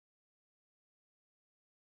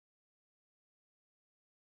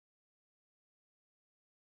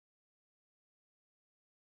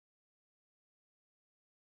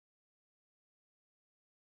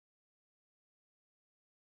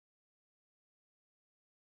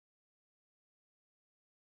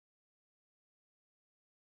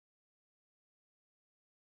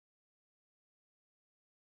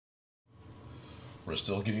We're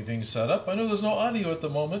still getting things set up. I know there's no audio at the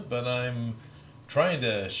moment, but I'm trying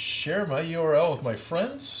to share my URL with my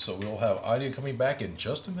friends, so we'll have audio coming back in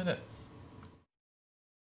just a minute.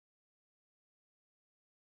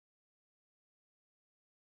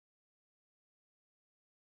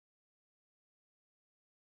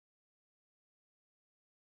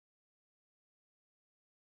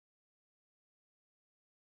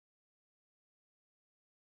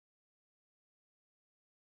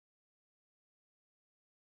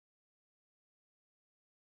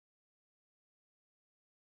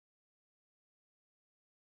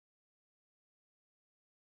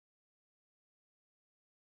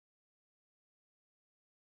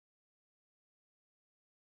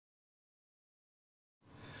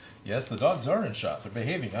 Yes, the dogs are in shot. They're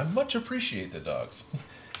behaving. I much appreciate the dogs.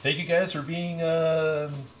 Thank you guys for being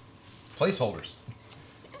placeholders.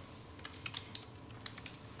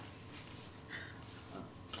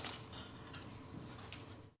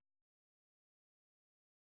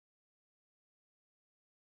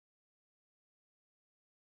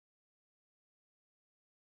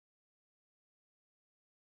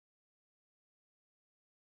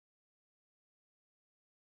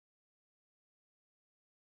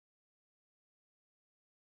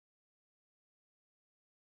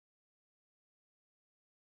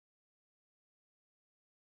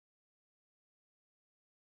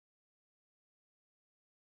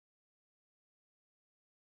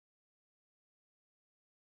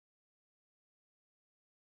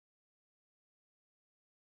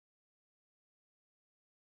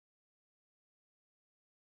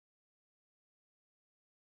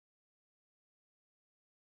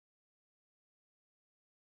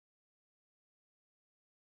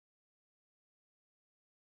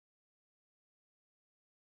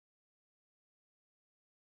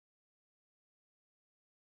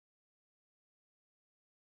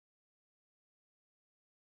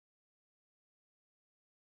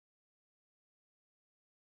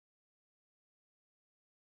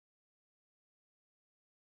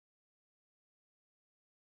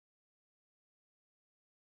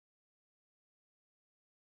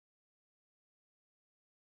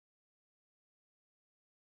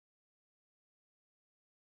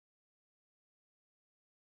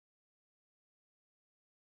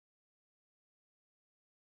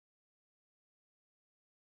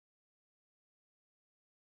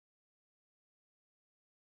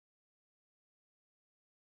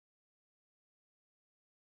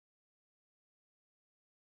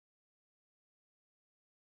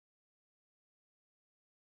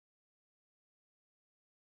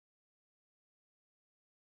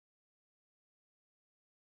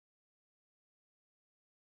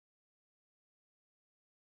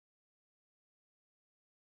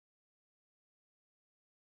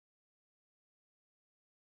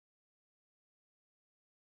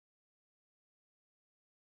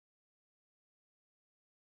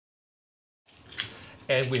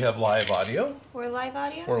 And we have live audio. We're live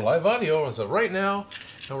audio? We're live audio as of right now,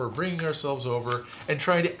 and we're bringing ourselves over and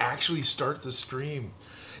trying to actually start the stream.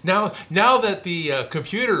 Now that the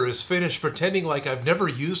computer is finished pretending like I've never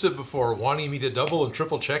used it before, wanting me to double and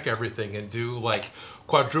triple check everything and do like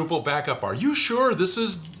quadruple backup. Are you sure this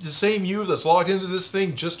is the same you that's logged into this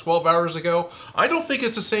thing just 12 hours ago? I don't think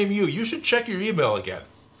it's the same you. You should check your email again.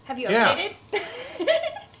 Have you updated?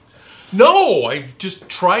 No, I just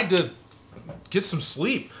tried to get some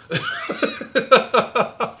sleep.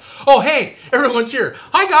 Oh, hey, everyone's here.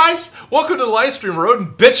 Hi, guys. Welcome to the live stream,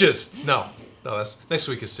 Odin Bitches. No, that's next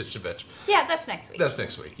week is Stitch to Bitch. Yeah, that's next week. That's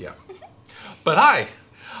next week, yeah. But hi,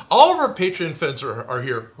 all of our Patreon fans are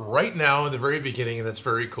here right now in the very beginning, and that's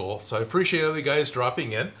very cool. So I appreciate all you guys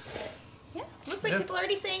dropping in. Yeah, looks like people are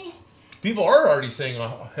already saying. People are already saying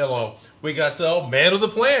hello. We got Man of the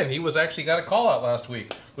Plan. He was actually got a call out last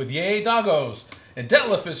week with Yay Doggos. And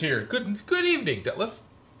Detlef is here. Good evening, Detlef.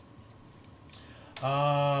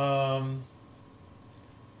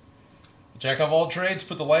 Jack of all trades,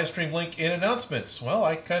 put the live stream link in announcements. Well,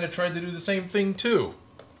 I kind of tried to do the same thing too.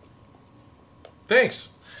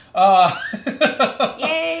 Thanks.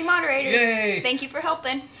 Yay, moderators. Yay. Thank you for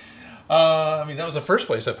helping. I mean, that was the first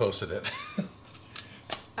place I posted it.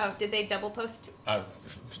 Oh, did they double post?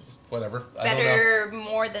 Whatever. Better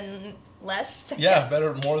more than less? Yeah,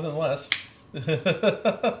 better more than less.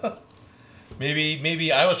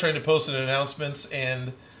 maybe I was trying to post an announcements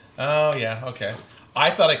and oh yeah, okay. I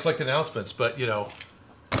thought I clicked announcements, but you know,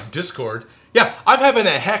 Discord. Yeah, I'm having a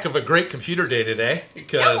heck of a great computer day today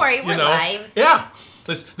because don't worry, we're live. Yeah,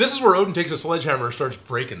 this is where Odin takes a sledgehammer and starts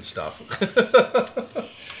breaking stuff.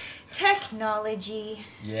 Technology.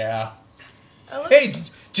 Yeah. Hey,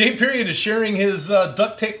 Jay Period is sharing his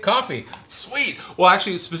duct tape coffee. Sweet. Well,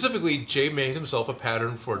 actually, specifically, Jay made himself a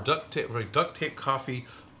pattern for duct tape coffee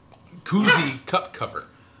koozie cup cover.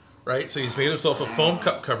 Right, so he's made himself a foam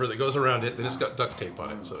cup cover that goes around it. Then it's got duct tape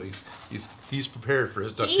on it, so he's prepared for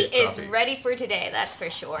his duct tape coffee. He is ready for today, that's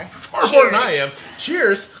for sure. Far more than I am.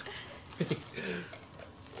 Cheers. If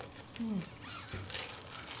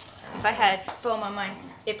I had foam on mine,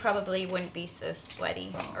 it probably wouldn't be so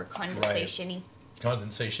sweaty or condensation-y. Right.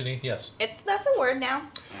 Condensation-y, yes. That's a word now.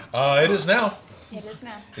 It is now. It is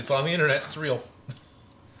now. It's on the internet. It's real.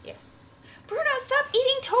 Yes. Bruno, stop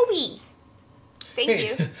eating Toby. Thank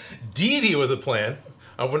you. Deity with a plan.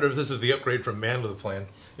 I wonder if this is the upgrade from Man with a Plan.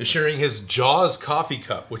 Is sharing his Jaws coffee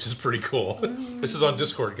cup, which is pretty cool. This is on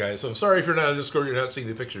Discord, guys. So I'm sorry if you're not on Discord, you're not seeing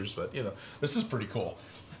the pictures, but this is pretty cool.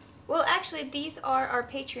 Well, actually, these are our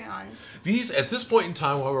Patreons. These, at this point in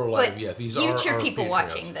time while we're live, these are our future people Patreons.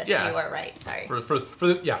 watching this. Yeah. You are right. Sorry.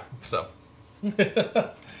 So.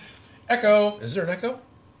 Echo. Is there an echo?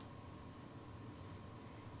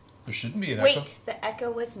 There shouldn't be an echo. Wait, the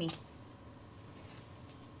echo was me.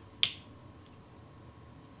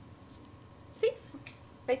 See?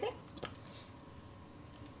 Right there.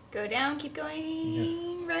 Go down, keep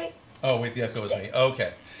going, right. Oh, wait, the echo is me.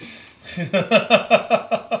 Okay.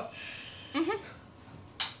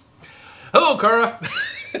 Hello, Kara.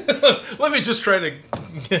 Let me just try to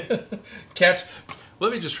catch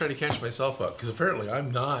myself up, because apparently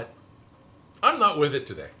I'm not with it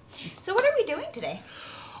today. So what are we doing today?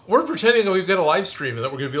 We're pretending that we've got a live stream and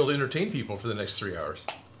that we're going to be able to entertain people for the next 3 hours.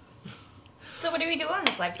 So what do we do on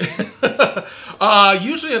this live stream?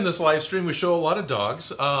 Usually on this live stream we show a lot of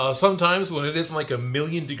dogs. Sometimes when it is like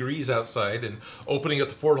 1,000,000 degrees outside and opening up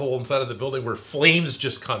the porthole inside of the building where flames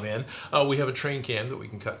just come in, we have a train cam that we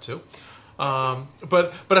can cut to.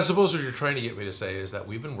 But I suppose what you're trying to get me to say is that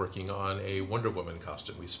we've been working on a Wonder Woman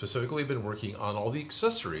costume. We've specifically been working on all the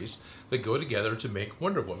accessories that go together to make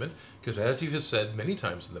Wonder Woman, because as you have said many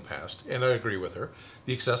times in the past, and I agree with her,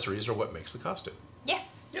 the accessories are what makes the costume.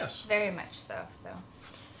 Yes. Yes. Very much so. So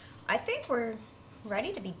I think we're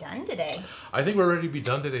ready to be done today. I think we're ready to be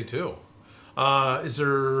done today too. Are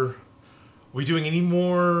we doing any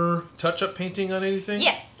more touch-up painting on anything?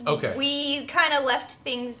 Yes. Okay. We kind of left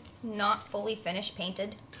things not fully finished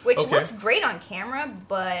painted, which looks great on camera,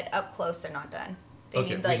 but up close they're not done. We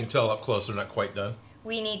can tell up close they're not quite done.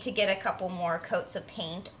 We need to get a couple more coats of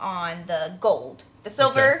paint on the gold. The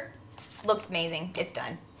silver looks amazing. It's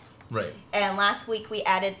done. Right. And last week we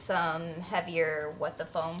added some heavier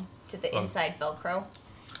foam to the inside Velcro.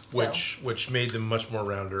 Which made them much more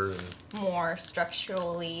rounder and more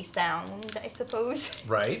structurally sound, I suppose.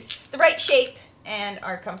 Right. The right shape and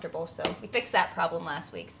are comfortable. So we fixed that problem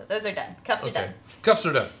last week. So those are done. Cuffs are done. Cuffs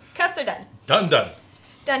are done. Cuffs are done. Done.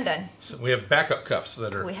 So we have backup cuffs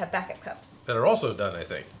that are. We have backup cuffs that are also done, I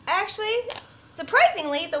think. Actually,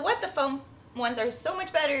 surprisingly, the foam ones are so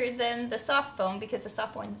much better than the soft foam, because the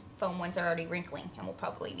soft foam ones are already wrinkling, and we'll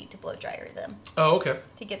probably need to blow dryer them. Oh, okay.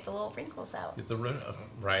 To get the little wrinkles out.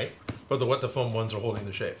 Right. But the foam ones are holding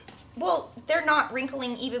the shape. Well, they're not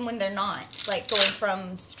wrinkling even when they're not. Like going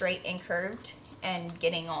from straight and curved and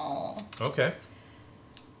getting all... Okay.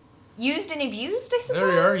 Used and abused, I suppose.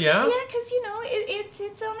 There you are, yeah. Yeah, because,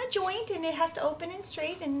 it's on a joint and it has to open and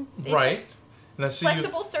straight and... Right. And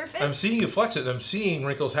flexible surface. I'm seeing you flex it, and I'm seeing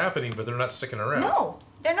wrinkles happening, but they're not sticking around. No,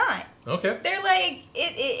 they're not. Okay. They're like,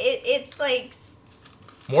 it's like...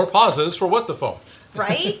 More positives for the foam.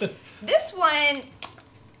 Right? This one,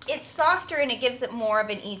 it's softer and it gives it more of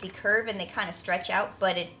an easy curve, and they kind of stretch out,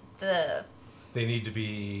 but They need to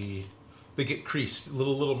be... They get creased,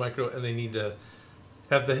 little micro, and they need to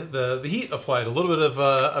have the heat applied. A little bit of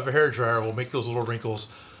a hairdryer will make those little wrinkles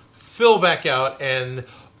fill back out, and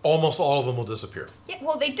almost all of them will disappear. Yeah,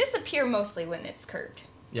 well, they disappear mostly when it's curved.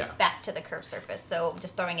 Yeah. Back to the curved surface. So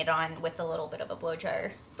just throwing it on with a little bit of a blow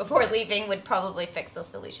dryer before leaving would probably fix the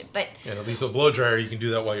solution. But at least a blow dryer, you can do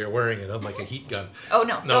that while you're wearing it, unlike a heat gun. Oh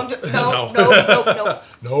no! No!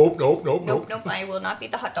 Nope! I will not be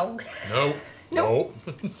the hot dog. Nope.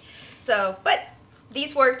 So, but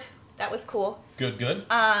these worked. That was cool. Good. We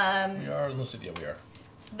are enlisted. Yeah, we are.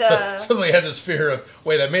 Suddenly I had this fear of,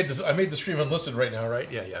 wait, I made the stream unlisted right now, right?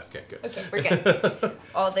 Yeah, okay, good. Okay, we're good.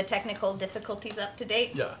 All the technical difficulties up to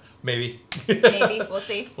date? Yeah, maybe. We'll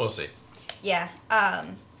see. We'll see. Yeah.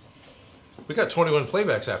 We got 21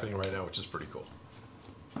 playbacks happening right now, which is pretty cool.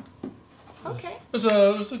 Okay. There's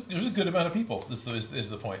a good amount of people, is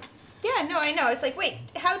the point. Yeah, no, I know. It's like, wait,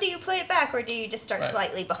 how do you play it back, or do you just start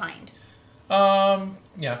slightly behind?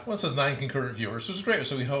 It says 9 concurrent viewers, which is great.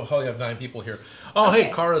 So we have 9 people here. Oh,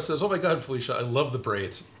 hey, Kara says, oh my God, Felicia, I love the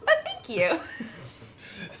braids. Oh, thank you.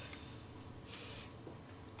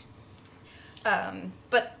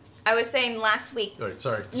 But I was saying last week. All right,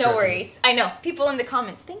 sorry. No worries. I know. People in the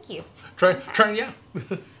comments, thank you. Yeah.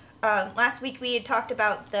 Last week we had talked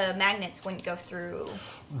about the magnets wouldn't go through.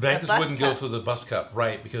 Magnets wouldn't go through the bus cup,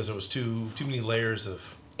 right? Because it was too many layers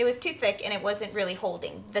of. It was too thick and it wasn't really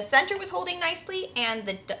holding. The center was holding nicely, and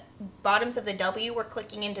the bottoms of the W were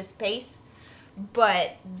clicking into space,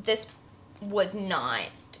 but this was not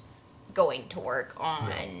going to work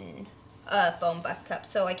on a foam bus cup.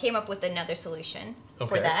 So I came up with another solution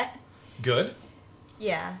for that. Good.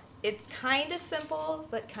 Yeah, it's kind of simple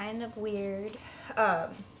but kind of weird.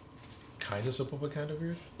 Kind of simple but kind of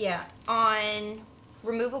weird. Yeah, on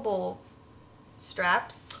removable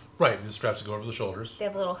straps. Right, the straps that go over the shoulders. They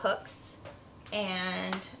have little hooks,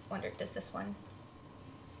 and I wonder, does this one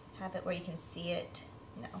have it where you can see it?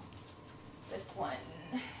 No. This one.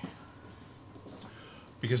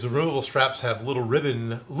 Because the removable straps have little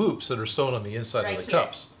ribbon loops that are sewn on the inside Right of the here.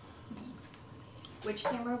 cups. Which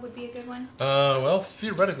camera would be a good one? Well,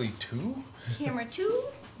 theoretically 2. Camera 2.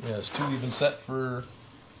 Yeah, it's 2 even set for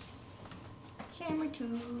Camera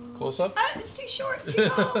 2. close up. It's too short, too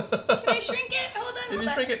tall. Can I shrink it? Hold on, Can hold you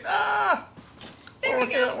on. shrink it? Ah! There we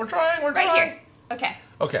go. We're trying. Right here. Okay.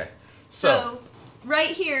 Okay. So, right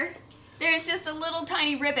here, there's just a little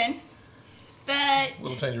tiny ribbon that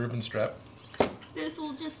little tiny ribbon strap. this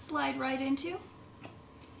will just slide right into,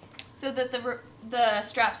 so that the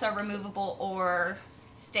straps are removable or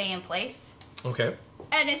stay in place. Okay.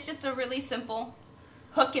 And it's just a really simple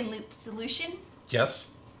hook and loop solution.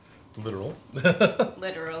 Yes. Literal.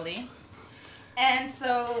 Literally. And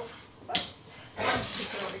so, oops, put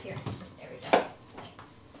it over here. There we go.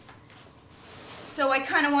 So I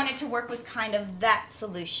kind of wanted to work with kind of that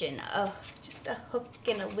solution of just a hook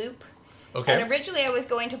and a loop. Okay. And originally I was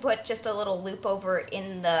going to put just a little loop over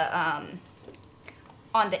in the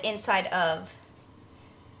on the inside of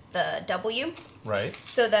the W. Right.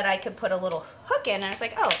 So that I could put a little hook in, and I was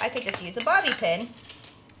like, oh, I could just use a bobby pin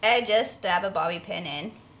and just stab a bobby pin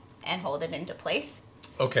in and hold it into place.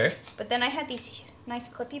 Okay. But then I had these nice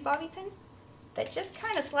clippy bobby pins that just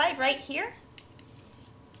kind of slide right here.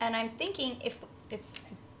 And I'm thinking if it's...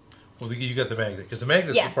 Well, you got the magnet, because the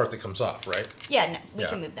magnet's the part that comes off, right? Yeah, no, we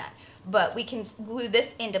can move that. But we can glue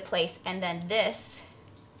this into place, and then this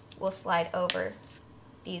will slide over.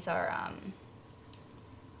 These are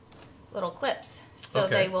little clips, so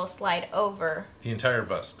they will slide over. The entire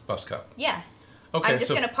bust cup. Yeah. Okay, I'm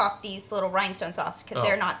just going to pop these little rhinestones off because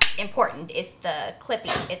they're not important. It's the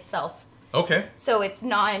clipping itself. Okay. So it's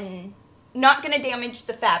not going to damage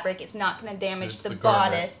the fabric. It's not going to damage the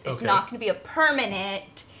bodice. It's not going to be a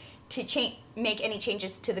permanent to make any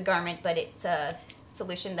changes to the garment, but it's a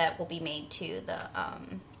solution that will be made to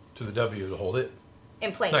the W to hold it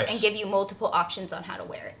in place and give you multiple options on how to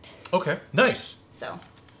wear it. Okay. Nice. So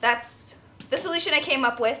that's the solution I came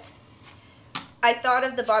up with. I thought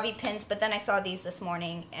of the bobby pins, but then I saw these this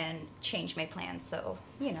morning and changed my plans. So,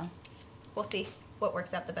 we'll see what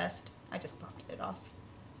works out the best. I just popped it off.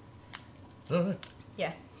 All right.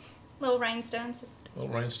 Yeah. Little rhinestones.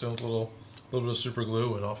 Little rhinestones, little bit of super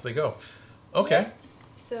glue, and off they go. Okay. Yeah.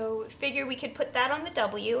 So, figure we could put that on the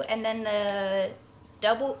W, and then the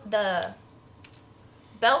belt. The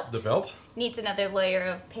belt? Needs another layer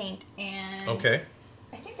of paint, and... Okay.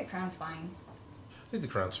 I think the crown's fine. I think the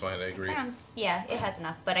crown's fine, I agree. Crowns, yeah, it has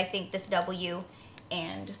enough. But I think this W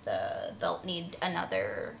and the belt need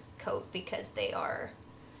another coat because they are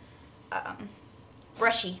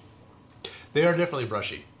brushy. They are definitely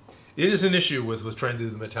brushy. It is an issue with trying to do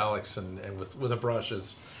the metallics and with a brush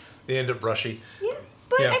is they end up brushy. Yeah,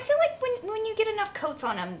 but I feel like when you get enough coats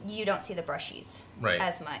on them, you don't see the brushies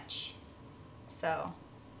as much. So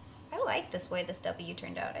I like this way this W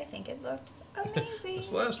turned out. I think it looks amazing.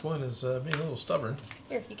 This last one is being a little stubborn.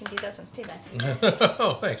 Here, you can do those ones too then.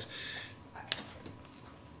 Oh, thanks.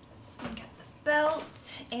 We got the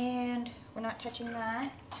belt, and we're not touching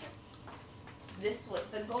that. This was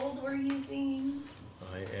the gold we're using.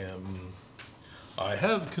 I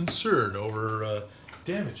have concern over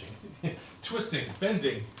damaging, twisting,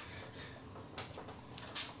 bending.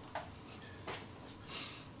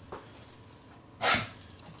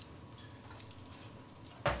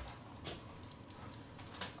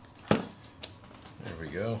 There we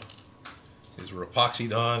go. These were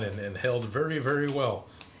epoxied on and held very, very well.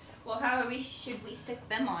 Well, how should we stick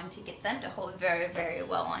them on to get them to hold very, very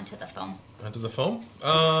well onto the foam? Onto the foam?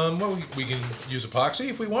 Well, we can use epoxy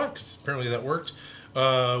if we want, because apparently that worked.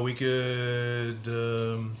 We could.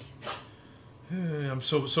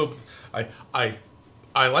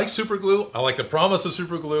 I like super glue. I like the promise of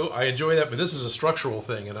super glue. I enjoy that, but this is a structural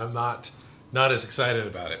thing, and I'm not as excited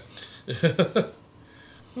about it.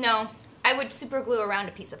 No, I would super glue around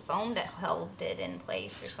a piece of foam that held it in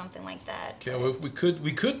place or something like that. Okay, well, we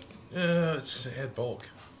could let's just add bulk.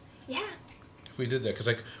 Yeah. If we did that, because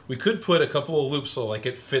like we could put a couple of loops so like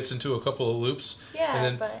it fits into a couple of loops. Yeah,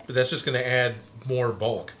 and then, but that's just going to add more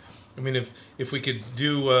bulk. I mean, if we could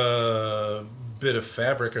do a bit of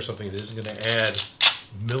fabric or something that isn't going to add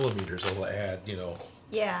millimeters, it'll add,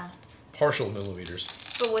 yeah. partial millimeters.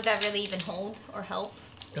 But would that really even hold or help?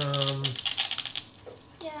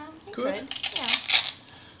 Yeah, it Could. Yeah.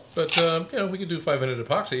 But we could do 500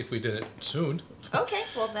 epoxy if we did it soon. Okay,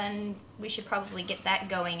 well then we should probably get that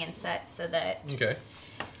going and set so that Okay.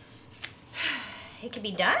 it could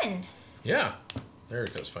be done. Yeah. There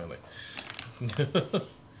it goes finally.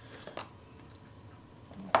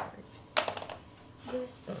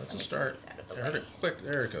 That's a start.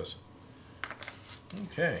 There it goes.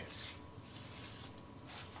 Okay.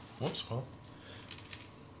 Whoops. Well,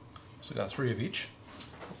 so got 3 of each.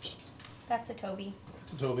 Oops. That's a Toby.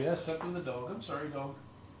 It's a Toby. I stepped with the dog. I'm sorry, dog.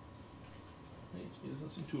 He doesn't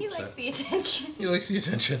seem too upset. He likes the attention. He likes the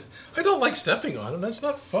attention. I don't like stepping on him. That's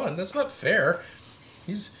not fun. That's not fair.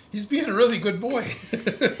 He's being a really good boy.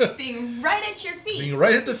 Being right at your feet. Being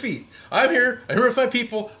right at the feet. I'm here. I'm here with my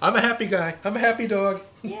people. I'm a happy guy. I'm a happy dog.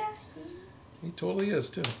 Yeah. He totally is,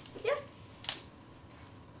 too. Yeah.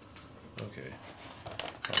 Okay.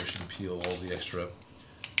 Probably shouldn't peel all the extra.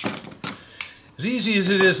 As easy as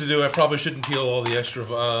it is to do, I probably shouldn't peel all the extra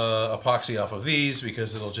epoxy off of these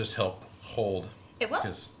because it'll just help hold. It will.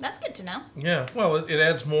 That's good to know. Yeah, well, it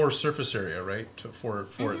adds more surface area, right, for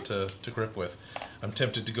it to grip with. I'm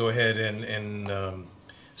tempted to go ahead and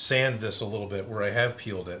sand this a little bit where I have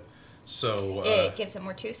peeled it, so it gives it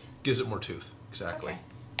more tooth. Gives it more tooth, exactly. Okay.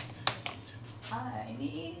 I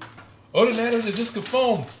need. Odin added a disc of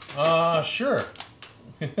foam. Sure.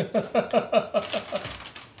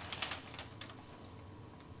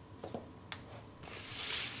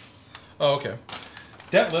 Oh, okay.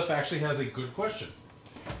 Detlef actually has a good question.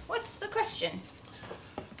 What's the question?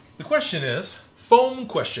 The question is, foam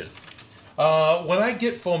question. When I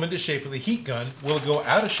get foam into shape with a heat gun, will it go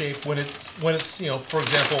out of shape when it's for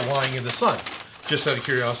example, lying in the sun? Just out of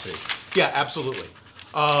curiosity. Yeah, absolutely.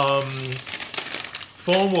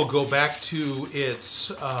 Foam will go back to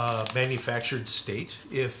its manufactured state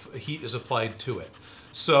if heat is applied to it.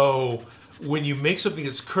 So when you make something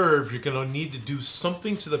that's curved, you're going to need to do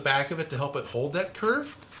something to the back of it to help it hold that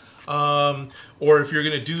curve. Or if you're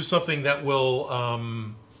going to do something that will...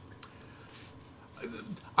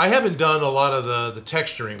 I haven't done a lot of the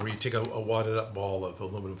texturing where you take a wadded up ball of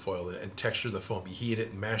aluminum foil and texture the foam. You heat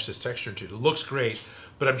it and mash this texture into it. It looks great,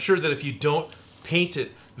 but I'm sure that if you don't paint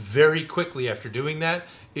it very quickly after doing that,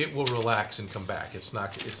 it will relax and come back. It's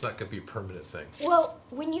not going to be a permanent thing. Well,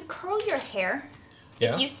 when you curl your hair,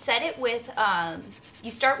 yeah? if you set it with, you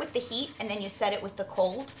start with the heat and then you set it with the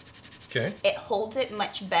cold. Okay. It holds it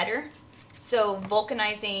much better. So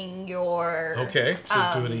vulcanizing your... Okay,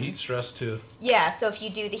 so doing the heat stress too. Yeah, so if you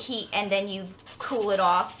do the heat and then you cool it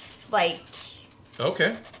off, like...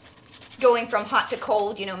 Okay. Going from hot to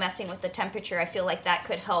cold, messing with the temperature, I feel like that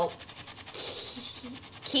could help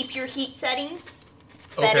keep your heat settings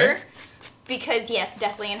better. Okay. Because, yes,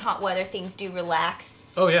 definitely in hot weather, things do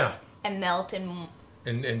relax. Oh, yeah. And melt and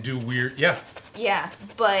do weird, yeah. Yeah,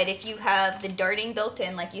 but if you have the darting built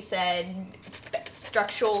in, like you said,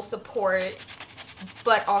 structural support,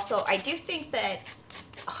 but also I do think that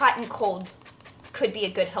hot and cold could be a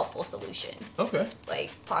good helpful solution. Okay.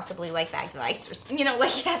 Like possibly like bags of ice, or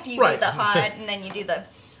like after you right. do the hot and then you do the...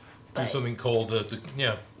 Do something cold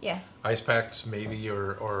yeah. Yeah. Ice packs maybe,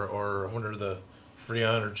 or I wonder the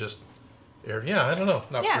Freon or just... air, yeah, I don't know.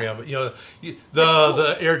 Not Freon, but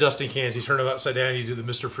the air dusting cans, you turn them upside down, you do the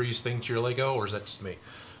Mr. Freeze thing to your Lego, or is that just me?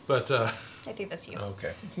 But I think that's you.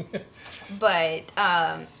 Okay. But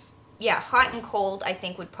hot and cold I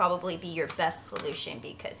think would probably be your best solution,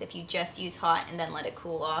 because if you just use hot and then let it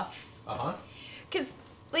cool off. Because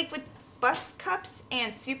like with bus cups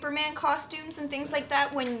and Superman costumes and things like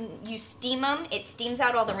that, when you steam them, it steams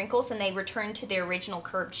out all the wrinkles and they return to their original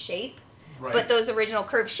curved shape. Right. But those original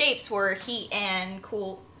curved shapes were heat and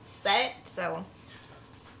cool set, so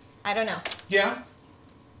I don't know. Yeah.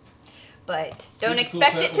 But don't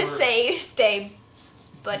expect it to stay.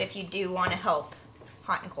 But if you do want to help,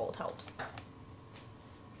 hot and cold helps.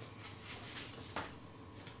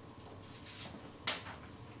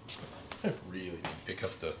 I really need to pick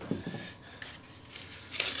up the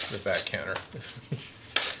back counter.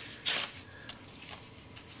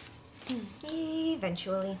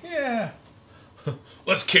 Eventually. Yeah.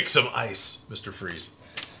 Let's kick some ice, Mr. Freeze.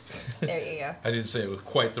 There you go. I didn't say it with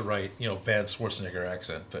quite the right, bad Schwarzenegger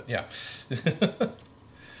accent, but yeah.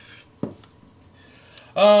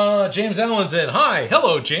 James Allen's in. Hi.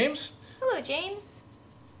 Hello, James. Hello, James.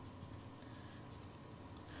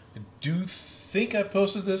 I do think I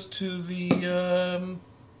posted this to the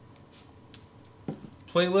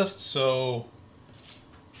playlist, so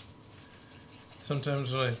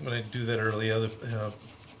sometimes when I do that early, it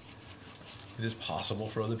is possible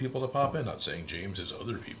for other people to pop in. Not saying James is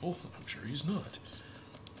other people. I'm sure he's not.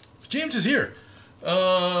 But James is here.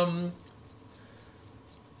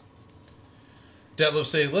 Detlef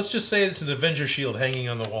say, let's just say it's an Avenger shield hanging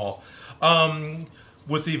on the wall.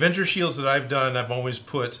 With the Avenger shields that I've done, I've always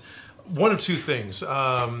put one of two things.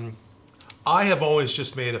 I have always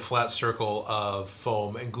just made a flat circle of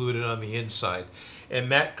foam and glued it on the inside.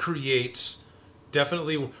 And that creates,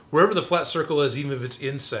 definitely, wherever the flat circle is, even if it's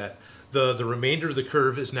inset, the remainder of the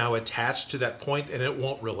curve is now attached to that point and it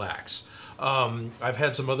won't relax. I've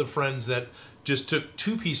had some other friends that just took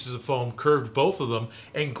two pieces of foam, curved both of them,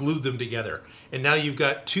 and glued them together. And now you've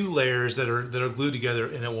got two layers that are glued together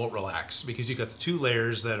and it won't relax because you've got the two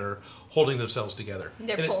layers that are holding themselves together.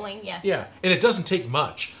 They're pulling, yeah. Yeah, and it doesn't take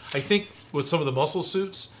much. I think with some of the muscle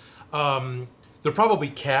suits, they're probably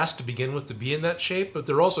cast to begin with to be in that shape, but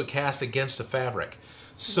they're also cast against a fabric.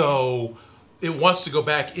 So it wants to go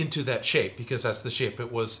back into that shape because that's the shape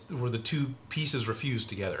it was where the two pieces were fused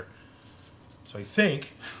together. So I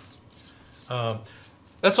think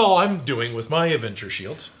that's all I'm doing with my Avenger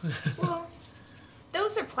shields. Well,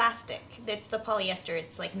 those are plastic. It's the polyester.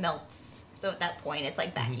 It's like melts. So at that point, it's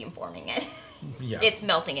like vacuum forming it. Yeah. It's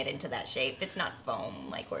melting it into that shape. It's not foam,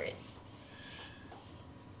 like where it's...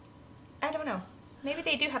 I don't know. Maybe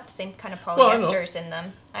they do have the same kind of polyesters in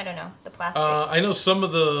them. I don't know. The plastics. I know some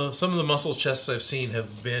of the muscle chests I've seen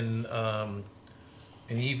have been an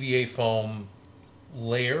EVA foam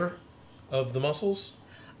layer of the muscles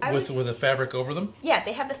with a fabric over them. Yeah,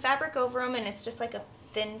 they have the fabric over them, and it's just like a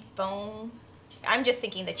thin foam. I'm just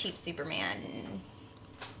thinking the cheap Superman,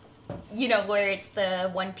 where it's the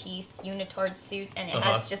one-piece unitard suit, and it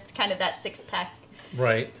has just kind of that six-pack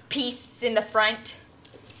piece in the front.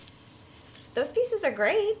 Those pieces are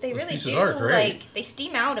great. Those really pieces are great. Like, they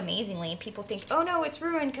steam out amazingly. People think, oh no, it's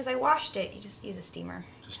ruined because I washed it. You just use a steamer.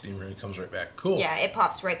 Just steamer and it comes right back. Cool. Yeah, it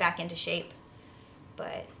pops right back into shape.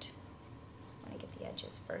 But I want to get the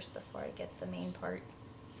edges first before I get the main part.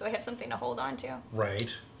 So I have something to hold on to.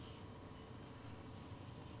 Right.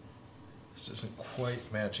 This isn't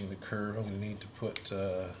quite matching the curve. I'm going to need to put...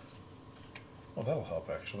 well, that'll help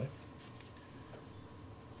actually.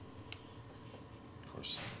 Of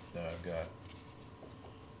course, now I've got...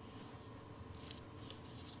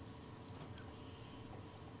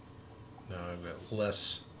 Now I've got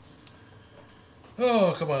less...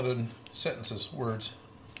 Oh, come on, Odin. Sentences, words.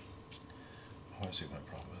 Oh, I see what my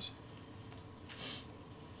problem is.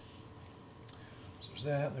 So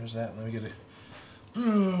there's that. Let me get it.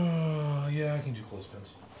 Yeah, I can do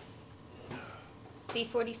clothespins.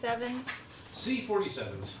 C47s?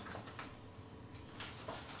 C47s.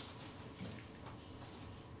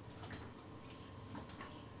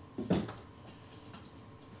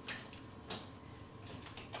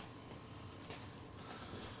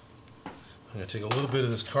 I'm going to take a little bit of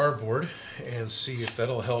this cardboard and see if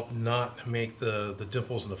that'll help not make the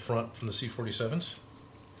dimples in the front from the C47s.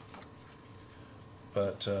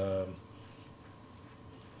 But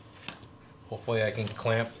hopefully I can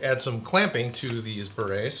add some clamping to these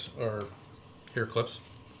berets or hair clips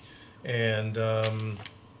and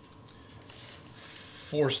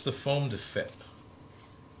force the foam to fit.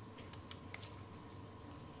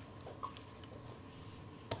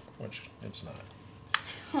 Which it's not.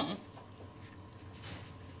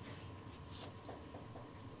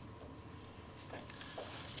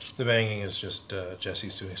 The banging is just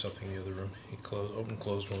Jesse's doing something in the other room. He opened and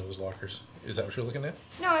closed one of his lockers. Is that what you're looking at?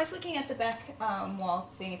 No, I was looking at the back wall,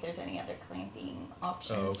 seeing if there's any other clamping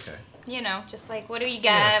options. Oh, okay. Just like, what do you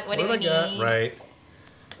got? Yeah, what do we need? Right.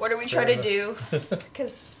 What are we trying to do?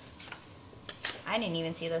 Because I didn't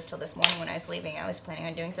even see those till this morning when I was leaving. I was planning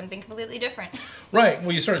on doing something completely different. Right.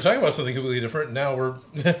 Well, you started talking about something completely different. Now we're...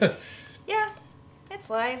 Yeah. It's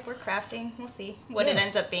live. We're crafting. We'll see what it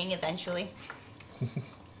ends up being eventually.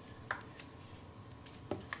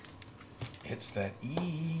 It's that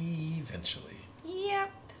eventually.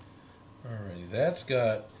 Yep. Alrighty, that's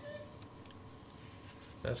got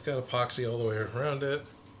epoxy all the way around it.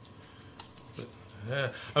 But,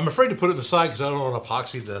 I'm afraid to put it in the side because I don't want to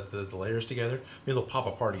epoxy the layers together. I mean, they'll pop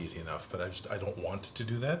apart easy enough, but I don't want to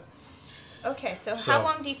do that. Okay, so how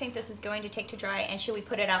long do you think this is going to take to dry, and should we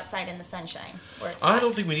put it outside in the sunshine where it's hot? I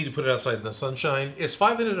don't think we need to put it outside in the sunshine. It's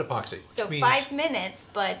 5-minute epoxy. So 5 minutes,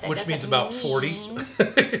 but that which means about 40.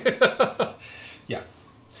 Yeah.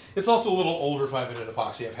 It's also a little older 5-minute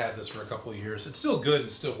epoxy. I've had this for a couple of years. It's still good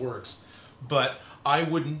and still works, but I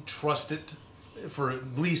wouldn't trust it for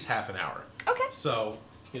at least half an hour. Okay. So,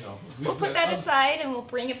 you know. We'll put that aside and we'll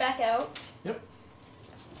bring it back out. Yep.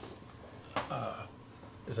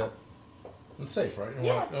 Is that... It's safe, right?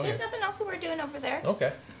 Yeah, there's nothing else that we're doing over there.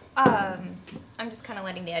 Okay. I'm just kind of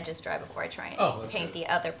letting the edges dry before I try and paint the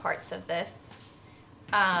other parts of this.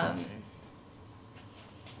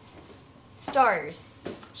 Stars.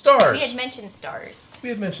 Stars. We had mentioned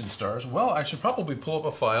stars. Well, I should probably pull up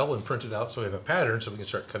a file and print it out so we have a pattern so we can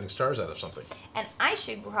start cutting stars out of something. And I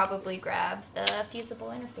should probably grab the fusible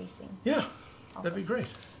interfacing. Yeah, that'd be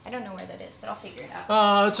great. I don't know where that is, but I'll figure it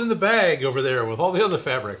out. It's in the bag over there with all the other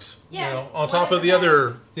fabrics. Yeah. You know, on top of the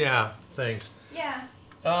other, things. Yeah.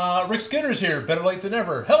 Rick Skinner's here. Better late than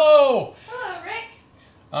never. Hello! Hello, Rick.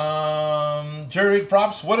 Jerry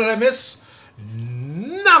props. What did I miss?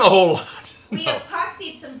 Not a whole lot. We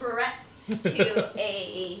epoxied some barrettes to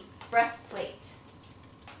a breastplate.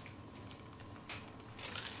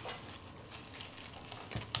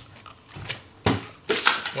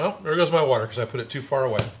 Well, there goes my water because I put it too far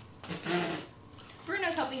away.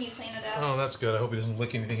 Bruno's helping you clean it up. Oh, that's good. I hope he doesn't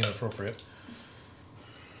lick anything inappropriate.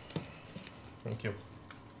 Thank you.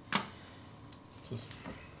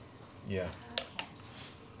 Yeah.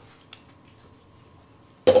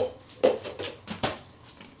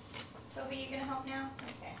 Toby, you gonna help now?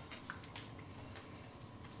 Okay.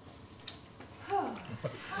 Oh,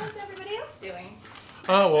 how's everybody else doing?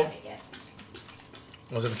 Oh, well.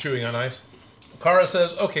 Was it chewing on ice? Kara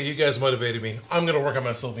says, okay, you guys motivated me. I'm going to work on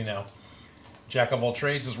my Sylvie now. Jack of all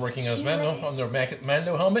trades is working on his on their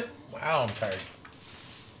Mando helmet. Wow, I'm tired.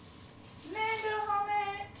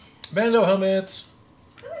 Mando helmets.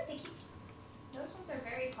 I feel like those ones are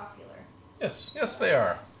very popular. Yes, they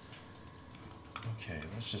are. Okay,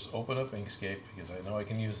 let's just open up Inkscape because I know I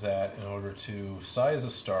can use that in order to size a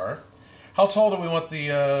star. How tall do we want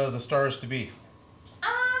the stars to be?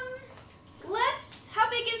 How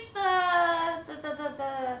big is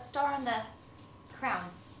the star on the crown?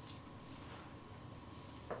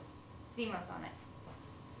 Zemos on it.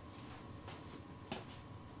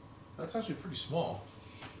 That's actually pretty small.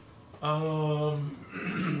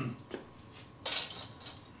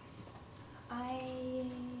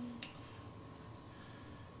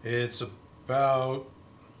 It's about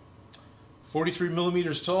 43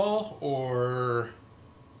 millimeters tall, or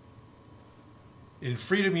in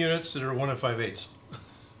freedom units that are 1 5/8.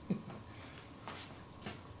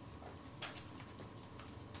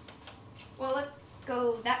 Well, let's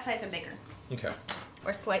go that size or bigger. Okay.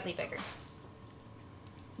 Or slightly bigger.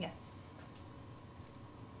 Yes.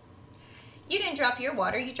 You didn't drop your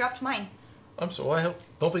water, you dropped mine. I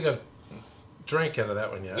don't think I've drank out of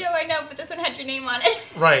that one yet. Yeah, I know, but this one had your name on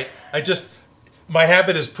it. Right. My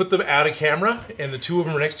habit is put them out of camera, and the two of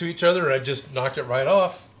them are next to each other, and I just knocked it right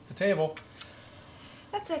off the table.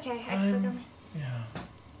 That's okay. I still got mine. Yeah.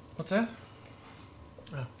 What's that?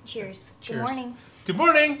 Oh. Cheers. Cheers. Good morning. Good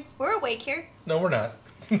morning. We're awake here. No, we're not.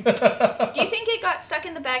 Do you think it got stuck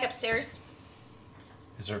in the bag upstairs?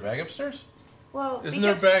 Is there a bag upstairs? Well, isn't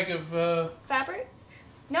there a bag of fabric?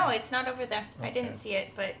 No, it's not over there. Okay. I didn't see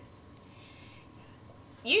it, but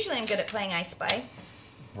usually I'm good at playing I Spy.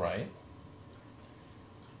 Right.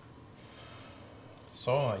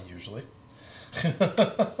 So am I usually.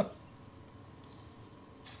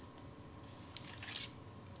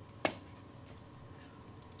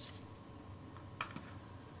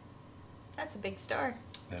 That's a big star.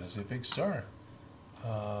 That is a big star.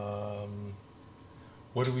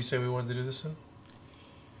 What did we say we wanted to do this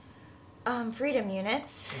in? Freedom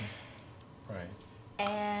units. Right.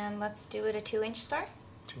 And let's do it a 2-inch star.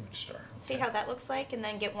 2-inch star. Okay. See how that looks like, and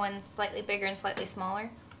then get one slightly bigger and slightly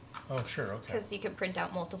smaller. Oh, sure, okay. Because you can print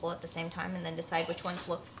out multiple at the same time and then decide which ones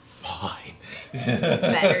look fine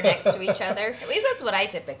better next to each other. At least that's what I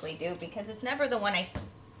typically do, because it's never the one I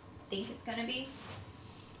think it's going to be.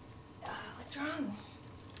 What's wrong?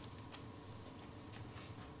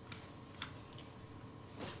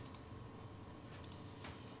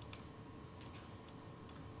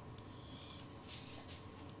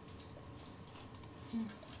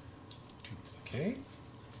 Okay.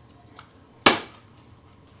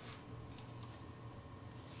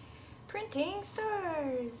 Printing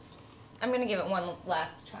stars. I'm going to give it one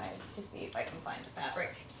last try to see if I can find a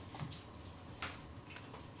fabric.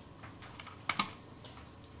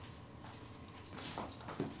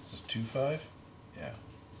 This is 2.5? Yeah.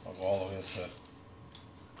 of all of it, but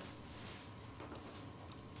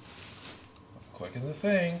I'm clicking the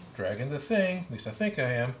thing, dragging the thing, at least I think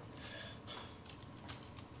I am.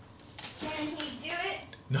 Can he do it?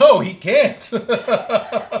 No, he can't!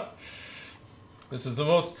 This is the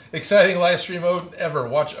most exciting live stream ever.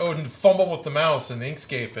 Watch Odin fumble with the mouse in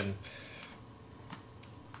Inkscape and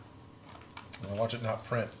watch it not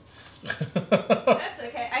print. That's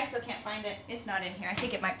okay. I still can't find it. It's not in here. I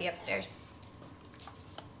think it might be upstairs.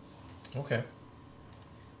 Okay.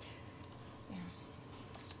 Yeah.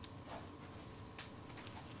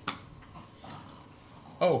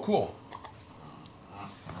 Oh, cool.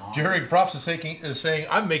 Jared Props is saying,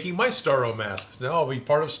 I'm making my Starro masks. Now I'll be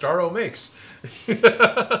part of Starro Makes.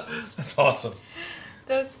 That's awesome.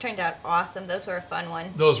 Those turned out awesome. Those were a fun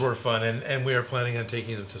one. Those were fun, and we are planning on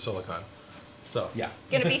taking them to Silicon. So, yeah.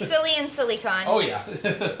 Gonna be silly in Silicon. Oh, yeah.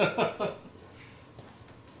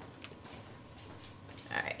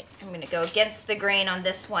 Alright, I'm gonna go against the grain on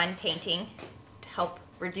this one painting to help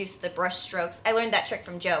reduce the brush strokes. I learned that trick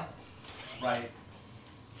from Joe. Right.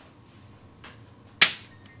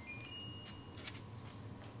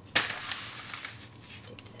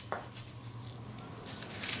 Do this.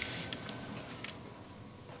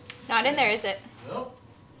 Not in there, is it? No?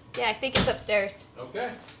 Yeah, I think it's upstairs.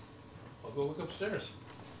 Okay. I'll go look upstairs.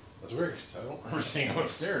 That's weird, because I don't remember seeing him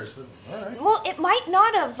upstairs, but alright. Well, it might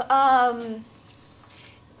not have.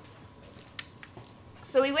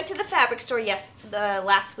 So we went to the fabric store the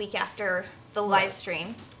last week after the live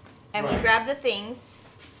stream, and we Right. grabbed the things,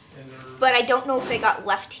 And but I don't know if they got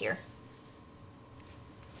left here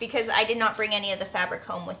because I did not bring any of the fabric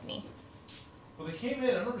home with me. well, they came in.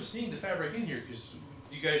 I remember seeing the fabric in here because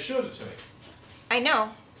you guys showed it to me. I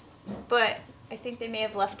know, but I think they may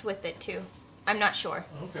have left with it too. I'm not sure.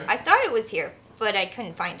 Okay. I thought it was here, but I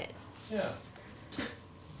couldn't find it. Yeah.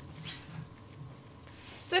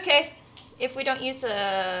 It's okay. If we don't use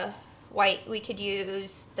the white, we could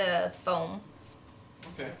use the foam,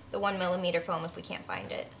 Okay. the 1mm foam if we can't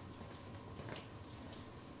find it.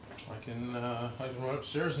 I can run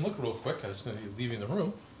upstairs and look real quick. I'm just going to be leaving the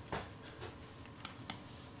room.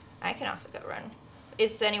 I can also go run.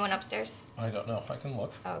 Is anyone upstairs? I don't know. I can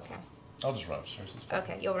look. Oh, okay. I'll just run upstairs. It's fine.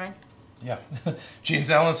 Okay, you'll run. Yeah. James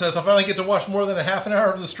Allen says, I finally get to watch more than a half an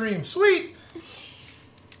hour of the stream. Sweet!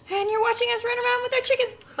 And you're watching us run around with our chicken,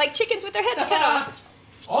 like chickens with their heads cut off.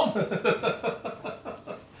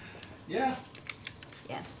 Yeah.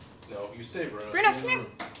 Yeah. No, you stay, Bruno. Bruno, Stay in come the here.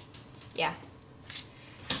 room. Yeah.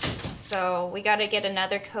 So we got to get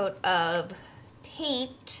another coat of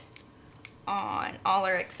paint on all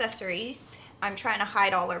our accessories. I'm trying to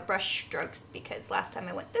hide all our brush strokes because last time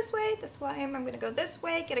I went this way, I'm going to go this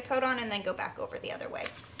way, get a coat on, and then go back over the other way.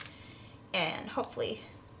 And hopefully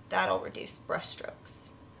that'll reduce brush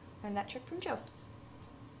strokes. Learned that trick from Joe.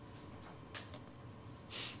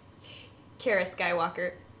 Kara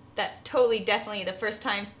Skywalker. That's totally, definitely the first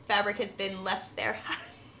time fabric has been left there.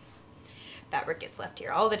 Fabric gets left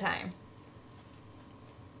here all the time.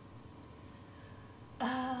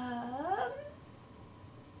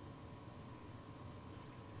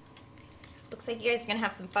 Looks like you guys are going to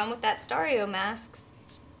have some fun with that Stario masks.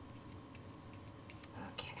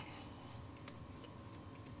 Okay.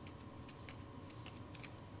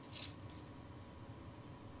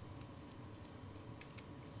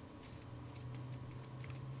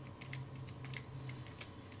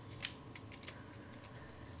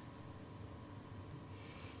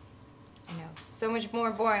 I know. So much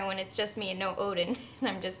more boring when it's just me and no Odin. And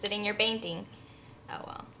I'm just sitting here painting. Oh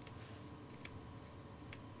well.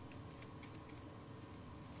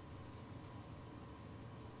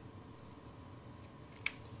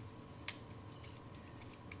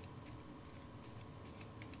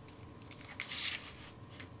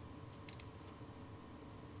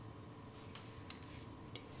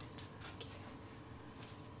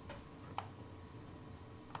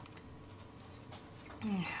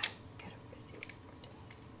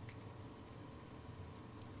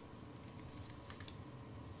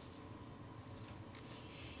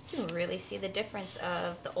 You can really see the difference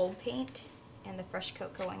of the old paint and the fresh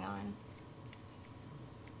coat going on.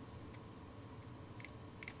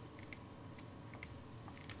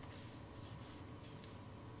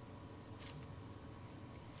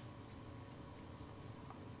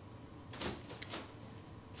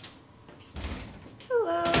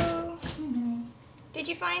 Hello. Did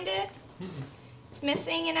you find it? It's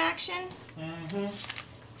missing in action?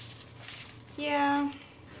 Yeah.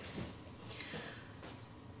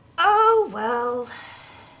 Oh, well.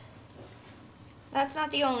 That's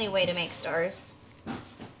not the only way to make stars.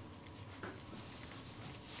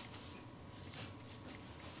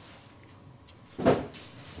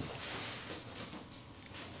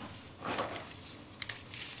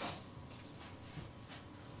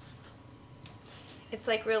 It's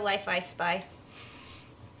like real life I Spy.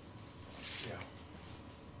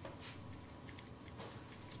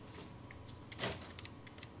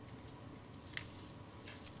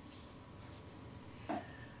 Yeah.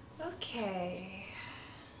 Okay.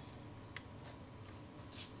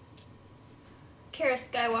 Kara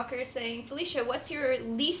Skywalker is saying, Felicia, what's your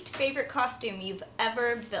least favorite costume you've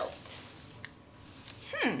ever built?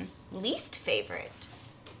 Least favorite.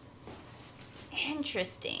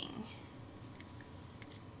 Interesting.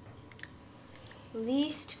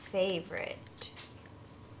 Least favorite.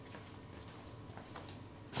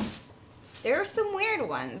 There were some weird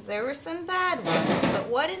ones. There were some bad ones. But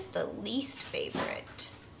what is the least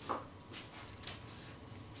favorite?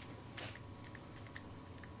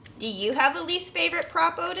 Do you have a least favorite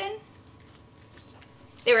prop, Odin?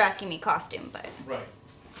 They were asking me costume, but... Right.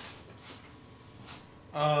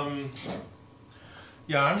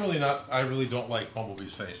 Yeah, I really don't like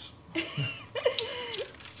Bumblebee's face.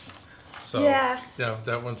 So, yeah,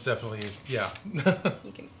 that one's definitely, yeah.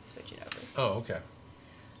 You can switch it over. Oh, okay.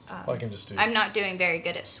 Well, I can just do... I'm not doing very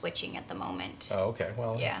good at switching at the moment. Oh, okay.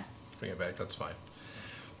 Well, yeah. Bring it back. That's fine.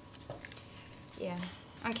 Yeah.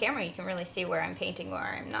 On camera, you can really see where I'm painting, where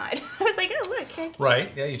I'm not. I was like, oh, look.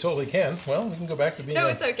 Right. Yeah, you totally can. Well, we can go back to being No,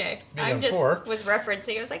 it's okay. I just 4. was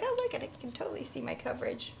referencing. I was like, oh, look, I can totally see my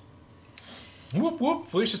coverage. Whoop, whoop.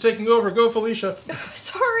 Felicia's taking over. Go, Felicia.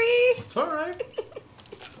 Sorry. It's all right.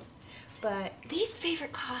 But least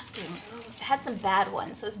favorite costume. I've had some bad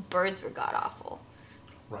ones. Those birds were god-awful.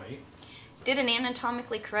 Right. Did an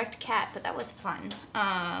anatomically correct cat, but that was fun.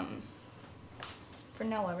 For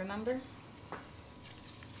Noah, remember?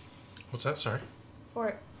 What's that? Sorry.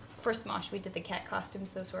 For Smosh, we did the cat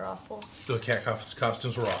costumes. Those were awful. The cat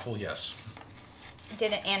costumes were awful, yes.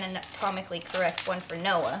 Did an anatomically correct one for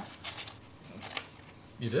Noah.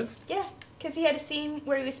 You did? Yeah, because he had a scene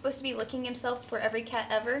where he was supposed to be licking himself for every cat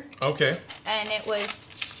ever. Okay. And it was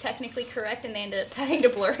technically correct, and they ended up having to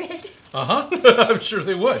blur it. Uh-huh. I'm sure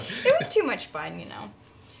they would. It was too much fun, you know.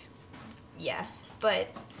 Yeah, but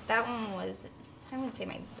that one was, I wouldn't say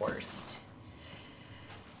my worst.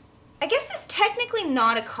 I guess it's technically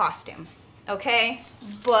not a costume, okay?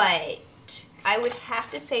 But I would have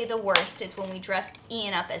to say the worst is when we dressed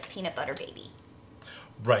Ian up as Peanut Butter Baby.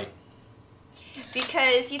 Right.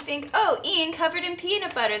 Because you think, oh, Ian covered in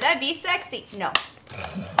peanut butter, that'd be sexy. No.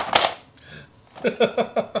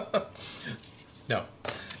 No.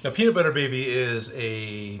 Now, Peanut Butter Baby is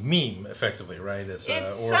a meme, effectively, right? It's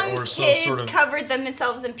or some kid sort of... covered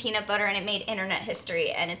themselves in peanut butter, and it made internet history,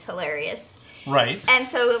 and it's hilarious. Right. And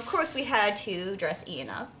so, of course, we had to dress Ian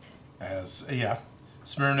up. As, yeah,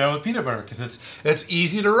 smear him down with peanut butter, because it's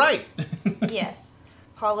easy to write. Yes.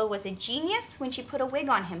 Paula was a genius when she put a wig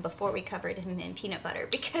on him before we covered him in peanut butter,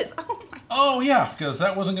 because, oh my... Oh, yeah, because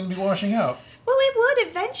that wasn't going to be washing out. Well, it would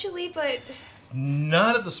eventually, but...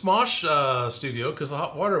 Not at the Smosh studio, because the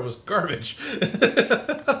hot water was garbage.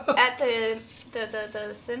 At the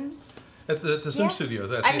Sims? At the Sim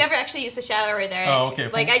studio. I've never actually used the shower there. Oh, okay.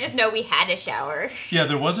 Like, I just know we had a shower. Yeah,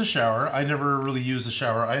 there was a shower. I never really used the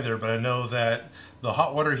shower either, but I know that the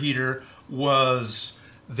hot water heater was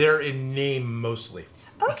there in name mostly.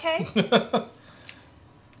 Okay.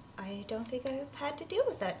 I don't think I've had to deal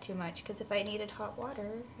with that too much, because if I needed hot water,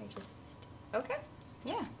 I just... Okay.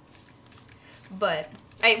 Yeah. But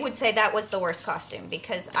I would say that was the worst costume,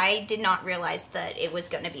 because I did not realize that it was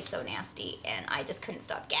going to be so nasty, and I just couldn't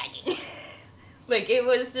stop gagging. Like, it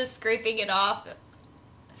was just scraping it off.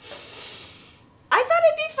 I thought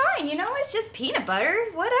it'd be fine, you know? It's just peanut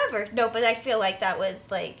butter, whatever. No, but I feel like that was,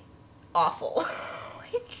 like, awful.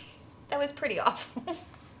 Like, that was pretty awful.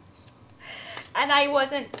 And I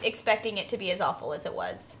wasn't expecting it to be as awful as it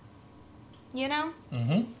was. You know?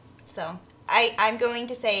 Mm-hmm. So... I'm going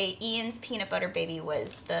to say Ian's Peanut Butter Baby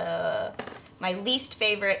was my least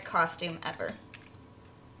favorite costume ever.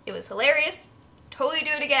 It was hilarious. Totally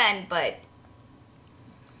do it again, but...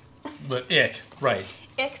 But ick, right.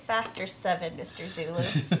 Ick factor 7, Mr. Zulu.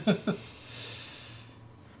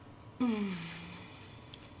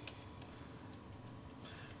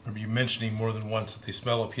 Remember you mentioning more than once that the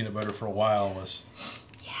smell of peanut butter for a while was...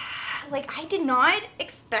 Yeah, like, I did not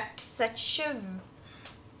expect such a...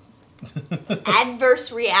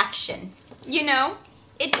 adverse reaction, you know?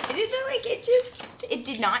 It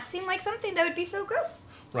did not seem like something that would be so gross.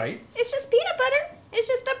 Right. It's just peanut butter. It's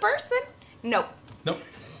just a person. Nope. Nope.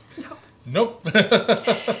 Nope. Nope.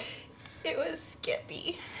 It was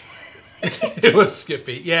Skippy. It was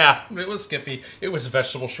Skippy. Yeah, it was Skippy. It was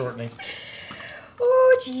vegetable shortening.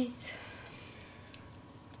 Oh, jeez.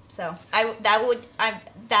 So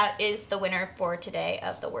that is the winner for today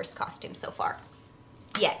of the worst costume so far.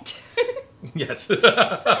 Yet. Yes.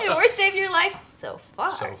 Worst day of your life so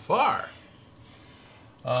far. So far.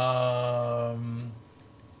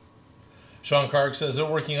 Sean Karg says they're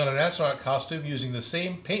working on an astronaut costume using the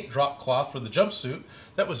same paint drop cloth for the jumpsuit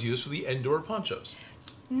that was used for the Endor ponchos.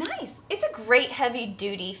 Nice. It's a great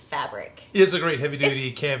heavy-duty fabric. It's a great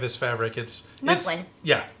heavy-duty canvas fabric. It's muslin.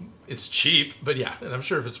 It's cheap, but yeah, and I'm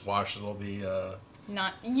sure if it's washed, it'll be...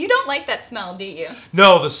 Not. You don't like that smell, do you?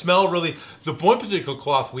 No, the smell really... The one particular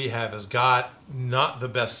cloth we have has got not the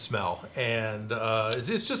best smell, and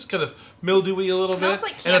it's just kind of mildewy a little bit,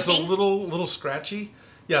 like and it's a little scratchy.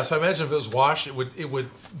 Yeah, so I imagine if it was washed, it would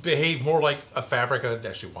behave more like a fabric I'd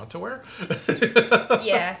actually want to wear.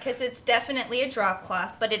 Yeah, because it's definitely a drop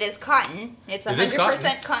cloth, but it is cotton. It's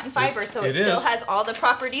 100% cotton fiber, so it still has all the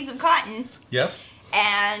properties of cotton. Yes.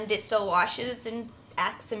 And it still washes and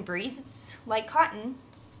acts and breathes like cotton.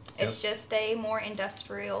 It's just a more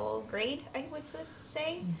industrial grade, I would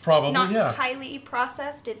say. Probably, not yeah. Highly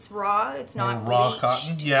processed. It's raw. It's not raw bleached.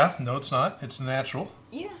 cotton. Yeah, no, it's not. It's natural.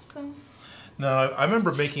 Yeah, so... No, I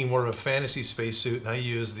remember making more of a fantasy spacesuit, and I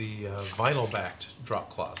used the vinyl-backed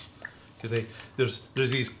drop cloths because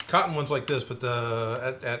there's these cotton ones like this, but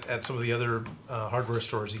at some of the other hardware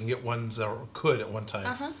stores you can get ones that could at one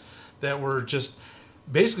time that were just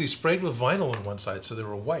basically sprayed with vinyl on one side, so they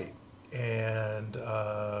were white, and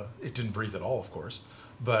it didn't breathe at all, of course.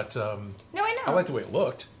 But no, I know. I like the way it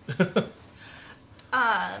looked.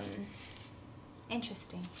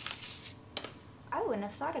 Interesting. I wouldn't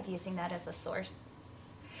have thought of using that as a source.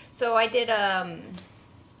 So I did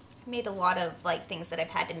made a lot of like things that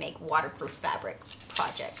I've had to make waterproof fabric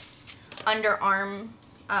projects. Underarm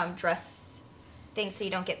dress things so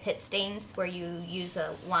you don't get pit stains where you use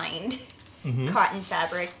a lined cotton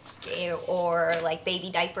fabric, or like baby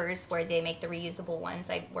diapers where they make the reusable ones.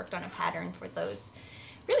 I worked on a pattern for those.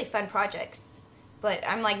 Really fun projects. But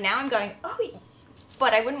I'm like, now I'm going,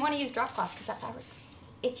 but I wouldn't want to use drop cloth because that fabric's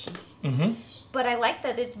itchy. But I like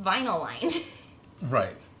that it's vinyl lined.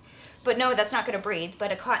 Right. But no, that's not going to breathe. But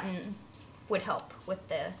a cotton would help with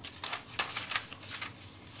the...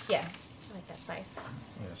 Yeah, I like that size.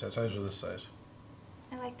 Yes, that size or this size?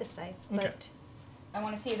 I like this size, but I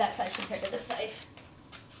want to see that size compared to this size.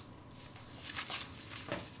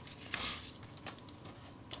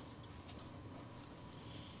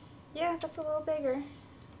 Yeah, that's a little bigger.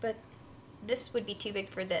 But this would be too big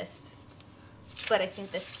for this. But I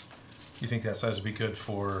think this... You think that size would be good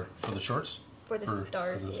for the shorts? For the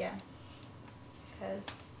stars, yeah.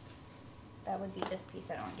 Because that would be this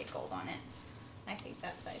piece. I don't want to get gold on it. I think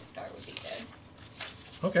that size star would be good.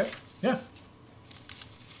 Okay, yeah.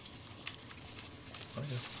 I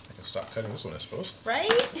can stop cutting this one, I suppose.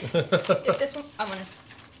 Right? If this one,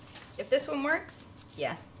 if this one works,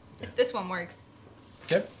 yeah. If this one works.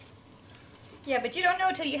 Okay. Yeah, but you don't know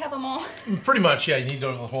until you have them all. Pretty much, yeah. You need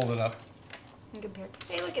to hold it up. And compare.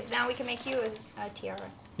 Hey, look, now we can make you a tiara.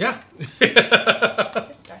 Yeah.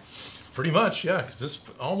 This star. Pretty much, yeah, because this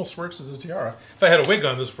almost works as a tiara. If I had a wig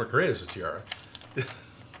on, this would work great as a tiara.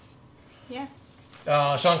 Yeah.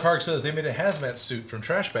 Sean Karg says they made a hazmat suit from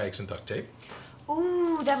trash bags and duct tape.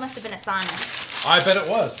 Ooh, that must have been a sauna. I bet it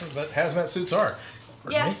was, but hazmat suits are.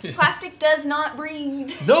 Yeah, plastic does not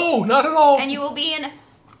breathe. No, not at all. And you will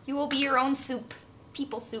be your own soup,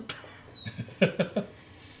 people soup.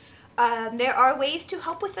 There are ways to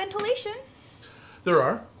help with ventilation. There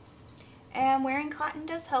are. And wearing cotton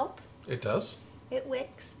does help. It does. It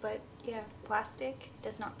wicks, but yeah, plastic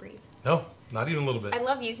does not breathe. No, not even a little bit. I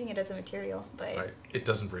love using it as a material, but... Right. It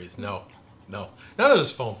doesn't breathe. No. Neither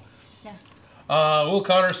does foam. Yeah. Will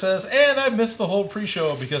Connor says, and I missed the whole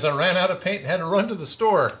pre-show because I ran out of paint and had to run to the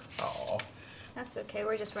store. Oh. That's okay.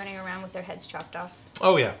 We're just running around with our heads chopped off.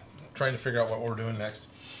 Oh, yeah. Trying to figure out what we're doing next.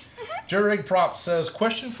 Jerry Egg Prop says,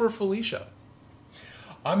 question for Felicia.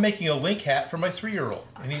 I'm making a link hat for my 3-year-old.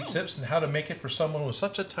 Any tips on how to make it for someone with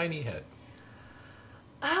such a tiny head?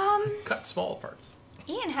 Cut small parts.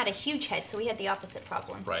 Ian had a huge head, so we had the opposite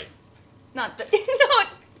problem. Right. Not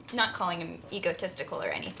calling him egotistical or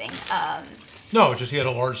anything. No, just he had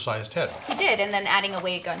a large-sized head. He did, and then adding a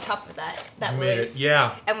wig on top of that. That made was... it,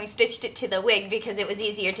 yeah. And we stitched it to the wig because it was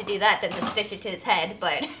easier to do that than to stitch it to his head,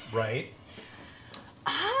 but... Right.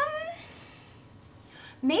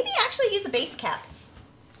 Maybe actually use a base cap.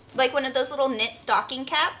 Like one of those little knit stocking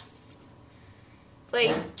caps.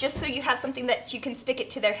 Like, just so you have something that you can stick it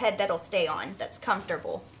to their head that'll stay on, that's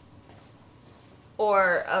comfortable.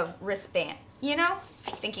 Or a wristband, you know?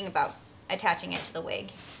 Thinking about attaching it to the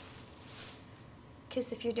wig.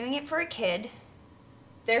 Because if you're doing it for a kid,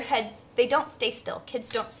 their heads, they don't stay still. Kids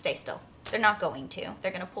don't stay still. They're not going to.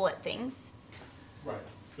 They're going to pull at things. Right.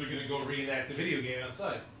 They're going to go reenact the video game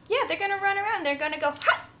outside. Yeah, they're gonna run around. They're gonna go,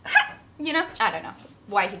 ha, ha, you know? I don't know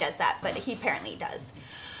why he does that, but he apparently does.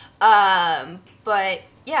 But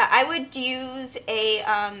yeah, I would use a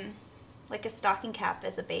like a stocking cap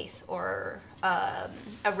as a base, or a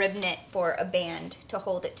rib knit for a band to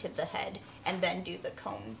hold it to the head, and then do the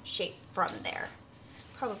cone shape from there.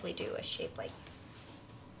 Probably do a shape like,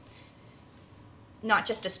 not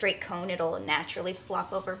just a straight cone, it'll naturally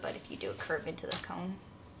flop over, but if you do a curve into the cone,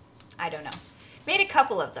 I don't know. Made a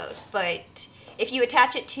couple of those, but if you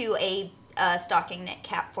attach it to a stocking knit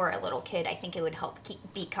cap for a little kid, I think it would help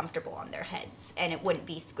be comfortable on their heads, and it wouldn't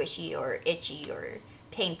be squishy or itchy or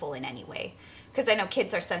painful in any way, because I know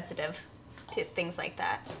kids are sensitive to things like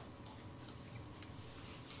that.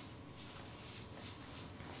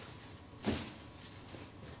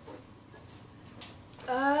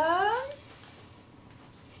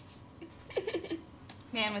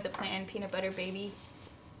 Man with a plan, peanut butter baby.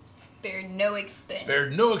 Spared no expense.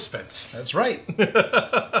 Spared no expense. That's right.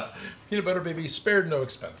 Peanut butter baby spared no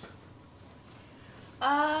expense.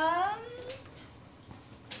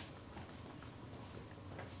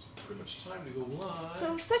 It's pretty much time to go live.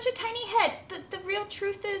 So such a tiny head. The real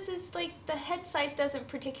truth is like the head size doesn't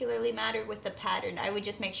particularly matter with the pattern. I would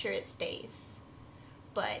just make sure it stays.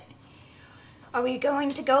 But are we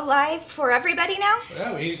going to go live for everybody now?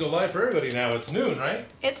 Yeah, we need to go live for everybody now. It's noon, right?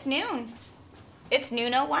 It's noon. It's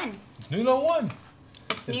noon 01. It's noon 01.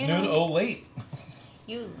 It's noon 0 late.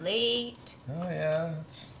 You late. Oh, yeah.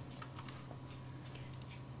 It's...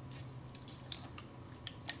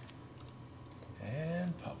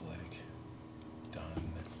 And public.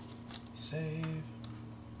 Done. Save.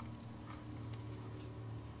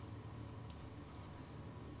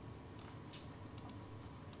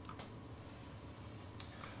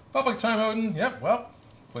 Public time, Odin. Yep, well,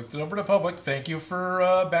 clicked it over to public. Thank you for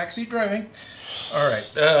backseat driving. All right.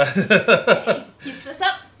 Keeps us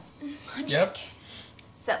up. Yep.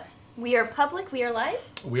 So, we are public, we are live?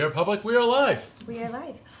 We are public, we are live. We are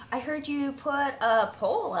live. I heard you put a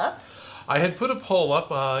poll up. I had put a poll up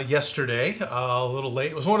yesterday, a little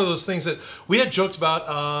late. It was one of those things that we had joked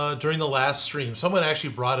about during the last stream. Someone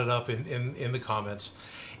actually brought it up in the comments.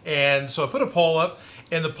 And so I put a poll up,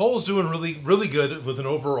 and the poll is doing really, really good with an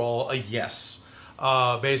overall a yes.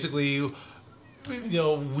 Basically, you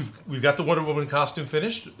know, we've got the Wonder Woman costume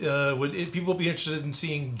finished. Would people be interested in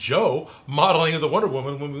seeing Joe modeling of the Wonder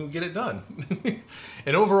Woman when we get it done?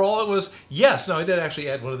 And overall, it was yes. Now, I did actually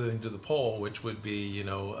add one other thing to the poll, which would be, you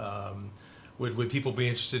know, would people be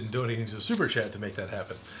interested in donating to the Super Chat to make that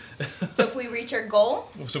happen? So if we reach our goal?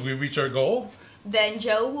 So we reach our goal? Then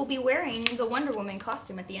Joe will be wearing the Wonder Woman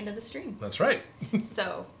costume at the end of the stream. That's right.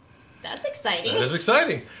 So, that's exciting. That is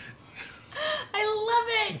exciting.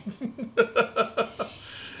 I love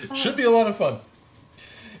it. Should be a lot of fun.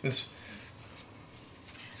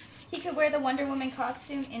 He could wear the Wonder Woman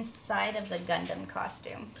costume inside of the Gundam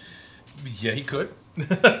costume. Yeah, he could.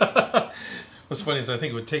 What's funny is I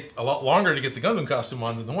think it would take a lot longer to get the Gundam costume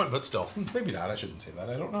on than the one, but still, maybe not. I shouldn't say that.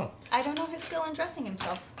 I don't know. I don't know his skill in dressing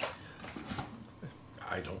himself.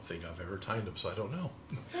 I don't think I've ever timed him, so I don't know.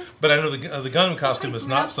 But I know the Gundam costume is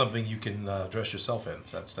not something you can dress yourself in.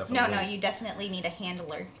 So that's definitely... No, you definitely need a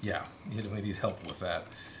handler. Yeah, you definitely need help with that.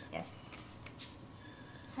 Yes.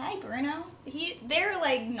 Hi, Bruno. They're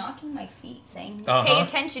like knocking my feet, saying, "Pay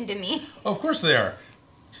attention to me." Oh, of course they are.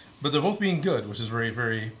 But they're both being good, which is very,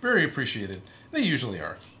 very, very appreciated. They usually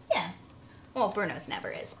are. Yeah. Well, Bruno's never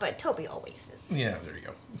is, but Toby always is. Yeah, there you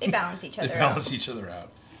go. They balance each other out. They balance each other out.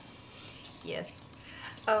 Yes.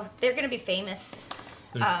 Oh, they're going to be famous.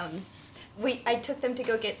 I took them to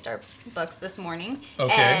go get Starbucks this morning.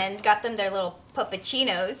 Okay. And got them their little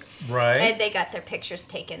puppuccinos. Right. And they got their pictures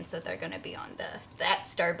taken, so they're going to be on that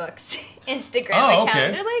Starbucks Instagram account.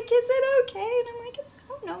 Okay. They're like, "Is it okay?" And I'm like,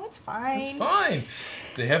 "Oh, no, it's fine." It's fine.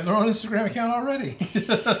 They have their own Instagram account already.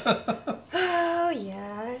 Oh,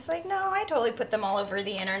 yeah. It's like, no, I totally put them all over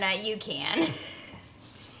the internet. You can.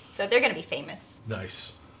 So they're going to be famous.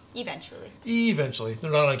 Nice. Eventually. Eventually.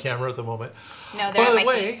 They're not on camera at the moment. No, they're at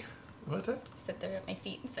my feet. Feet. What's that? I said they're at my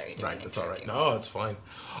feet. Sorry. Right, it's all right. No, it's fine.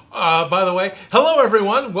 By the way, hello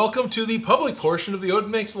everyone. Welcome to the public portion of the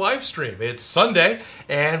Odin Makes live stream. It's Sunday,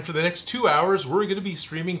 and for the next 2 hours, we're going to be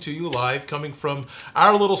streaming to you live, coming from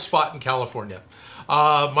our little spot in California.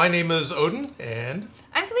 My name is Odin, and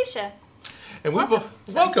I'm Felicia. And we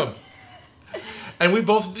welcome. And we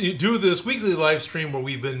both do this weekly live stream where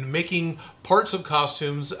we've been making parts of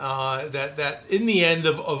costumes that in the end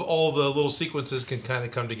of all the little sequences can kind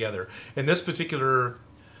of come together. In this particular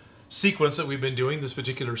sequence that we've been doing, this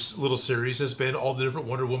particular little series, has been all the different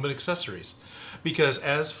Wonder Woman accessories. Because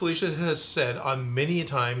as Felicia has said on many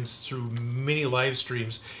times through many live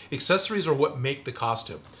streams, accessories are what make the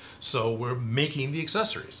costume. So we're making the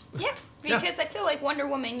accessories. Yeah, because I feel like Wonder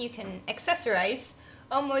Woman, you can accessorize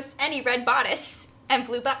almost any red bodice and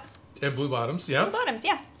blue And blue bottoms, yeah. Blue bottoms,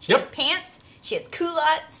 yeah. She has pants. She has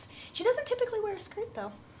culottes. She doesn't typically wear a skirt,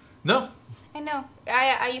 though. No. I know.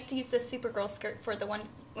 I used to use the Supergirl skirt for the one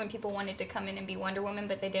when people wanted to come in and be Wonder Woman,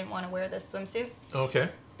 but they didn't want to wear the swimsuit. Okay.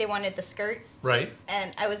 They wanted the skirt. Right.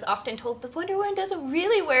 And I was often told, but Wonder Woman doesn't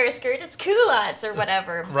really wear a skirt. It's culottes or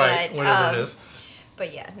whatever. Right, but, whatever it is.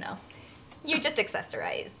 But yeah, no. You just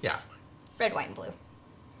accessorize. Yeah. Red, white, and blue.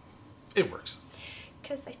 It works.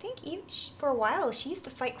 Because I think for a while she used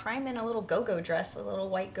to fight crime in a little go-go dress, a little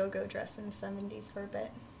white go-go dress in the 70s for a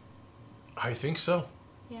bit. I think so.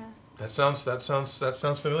 Yeah. That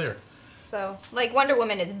sounds familiar. So, like, Wonder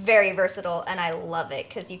Woman is very versatile, and I love it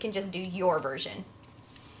because you can just do your version.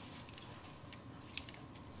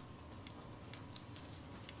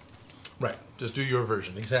 Right. Just do your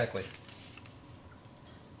version. Exactly.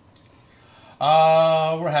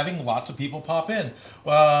 We're having lots of people pop in.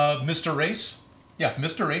 Mr. Race. Yeah,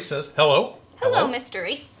 Mr. Race says, hello. Hello, Mr.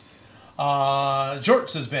 Race.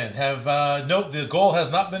 Jorts has been. No, the goal has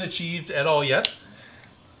not been achieved at all yet.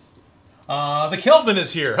 The Kelvin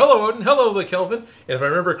is here. Hello, Odin. Hello, the Kelvin. And if I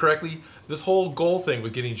remember correctly, this whole goal thing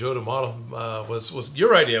with getting Joe to model was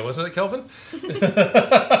your idea, wasn't it, Kelvin?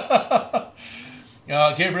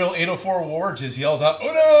 Gabriel 804 Ward just yells out,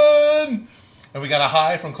 Odin! And we got a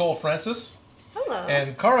hi from Cole Francis. Hello.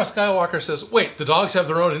 And Kara Skywalker says, wait, the dogs have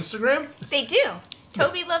their own Instagram? They do.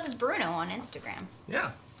 Toby loves Bruno on Instagram.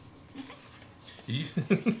 Yeah.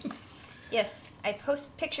 Yes, I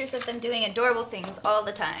post pictures of them doing adorable things all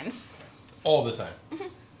the time. All the time.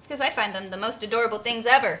 Because I find them the most adorable things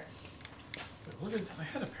ever. I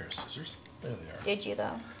had a pair of scissors. There they are. Did you,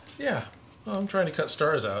 though? Yeah. Well, I'm trying to cut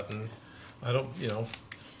stars out, and I don't,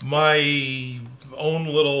 my own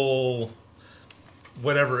little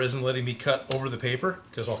whatever isn't letting me cut over the paper,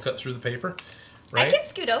 because I'll cut through the paper. Right? I can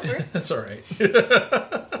scoot over. That's all right.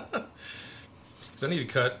 Because I need to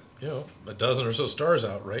cut, a dozen or so stars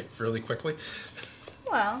out, right, fairly quickly.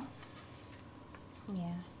 Well,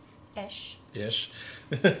 yeah. Ish. Ish.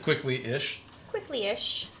 Quickly-ish.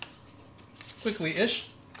 Quickly-ish. Quickly-ish.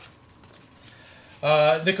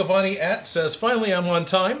 Nick Avani says, finally I'm on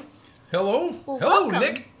time. Hello. Well, hello, welcome.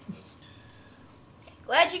 Nick.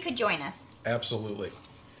 Glad you could join us. Absolutely.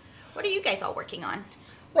 What are you guys all working on?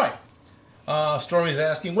 Right. Stormy's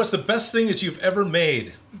asking, what's the best thing that you've ever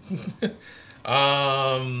made?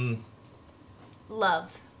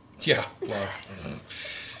 Love. Yeah, love.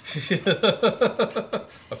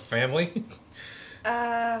 A family?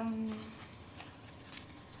 I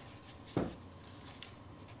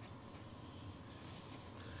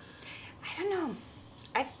don't know.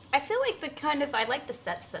 I feel like I like the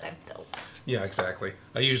sets that I've built. Yeah, exactly.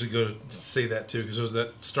 I usually go to say that too, because it was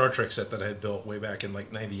that Star Trek set that I had built way back in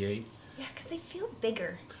like '98. Yeah, because they feel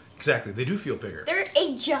bigger. Exactly, they do feel bigger. They're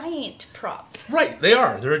a giant prop. Right, they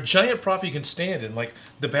are. They're a giant prop you can stand in. Like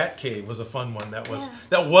the Bat Cave was a fun one. That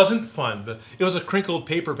wasn't fun, but it was a crinkled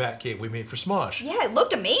paper Bat Cave we made for Smosh. Yeah, it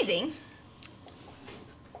looked amazing.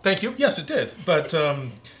 Thank you. Yes, it did. But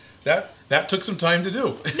that took some time to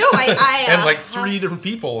do. No, I and like 3 different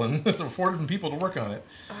people and 4 different people to work on it.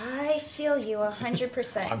 I feel you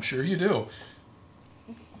 100%. I'm sure you do.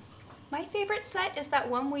 My favorite set is that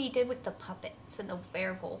one we did with the puppets and the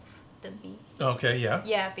werewolf, the bee. Okay, yeah.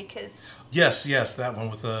 Yeah, because... Yes, that one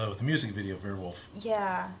with the music video, Werewolf.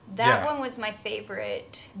 Yeah, that one was my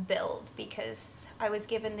favorite build because I was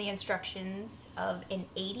given the instructions of an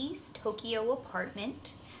 80s Tokyo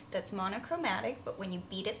apartment that's monochromatic, but when you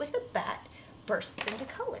beat it with a bat, bursts into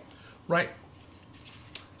color. Right.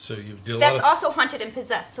 So you did a lot That's of... also haunted and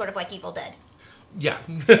possessed, sort of like Evil Dead. Yeah.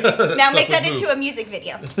 Now make that into a music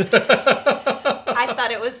video. I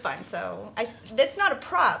thought it was fun, so it's not a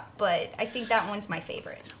prop, but I think that one's my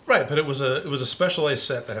favorite. Right, but it was a specialized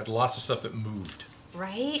set that had lots of stuff that moved.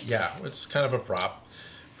 Right? Yeah, it's kind of a prop,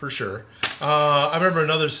 for sure. I remember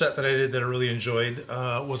another set that I did that I really enjoyed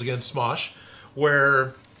was again Smosh,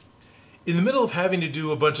 where in the middle of having to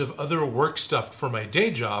do a bunch of other work stuff for my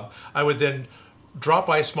day job, I would then drop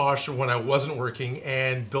by Smosh when I wasn't working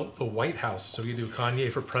and built the White House so you do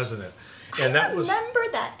Kanye for president. And I remember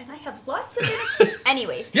that, and I have lots of it.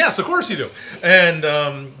 Anyways. Yes, of course you do. And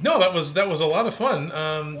no, that was a lot of fun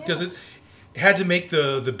because it had to make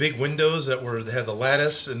the big windows that had the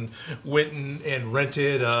lattice, and went and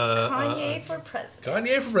rented Kanye for president.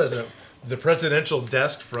 Kanye for president. The presidential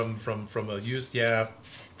desk from a used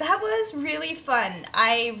That was really fun.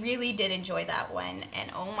 I really did enjoy that one. And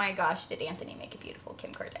oh my gosh, did Anthony make a beautiful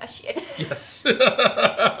Kim Kardashian. Yes.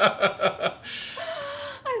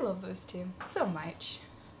 I love those two so much.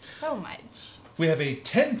 So much. We have a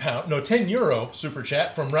 10 euro super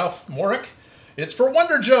chat from Ralph Morick. It's for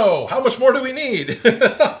Wonder Joe. How much more do we need?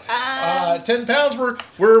 10 pounds.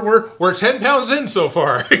 We're 10 pounds in so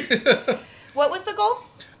far. What was the goal?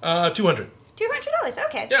 200. $200.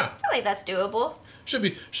 Okay. Yeah. I feel like that's doable. Should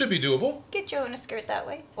be doable. Get Joe in a skirt that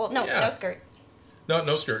way. Well, no, Yeah. no skirt.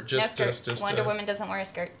 No skirt. No Just Wonder Woman doesn't wear a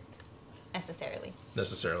skirt necessarily.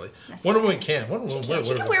 Wonder Woman can.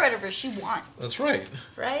 She can wear whatever she wants. That's right.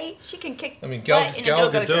 Right? She can kick I mean, butt in a Gal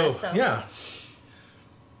go-go Gadot. dress. So. Yeah.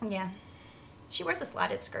 Yeah. She wears a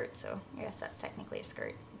slatted skirt, so I guess that's technically a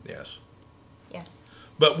skirt. Yes. Yes.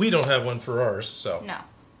 But we don't have one for ours, so. No,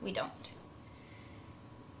 we don't.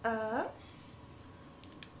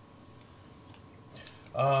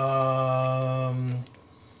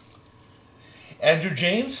 Andrew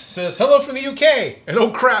James says, hello from the UK. And oh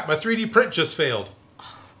crap, my 3D print just failed.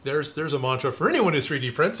 There's a mantra for anyone who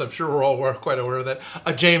 3D prints. I'm sure we're all quite aware of that.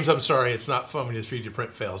 James, I'm sorry, it's not fun when your 3D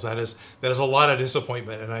print fails. That is a lot of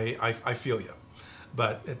disappointment, and I feel you.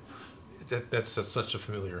 But that's such a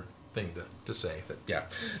familiar thing to say. That yeah,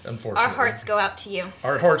 unfortunately. Our hearts go out to you.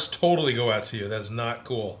 Our hearts totally go out to you. That is not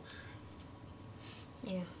cool.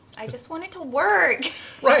 Yes. I just want it to work.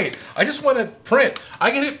 Right. I just want to print.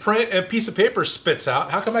 I can hit print and a piece of paper spits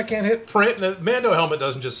out. How come I can't hit print and the Mando helmet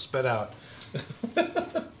doesn't just spit out? We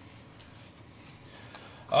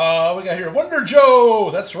got here Wonder Joe.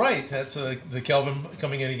 That's right. That's the Kelvin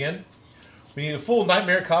coming in again. We need a full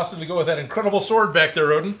nightmare costume to go with that incredible sword back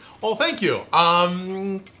there, Odin. Oh, thank you.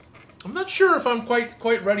 I'm not sure if I'm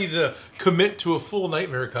quite ready to commit to a full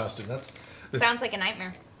nightmare costume. Sounds like a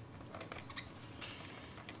nightmare.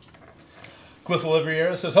 Cliff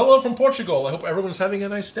Oliveira says, hello from Portugal. I hope everyone's having a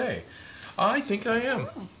nice day. I think I am.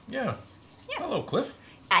 Oh. Yeah. Yes. Hello, Cliff.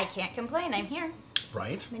 I can't complain. I'm here.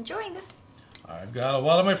 Right. I'm enjoying this. I've got a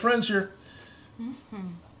lot of my friends here. Mm-hmm.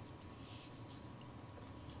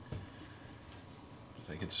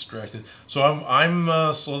 I get distracted. So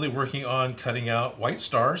I'm slowly working on cutting out white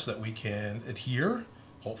stars that we can adhere,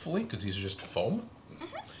 hopefully, because these are just foam. Mm-hmm.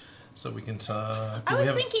 So we can. I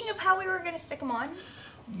was thinking of how we were going to stick them on.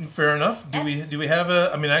 Fair enough. Do we have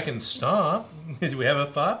a? I mean, I can stop. Do we have a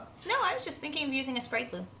thought? No, I was just thinking of using a spray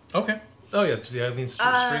glue. Okay. Oh yeah, the Eileen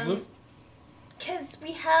spray glue. Because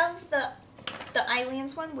we have the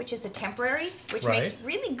Eileen's one, which is a temporary, which makes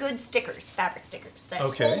really good stickers, fabric stickers that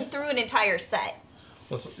hold through an entire set.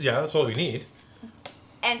 That's all we need.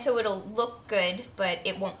 And so it'll look good, but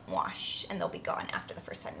it won't wash, and they'll be gone after the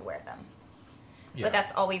first time you wear them. Yeah. But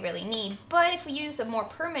that's all we really need. But if we use a more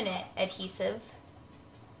permanent adhesive,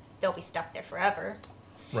 they'll be stuck there forever.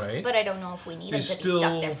 Right. But I don't know if we need them to be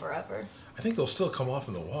stuck there forever. I think they'll still come off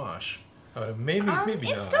in the wash. Maybe not.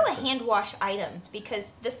 It's still a hand wash item because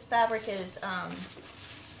this fabric is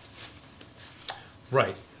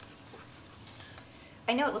right.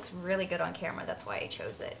 I know it looks really good on camera, that's why I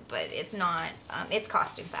chose it, but it's not. It's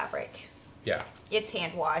costume fabric. Yeah. It's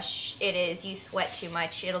hand wash. It is. You sweat too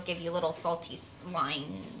much, it'll give you little salty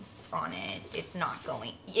lines on it. It's not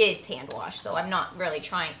going. It's hand wash, so I'm not really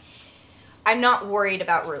trying. I'm not worried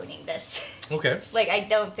about ruining this. Okay. Like I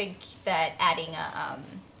don't think that adding a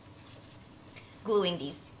gluing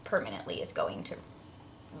these permanently is going to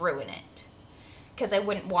ruin it, because I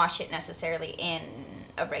wouldn't wash it necessarily in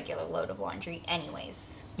a regular load of laundry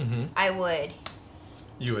anyways. Mm-hmm. I would.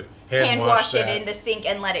 You would hand wash it in the sink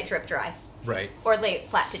and let it drip dry. Right. Or lay it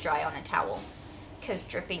flat to dry on a towel, because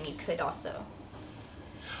dripping you could also.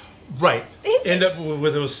 Right. End up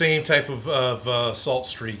with those same type of salt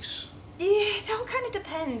streaks. Yeah, it all kind of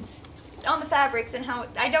depends on the fabrics and how.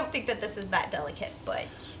 I don't think that this is that delicate,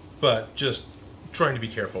 but. But just trying to be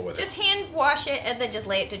careful with it. Just hand wash it and then just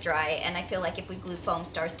lay it to dry. And I feel like if we glue foam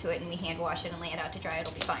stars to it and we hand wash it and lay it out to dry,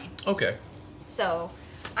 it'll be fine. Okay. So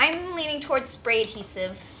I'm leaning towards spray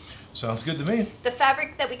adhesive. Sounds good to me. The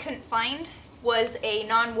fabric that we couldn't find was a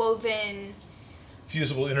non-woven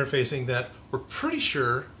fusible interfacing that we're pretty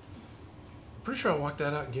sure I walked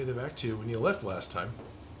that out and gave it back to you when you left last time,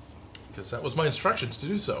 because that was my instructions to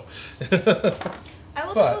do so. I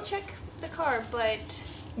will double check the car, but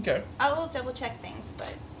okay. I will double check things,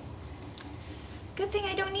 but good thing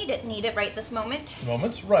I don't need it right this moment.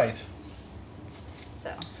 Moments, right.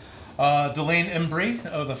 So. Delane Embry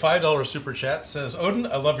of the $5 super chat says, Odin,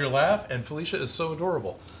 I love your laugh, and Felicia is so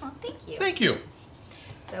adorable. Oh, thank you. Thank you.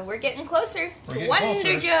 So we're getting closer to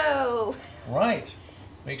Wonder Joe. Right.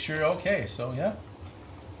 Make sure you're okay. So, yeah.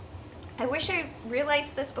 I wish I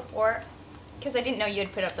realized this before Because I didn't know you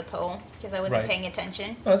had put up the poll, because I wasn't paying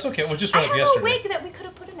attention. Oh, that's okay. Well, just went I up have yesterday. a wig that we could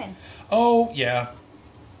have put him in. Oh, yeah.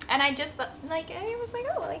 And I just, like, I was like,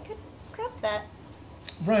 oh, I could grab that.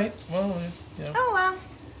 Right. Well, yeah. Oh, well.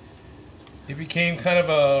 It became kind of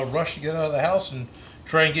a rush to get out of the house and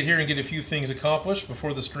try and get here and get a few things accomplished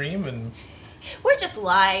before the stream. And we're just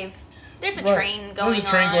live. There's a train going on. There's a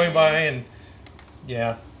train going by, and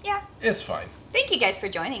yeah. Yeah. It's fine. Thank you guys for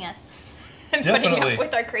joining us. And Definitely. putting up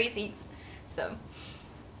with our crazies. So.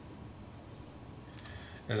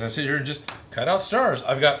 As I sit here and just cut out stars.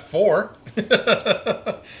 I've got 4. Because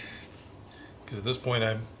at this point,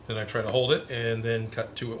 I try to hold it and then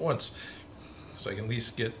cut 2 at once. So I can at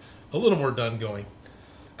least get a little more done going.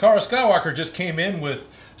 Kara Skywalker just came in with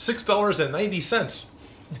 $6.90.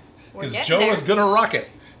 Because Joe is going to rock it.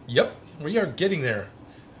 Yep, we are getting there.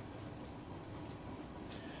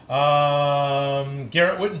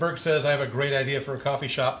 Garrett Wittenberg says, I have a great idea for a coffee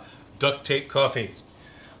shop. Duct tape coffee.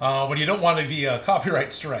 When you don't want to be a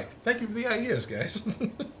copyright strike. Thank you for the ideas, guys.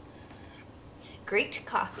 Great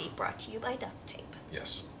coffee brought to you by duct tape.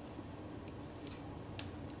 Yes.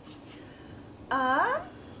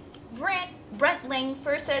 Brent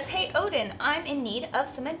Langford says, hey Odin, I'm in need of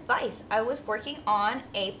some advice. I was working on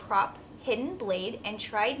a prop hidden blade and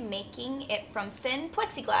tried making it from thin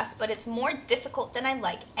plexiglass, but it's more difficult than I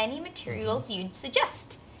like. Any materials you'd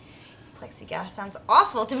suggest? This plexiglass sounds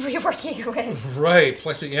awful to be working with. Right,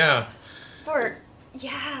 yeah.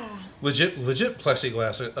 Yeah. Legit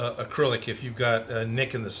plexiglass acrylic. If you've got a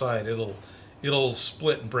nick in the side, it'll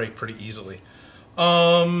split and break pretty easily.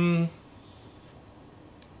 I've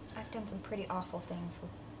done some pretty awful things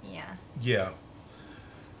with, yeah. Yeah.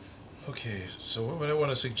 Okay, so what would I want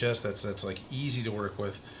to suggest that's like easy to work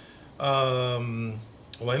with? Well,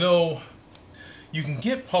 I know you can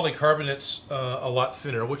get polycarbonates a lot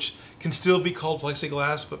thinner, which can still be called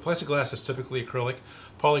plexiglass, but plexiglass is typically acrylic.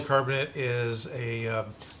 Polycarbonate is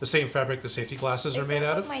the same fabric the safety glasses are made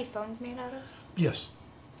out of. Is that what my phone's made out of? Yes.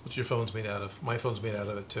 What's your phone's made out of? My phone's made out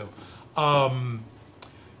of it too.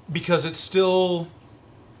 Because it's still,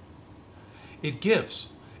 it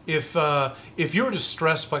gives. If you were to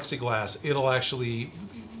stress plexiglass, it'll actually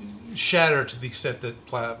shatter to the extent that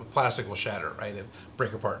plastic will shatter, right, and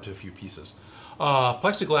break apart into a few pieces.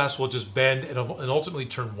 Plexiglass will just bend and ultimately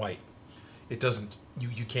turn white. It doesn't.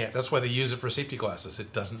 You can't. That's why they use it for safety glasses.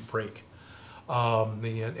 It doesn't break. And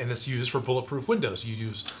it's used for bulletproof windows. You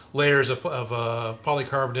use layers of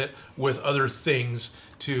polycarbonate with other things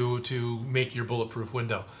to make your bulletproof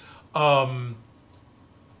window.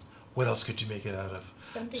 What else could you make it out of?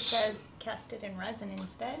 Somebody says cast it in resin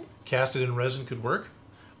instead. Cast it in resin could work.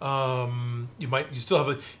 You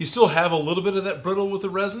still have a little bit of that brittle with the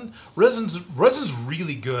resin. Resin's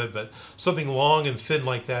really good, but something long and thin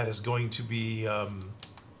like that is going to be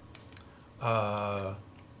not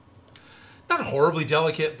horribly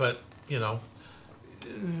delicate, but a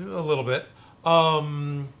little bit.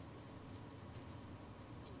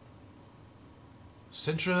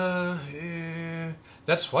 Sintra,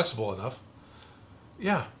 that's flexible enough.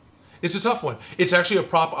 Yeah. It's a tough one. It's actually a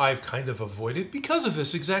prop I've kind of avoided because of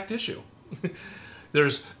this exact issue.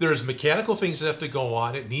 There's mechanical things that have to go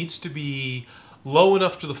on. It needs to be low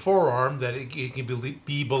enough to the forearm that it can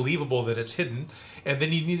be believable that it's hidden, and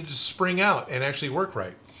then you need it to spring out and actually work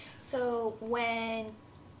right. So when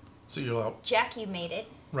Jackie made it,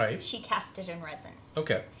 right, she cast it in resin.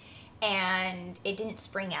 Okay. And it didn't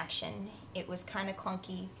spring action. It was kind of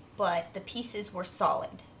clunky, but the pieces were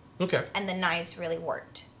solid. Okay. And the knives really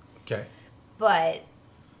worked. Okay. But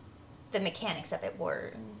the mechanics of it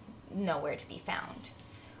were nowhere to be found.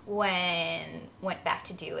 When went back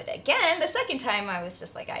to do it again, the second time I was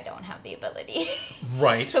just like, I don't have the ability.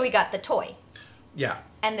 Right. So we got the toy. Yeah.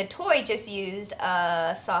 And the toy just used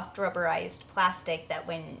a soft rubberized plastic that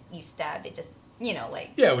when you stabbed, it just,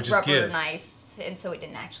 it would just rubber give. knife. And so it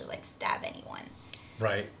didn't actually stab anyone.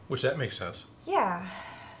 Right. Which that makes sense. Yeah.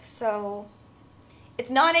 So it's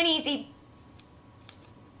not an easy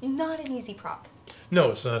prop. No,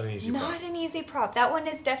 it's not an easy prop. Not an easy prop. That one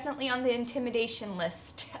is definitely on the intimidation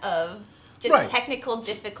list of just technical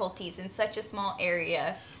difficulties in such a small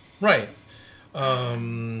area. Right.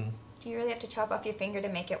 Do you really have to chop off your finger to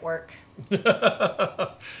make it work?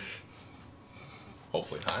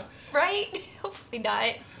 Hopefully not. Right? Hopefully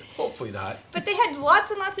not. Hopefully not. But they had lots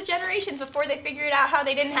and lots of generations before they figured out how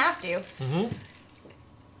they didn't have to. Mm-hmm.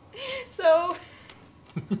 So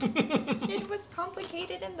it was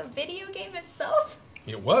complicated in the video game itself.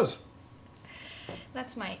 It was.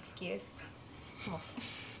 That's my excuse.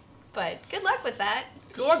 But good luck with that.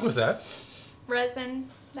 Good luck with that. Resin,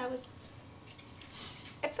 that was...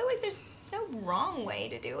 I feel like there's no wrong way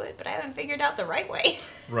to do it, but I haven't figured out the right way.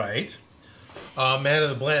 Right.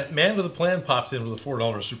 Man with a Plan popped in with a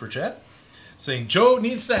 $4 super chat saying, Joe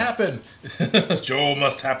needs to happen. Joe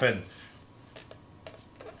must happen.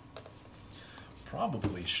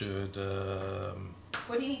 Probably should.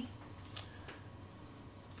 What do you need?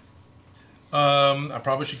 I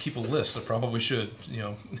probably should keep a list. I probably should, you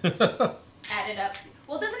know. Add it up.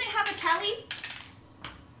 Well, doesn't it have a tally?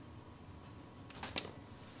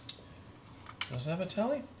 Does it have a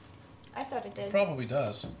tally? I thought it did. Probably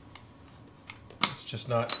does. It's just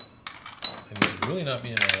not. It needs to really not be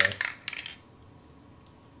in that way.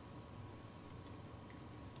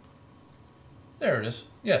 There it is.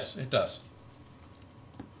 Yes, it does.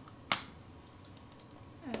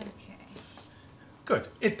 Okay. Good.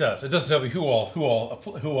 It does. It doesn't tell me who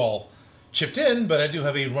all chipped in, but I do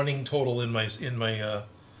have a running total in my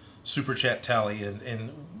super chat tally,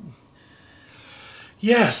 and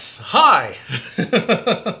yes, hi.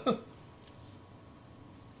 I'm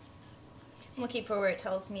looking for where it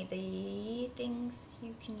tells me the things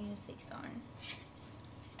you can use these on.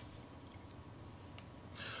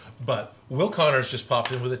 But Will Connors just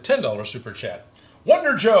popped in with a $10 super chat.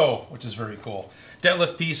 Wonder Joe, which is very cool.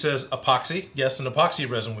 Detlef P says epoxy. Yes, an epoxy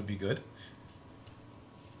resin would be good.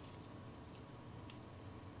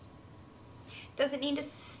 Does it need to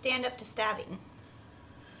stand up to stabbing?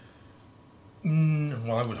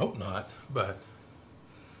 Well, I would hope not, but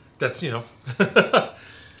that's, you know. How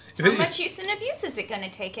much use and abuse is it going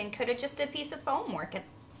to take? And could it just a piece of foam work at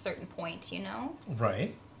a certain point, you know?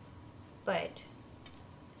 Right. But,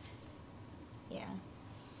 yeah.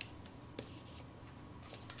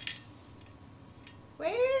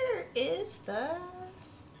 Where is the...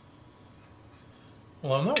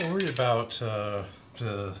 Well, I'm not worried about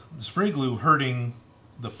the spray glue hurting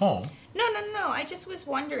the foam. No. I just was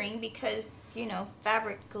wondering because, you know,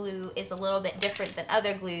 fabric glue is a little bit different than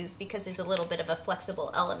other glues because there's a little bit of a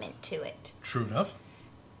flexible element to it. True enough.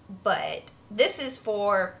 But this is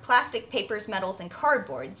for plastic, papers, metals, and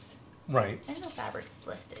cardboards. Right. I know fabric's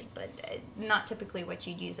listed, but not typically what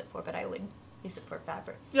you'd use it for, but I would use it for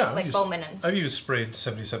fabric. Yeah. Like Bowman and... I've used sprayed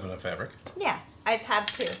 77 on fabric. Yeah, I've had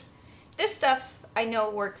too. This stuff I know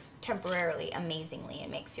works temporarily amazingly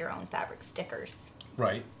and makes your own fabric stickers.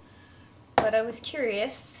 Right. But I was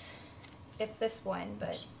curious if this one,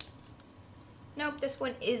 but nope, this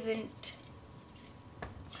one isn't.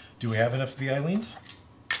 Do we have enough of the Eileens?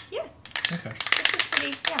 Yeah. Okay. This is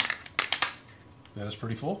pretty, yeah. That is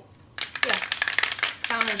pretty full? Yeah.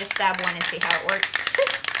 I want to just stab one and see how it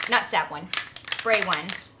works. Not stab one, spray one.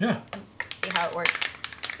 Yeah. See how it works.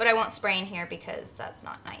 But I won't spray in here because that's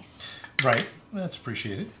not nice. Right. That's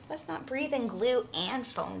appreciated. Let's not breathe in glue and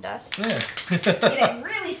foam dust. Yeah. Get it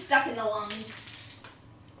really stuck in the lungs.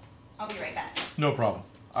 I'll be right back. No problem.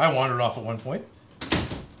 I wandered off at one point.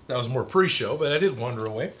 That was more pre-show, but I did wander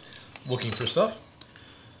away looking for stuff.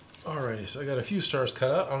 Alrighty, so I got a few stars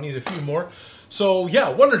cut out. I'll need a few more. So yeah,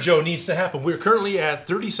 Wonder Joe needs to happen. We're currently at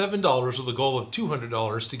 $37 with a goal of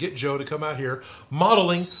 $200 to get Joe to come out here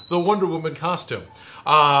modeling the Wonder Woman costume.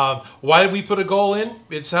 Why did we put a goal in?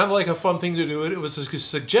 It sounded like a fun thing to do. It was a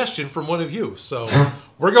suggestion from one of you, so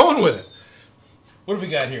we're going with it. What have we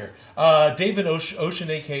got here? David Ocean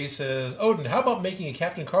AK says, Odin, how about making a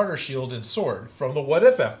Captain Carter shield and sword from the What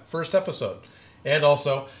If first episode? And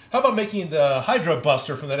also, how about making the Hydra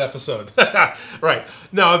Buster from that episode? Right.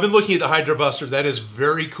 Now, I've been looking at the Hydra Buster. That is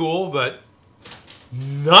very cool, but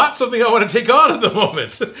not something I want to take on at the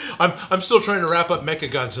moment. I'm still trying to wrap up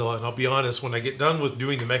Mechagodzilla, and I'll be honest, when I get done with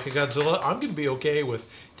doing the Mechagodzilla, I'm going to be okay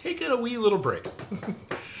with taking a wee little break.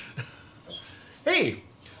 Hey,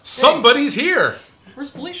 somebody's here. Where's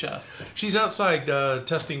Felicia? She's outside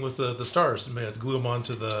testing with the stars. I have to glue them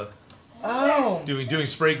onto the... Oh. Doing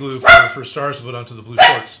spray glue for stars to put onto the blue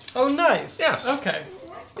shorts. Oh, nice. Yes. Okay.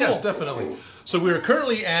 Cool. Yes, definitely. So we are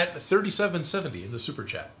currently at $37.70 in the super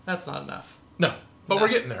chat. That's not enough. No, but No. we're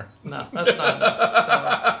getting there. No, that's not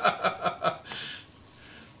enough.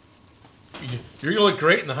 You're gonna look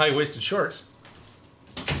great in the high-waisted shorts.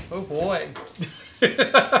 So. Oh boy. You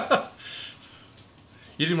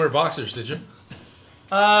didn't wear boxers, did you?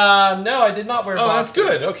 No, I did not wear boxers. Oh,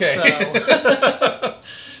 that's good. Okay. So.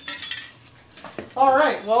 All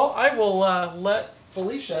right. Well, I will let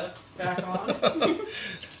Felicia back on.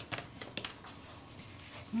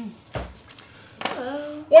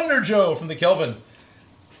 Hello. Wonder Joe from the Kelvin.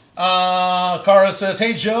 Kara says,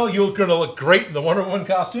 "Hey Joe, you're gonna look great in the Wonder Woman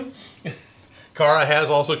costume." Kara has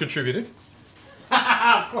also contributed.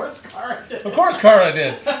 Of course, Cara did. Of course, Kara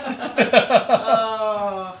did.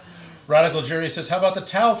 Radical Jerry says, "How about the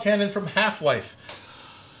Tau cannon from Half-Life?"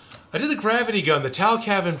 I did the gravity gun. The Tau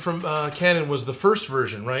Cannon from Cannon was the first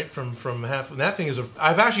version, right? From half. And that thing is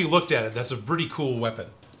I've actually looked at it. That's a pretty cool weapon.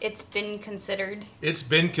 It's been considered. It's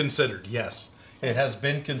been considered. Yes, it has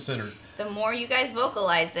been considered. The more you guys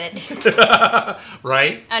vocalize it,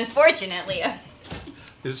 right? Unfortunately,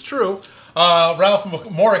 It's true. Ralph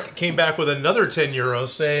Morick came back with another €10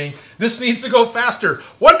 saying, "This needs to go faster."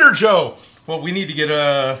 Wonder Joe. Well, we need to get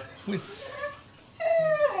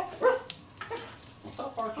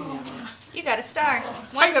Stop barking at me. you got a star.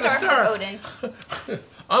 I got a star. For Odin.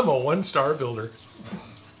 I'm a 1-star builder.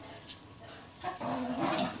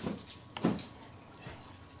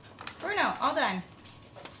 Bruno, all done.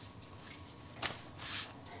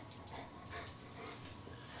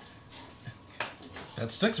 That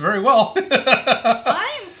sticks very well.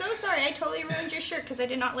 I am so sorry. I totally ruined your shirt because I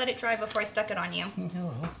did not let it dry before I stuck it on you.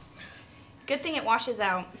 Good thing it washes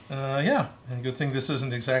out. Yeah, and good thing this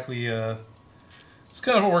isn't exactly. It's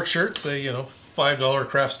kind of a work shirt. It's a $5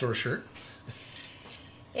 craft store shirt.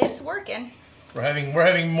 It's working. We're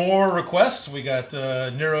having more requests. We got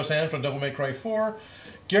Nero's Hand from Devil May Cry 4.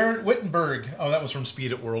 Garrett Wittenberg. Oh, that was from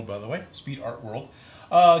Speed at World, by the way. Speed Art World.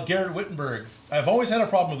 Garrett Wittenberg. I've always had a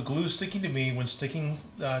problem with glue sticking to me when sticking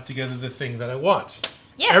together the thing that I want.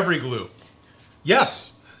 Yes. Every glue.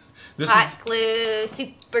 Yes. Hot glue,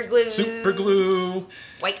 super glue. Super glue.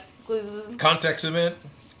 White glue. Contact cement.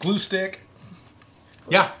 Glue stick.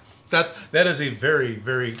 Yeah. That is a very,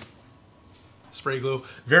 very spray glue.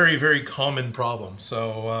 Very, very common problem.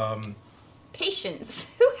 So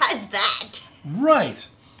Patience. Who has that? right.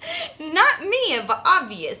 Not me,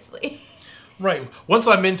 obviously. Right. Once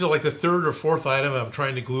I'm into like the third or fourth item, I'm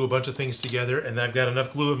trying to glue a bunch of things together, and I've got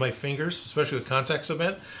enough glue in my fingers, especially with contact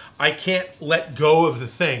cement, I can't let go of the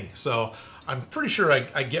thing. So I'm pretty sure I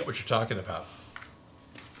get what you're talking about.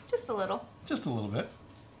 Just a little. Just a little bit.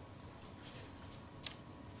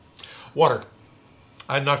 Water.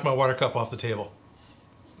 I knocked my water cup off the table.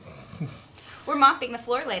 We're mopping the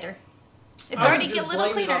floor later. It's I already would get a just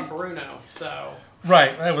little blame it on cleaner. Bruno, so.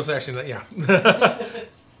 Right. That was actually not, yeah.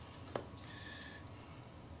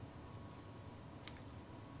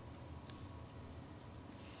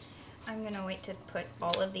 I'm going to wait to put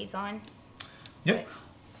all of these on. Yep.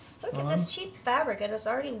 Look at this cheap fabric. It is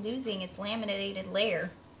already losing its laminated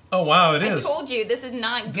layer. Oh, wow, it I is. told you, this is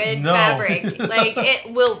not good No. fabric. Like,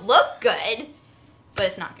 it will look good, but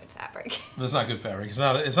it's not good fabric. It's not good fabric. It's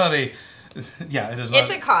not a, yeah, it is not.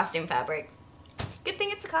 It's a costume fabric. Good thing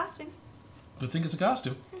it's a costume. Good thing it's a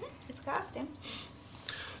costume. It's a costume.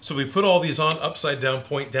 So we put all these on upside down,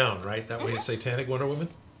 point down, right? That way it's Satanic Wonder Woman?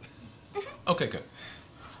 Okay, good.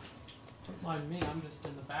 Don't mind me, I'm just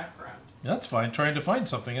in the background. That's fine. Trying to find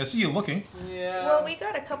something. I see you looking. Yeah. Well, we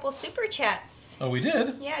got a couple super chats. Oh, we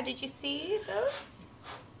did? Yeah, did you see those?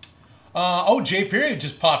 Jay Period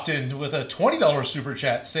just popped in with a $20 super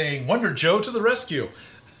chat saying, "Wonder Joe to the rescue."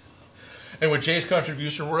 And with Jay's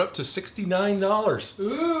contribution, we're up to $69.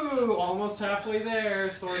 Ooh, almost halfway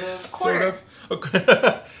there, sort of. Sort of.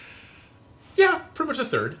 Okay. Yeah, pretty much a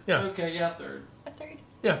third. Yeah. Okay, yeah, third. A third.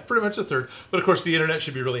 Yeah, pretty much a third. But of course, the internet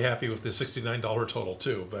should be really happy with the $69 total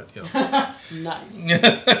too. But you know. Nice.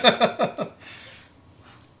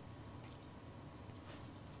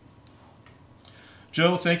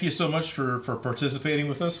 Joe, thank you so much for participating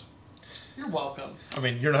with us. You're welcome. I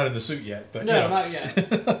mean, you're not in the suit yet, but No, you know. not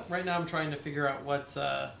yet. Right now, I'm trying to figure out what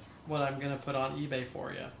I'm gonna put on eBay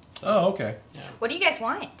for you. So, Oh, okay. yeah. What do you guys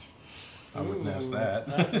want? I wouldn't ask Ooh, that.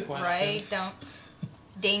 That's a question. Right? Don't.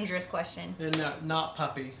 It's a dangerous question. And no, not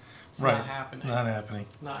puppy. It's Right. not happening. Not happening.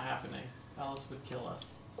 Not happening. Alice would kill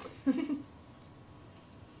us.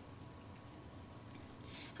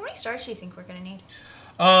 How many stars do you think we're going to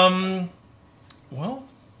need? Well,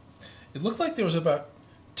 it looked like there was about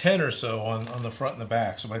 10 or so on the front and the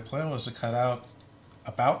back. So my plan was to cut out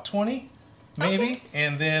about 20, maybe, Okay.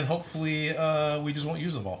 and then hopefully we just won't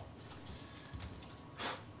use them all.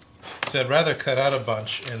 So I'd rather cut out a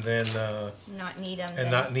bunch and then Not need them.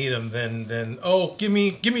 and not need them than oh give me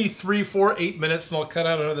 3, 4, 8 minutes and I'll cut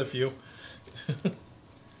out another few.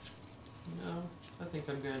 No, I think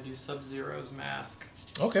I'm gonna do Sub-Zero's mask.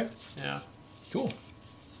 Okay, Yeah. cool.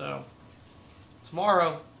 So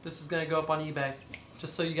tomorrow, this is gonna go up on eBay.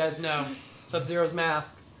 Just so you guys know, Sub-Zero's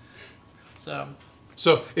mask.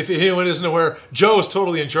 So if anyone isn't aware, Joe is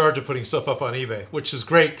totally in charge of putting stuff up on eBay, which is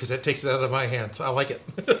great because that takes it out of my hands. I like it.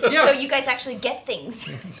 Yeah. So you guys actually get things.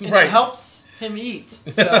 And Right. It helps him eat.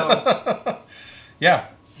 So Yeah.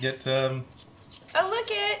 Get Oh,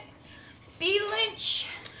 look at B. Lynch.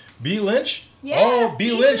 B. Lynch. Yeah. Oh, B.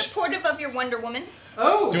 He's Lynch supportive of your Wonder Woman.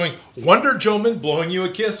 oh. doing Wonder Woman blowing you a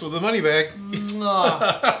kiss with a money bag.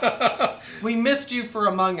 Mwah. We missed you for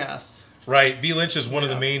Among Us. Right. B. Lynch is one of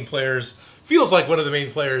the main players. Feels like one of the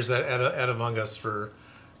main players at Among Us for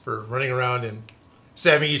running around and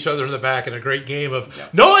stabbing each other in the back in a great game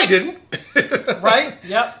of no, I didn't. Right?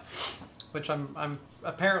 Yep. Which I'm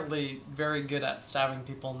apparently very good at stabbing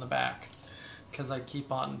people in the back because I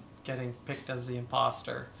keep on getting picked as the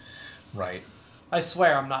imposter. Right. I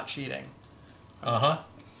swear I'm not cheating. No,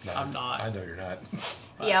 I'm not. I know you're not.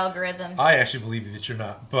 The algorithm. I actually believe that you're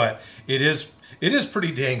not, but it is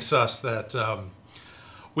pretty dang sus that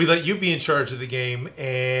we let you be in charge of the game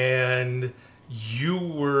and you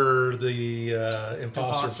were the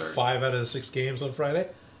imposter 5 out of the 6 games on Friday.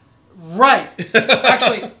 Right.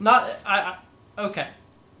 Actually, not. Okay.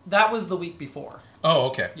 That was the week before. Oh,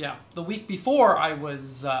 okay. Yeah, the week before I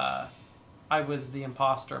was the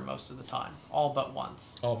imposter most of the time, all but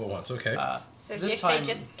once. All but once. Okay. So this did time, they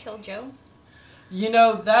just kill Joe? You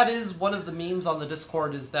know, that is one of the memes on the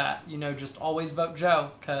Discord is that, you know, just always vote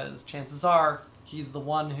Joe because chances are he's the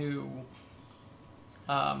one who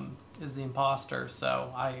is the imposter.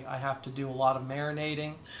 So I have to do a lot of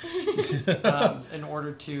marinating in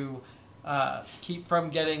order to keep from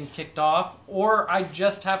getting kicked off, or I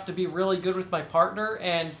just have to be really good with my partner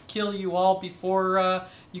and kill you all before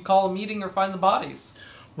you call a meeting or find the bodies.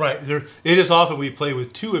 Right. It is often we play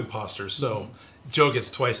with 2 imposters, so Joe gets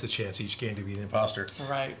twice the chance each game to be the imposter.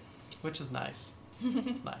 Right. Which is nice.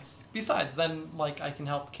 It's nice. Besides, then like I can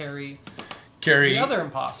help carry the other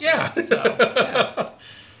imposter. Yeah. So, yeah.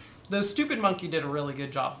 The stupid monkey did a really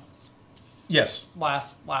good job. Yes.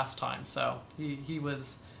 Last time. So he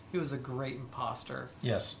was a great imposter.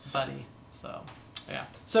 Yes. Buddy. So, yeah.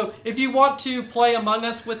 So, if you want to play Among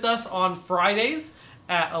Us with us on Fridays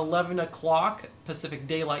at 11 o'clock Pacific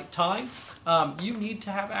Daylight Time, you need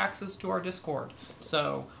to have access to our Discord.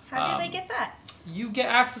 So, How do they get that? You get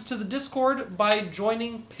access to the Discord by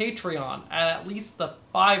joining Patreon at least the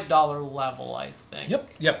 $5 level, I think.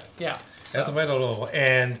 Yep. Yeah. At the $5 level.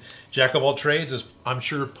 And Jack of All Trades is, I'm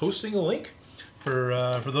sure, posting a link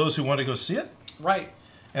for those who want to go see it. Right.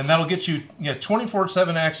 And that'll get you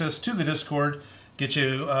 24/7 access to the Discord, get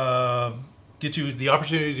you the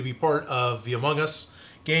opportunity to be part of the Among Us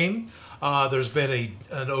game. There's been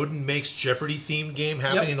an Odin Makes Jeopardy themed game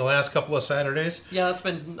happening the last couple of Saturdays. Yeah, that's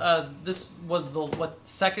been this was the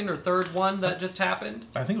second or third one that just happened.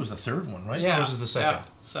 I think it was the third one, right? Yeah. Or was it the second?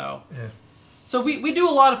 Yeah. So we do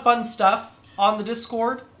a lot of fun stuff on the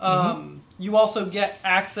Discord. You also get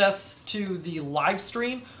access to the live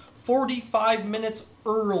stream 45 minutes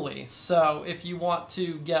early. So if you want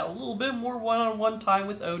to get a little bit more one-on-one time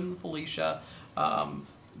with Odin and Felicia,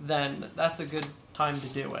 then that's a good time to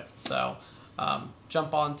do it. So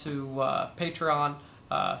jump on to Patreon.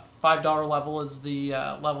 $5 level is the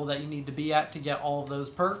level that you need to be at to get all of those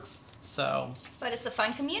perks. So, but it's a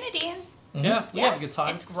fun community. And yeah, we have a good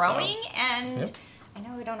time. It's growing, and I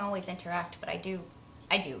know we don't always interact, but I do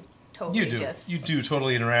totally. You do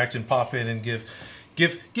totally interact and pop in and give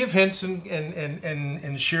hints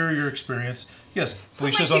and share your experience. Yes,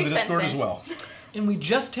 Felicia's on the Discord as well. And we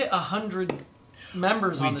just hit 100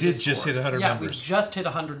 members on the Discord. We did just hit 100 members. Yeah, we just hit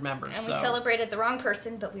 100 members. And we celebrated the wrong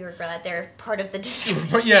person, but we were glad they're part of the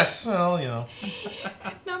Discord. Yes, well, you know.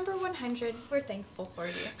 Number 100, we're thankful for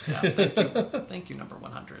you. Yeah, thank you. Thank you, number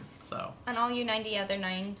 100. So. And all you 90 other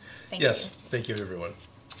 9, thank you. Yes, thank you, everyone.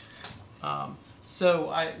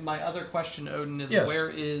 So my other question, Odin, is where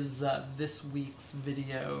is this week's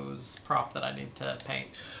video's prop that I need to paint?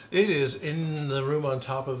 It is in the room on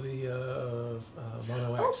top of the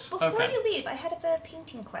Mono X. Oh, before you leave, I had a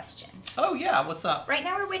painting question. Oh, yeah, what's up? Right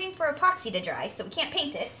now we're waiting for epoxy to dry, so we can't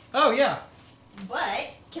paint it. Oh, yeah. But,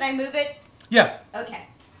 can I move it? Yeah. Okay.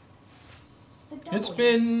 It's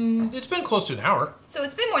been close to an hour. So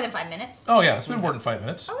it's been more than 5 minutes. Oh, yeah, it's been more than 5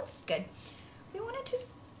 minutes. Oh, it's good. We wanted to...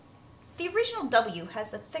 The original W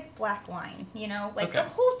has the thick black line, you know? Like, the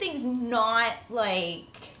whole thing's not, like,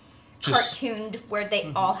 cartooned where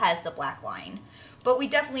they all has the black line. But we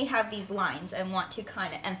definitely have these lines and want to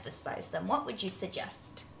kind of emphasize them. What would you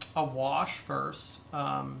suggest? A wash first.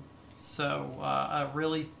 So a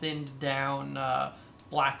really thinned down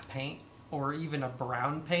black paint, or even a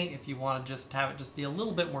brown paint if you want to just have it just be a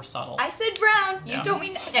little bit more subtle. I said brown. You told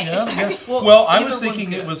me... Okay, sorry. Yeah. Well, I was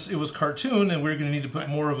thinking it was cartoon, and we are going to need to put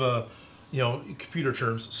more of a... computer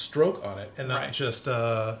terms, stroke on it, and not just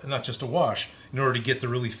a wash, in order to get the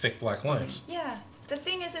really thick black lines. Yeah, the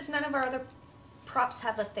thing is none of our other props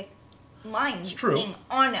have a thick line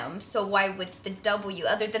on them. So why would the W,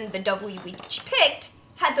 other than the W we picked,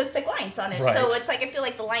 had those thick lines on it. Right. So it's like I feel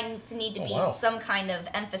like the lines need to be wow. some kind of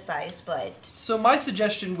emphasized, but So my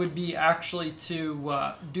suggestion would be actually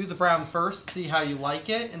to do the brown first, see how you like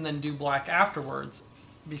it, and then do black afterwards,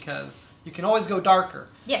 because you can always go darker.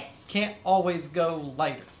 yes. Can't always go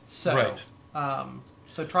lighter. So, Right.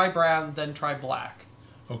 So try brown, then try black.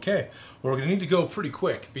 Okay. Well, we're going to need to go pretty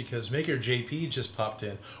quick because Maker JP just popped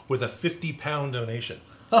in with a 50-pound donation.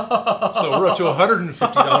 So we're up to $150 in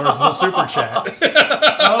the super chat.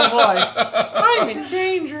 Oh boy, I'm in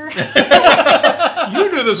danger.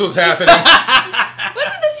 You knew this was happening.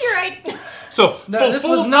 Wasn't this your idea? So No, this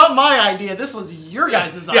was not my idea. This was your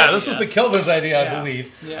guys' idea. Yeah, this was the Kelvin's idea, I Yeah.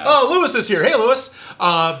 believe. Yeah. Oh, Lewis is here. Hey, Lewis.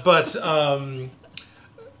 But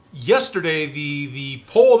yesterday, the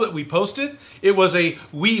poll that we posted, it was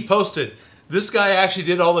we posted. This guy actually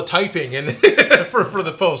did all the typing and for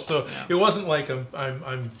the post, so it wasn't like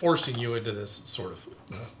I'm forcing you into this sort of.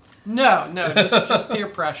 No, just peer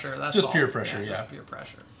pressure. That's Just all. peer pressure, Just yeah. peer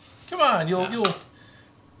pressure. Come on, you'll.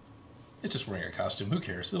 It's just wearing a costume. Who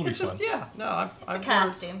cares? It'll It's be fun. just I've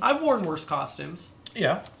costume. I've worn worse costumes.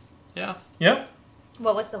 Yeah. Yeah. Yeah.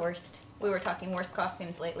 What was the worst? We were talking worst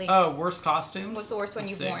costumes lately. Oh, worst costumes. What's the worst one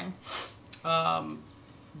Let's you've see. worn?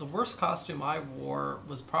 The worst costume I wore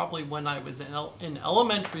was probably when I was in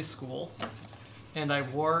elementary school, and I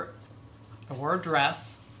wore a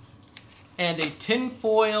dress and a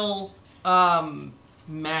tinfoil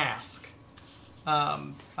mask. I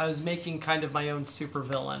was making kind of my own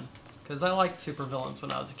supervillain because I liked supervillains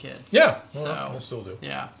when I was a kid. Yeah. So Well, I still do.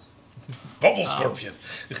 yeah, Bubble Scorpion.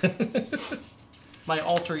 my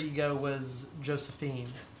alter ego was Josephine.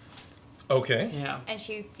 Okay. Yeah, And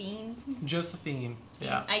she fiend. Josephine.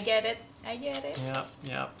 Yeah. I get it.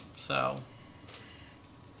 Yeah.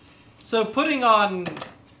 So putting on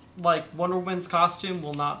like Wonder Woman's costume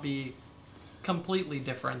will not be completely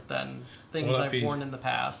different than things Will not I've be- worn in the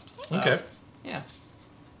past. So, Okay. Yeah.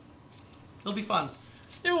 It'll be fun.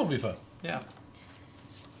 It will be fun. Yeah.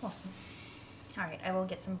 Well, all right, I will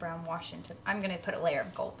get some brown wash into. I'm gonna put a layer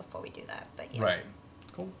of gold before we do that. But yeah. Right.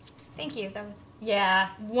 Cool. Thank you. That was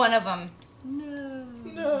one of them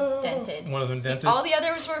No. dented. One of them dented. All the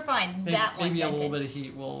others were fine. Maybe, That one maybe a dented. little bit of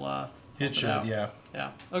heat will It should. out. Yeah.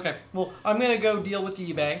 Yeah. Okay. Well, I'm gonna go deal with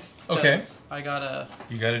eBay. Okay. 'Cause I gotta.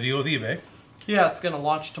 You got to deal with eBay. Yeah, it's gonna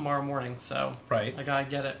launch tomorrow morning, so Right. I gotta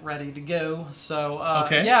get it ready to go. So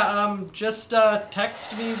Okay. yeah, just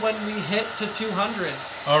text me when we hit to 200.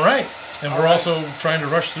 All right. And All we're right. also trying to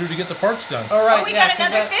rush through to get the parts done. All right. Oh, we yeah, got 'cause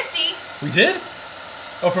another that- 50. We did?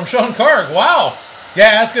 Oh, from Sean Carg. Wow.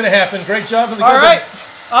 Yeah, that's going to happen. Great job. All right.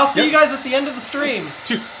 I'll see you guys at the end of the stream.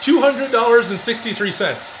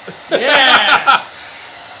 $200.63. Yeah.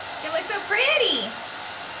 You look so pretty.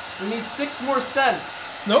 We need 6 more cents.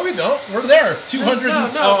 No, we don't. We're there. 200.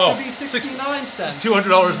 No, it could be 69 cents.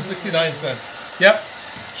 $200.69. Yep.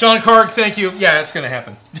 Sean Carg, thank you. Yeah, it's going to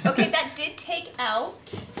happen. Okay, that did take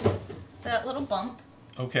out that little bump,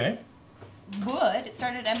 Okay. but it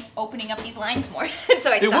started opening up these lines more, so I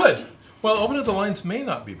stopped. It would. Well, opening the lines may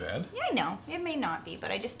not be bad. Yeah, I know. It may not be,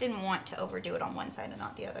 but I just didn't want to overdo it on one side and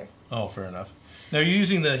not the other. Oh, fair enough. Now, you're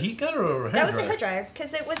using the heat gun or a hair That was dryer? a hairdryer,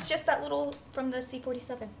 because it was just that little from the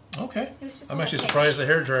C47. Okay. It was just a I'm little actually pinch. surprised the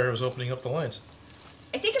hairdryer was opening up the lines.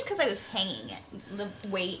 I think it's because I was hanging it, the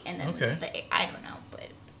weight, and then Okay. I don't know, but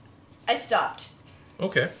I stopped.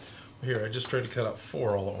 Okay. Here, I just tried to cut out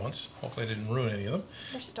 4 all at once. Hopefully I didn't ruin any of them.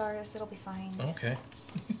 They're stars. It'll be fine. Okay.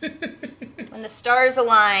 When the stars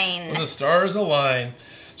align. When the stars align.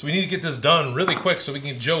 So we need to get this done really quick so we can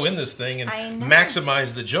get Joe in this thing and I know.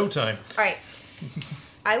 maximize the Joe time. All right.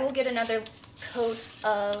 I will get another coat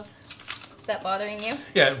of. Is that bothering you?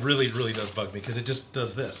 Yeah, it really, really does bug me because it just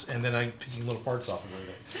does this, and then I'm picking little parts off of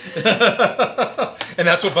it. And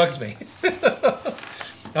that's what bugs me.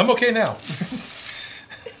 I'm okay now.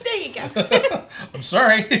 There you go. I'm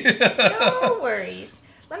sorry. No worries.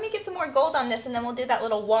 Let me get some more gold on this, and then we'll do that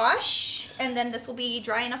little wash, and then this will be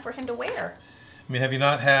dry enough for him to wear. I mean, have you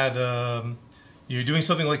not had, you're doing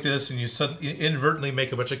something like this and you inadvertently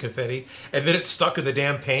make a bunch of confetti and then it's stuck in the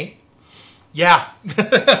damn paint? Yeah.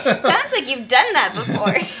 Sounds like you've done that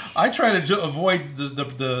before. I try to avoid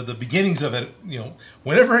the beginnings of it,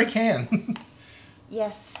 whenever I can.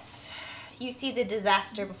 Yes. You see the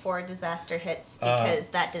disaster before a disaster hits, because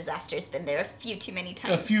that disaster's been there a few too many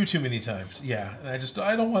times. A few too many times, yeah. And I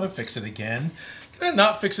don't want to fix it again. Can I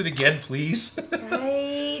not fix it again, please?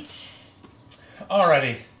 Right.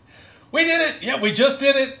 Alrighty. We did it! Yeah, we just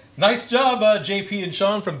did it! Nice job, JP and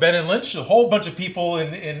Sean from Ben and Lynch. A whole bunch of people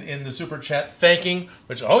in the super chat thanking,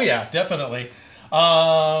 which, oh yeah, definitely.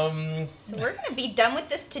 So we're going to be done with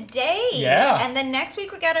this today. Yeah. And then next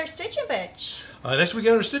week we got our Stitch and Bitch. Next we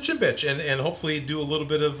got our Stitch and Bitch, and hopefully do a little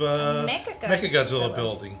bit of Mechagodzilla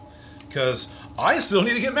building, because I still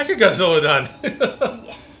need to get Mechagodzilla done.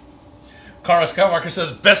 Yes. Kara Skywalker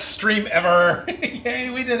says, best stream ever. Yay,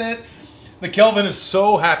 we did it. The Kelvin is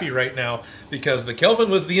so happy right now because the Kelvin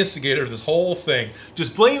was the instigator of this whole thing.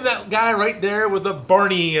 Just blame that guy right there with the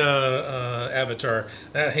Barney avatar.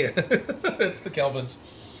 It's the Kelvins.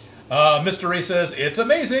 Mr. Ray says, it's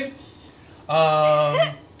amazing.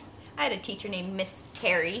 I had a teacher named Miss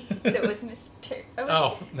Terry, so it was Miss Terry.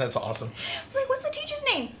 Oh, that's awesome. I was like, what's the teacher's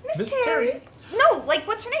name? Miss Terry. No, like,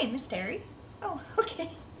 what's her name? Miss Terry? Oh, okay.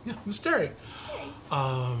 Yeah, Miss Terry. Miss Terry.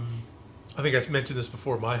 I think I've mentioned this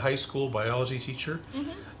before. My high school biology teacher,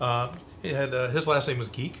 he had his last name was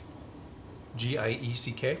Geek,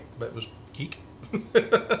 G-I-E-C-K, but it was Geek.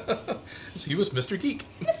 So he was Mr. Geek.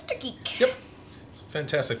 Mr. Geek. Yep.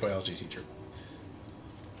 Fantastic biology teacher.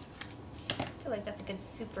 I feel like that's a good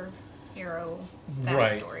superhero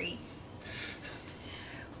Right. backstory.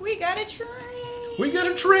 We got a train. We got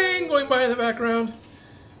a train going by in the background.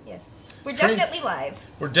 Yes. We're Train. definitely live.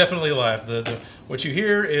 We're definitely live. What you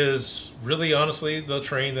hear is really honestly the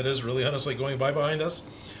train that is really honestly going by behind us.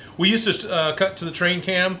 We used to cut to the train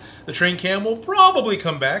cam. The train cam will probably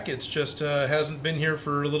come back. It's just hasn't been here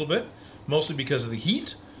for a little bit, mostly because of the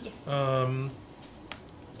heat. Yes.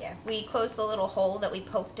 Yeah, we closed the little hole that we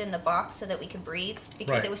poked in the box so that we could breathe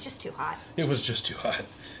because Right. it was just too hot. It was just too hot.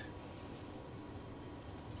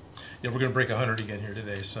 Yeah, we're going to break 100 again here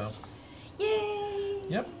today, so. Yay!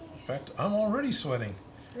 Yep. In fact, I'm already sweating.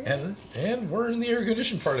 And we're in the air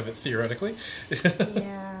conditioned part of it, theoretically.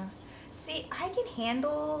 Yeah. See, I can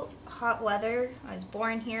handle hot weather. I was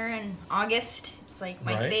born here in August. It's like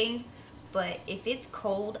my Right. thing. But if it's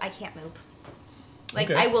cold, I can't move. Like,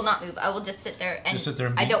 Okay. I will not move. I will just sit there and, Just sit there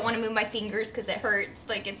and I be- don't want to move my fingers because it hurts.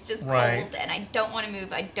 Like, it's just Right. cold and I don't want to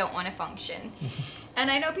move. I don't want to function. And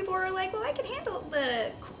I know people are like, well, I can handle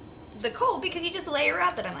the cold because you just layer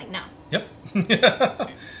up. And I'm like, no.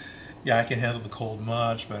 Yep. Yeah, I can handle the cold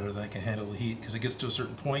much better than I can handle the heat because it gets to a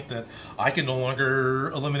certain point that I can no longer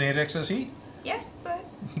eliminate excess heat. Yeah, but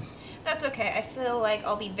that's okay. I feel like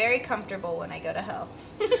I'll be very comfortable when I go to hell.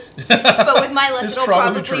 But with my luck, It's it'll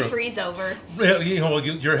probably probably true. freeze over. Well, you know,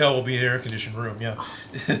 your hell will be an air-conditioned room, yeah.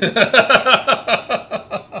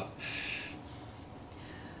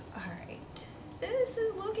 Alright. This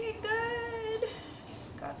is looking good.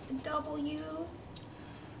 Got the W.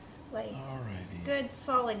 Like, Alrighty. good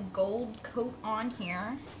solid gold coat on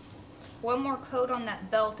here. One more coat on that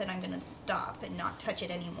belt and I'm going to stop and not touch it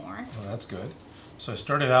anymore. Well, that's good. So I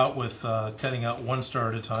started out with cutting out 1 star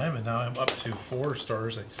at a time, and now I'm up to 4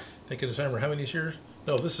 stars. I think at a time. Or how many here?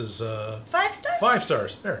 No, this is 5 stars? 5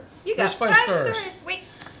 stars. There. You got There's 5 stars. Wait.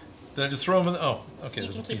 Did I just throw them in? Oh, okay. You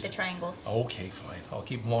there's can a keep piece. the triangles. Okay, fine. I'll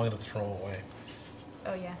keep them long enough to throw them away.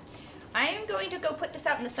 Oh, yeah. I am going to go put this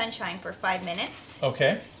out in the sunshine for 5 minutes.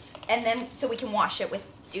 Okay. And then, so we can wash it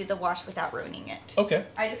do the wash without ruining it. Okay.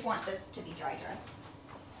 I just want this to be dry.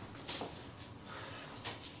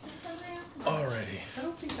 Alrighty. I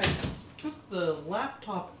don't think I took the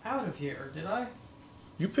laptop out of here, did I?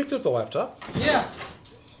 You picked up the laptop. Yeah.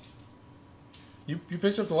 You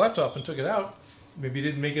picked up the laptop and took it out. Maybe you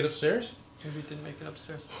didn't make it upstairs. Maybe it didn't make it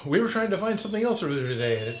upstairs. We were trying to find something else earlier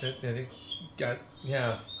today, and it got,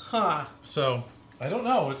 yeah. Huh. So, I don't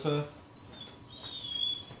know. It's a...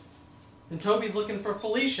 And Toby's looking for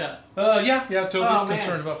Felicia. Yeah, Toby's Oh, man.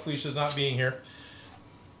 concerned about Felicia's not being here.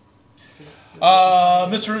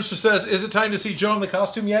 Mr. Rooster says, is it time to see Joe in the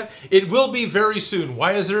costume yet? It will be very soon.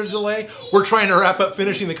 Why is there a delay? We're trying to wrap up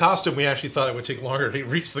finishing the costume. We actually thought it would take longer to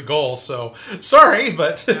reach the goal, so sorry,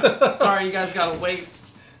 but... Yeah. Sorry, you guys gotta wait.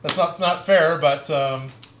 That's not fair, but...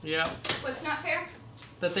 Yeah. What's not fair?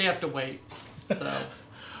 That they have to wait.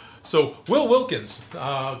 So Will Wilkins,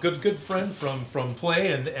 good friend from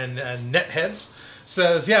Play and Netheads,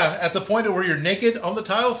 says, yeah, at the point of where you're naked on the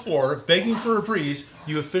tile floor, begging for a breeze,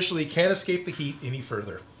 you officially can't escape the heat any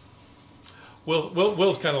further.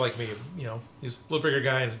 Will's kind of like me, you know, he's a little bigger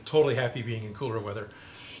guy and totally happy being in cooler weather.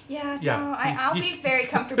 Yeah, Yeah. no, I'll be very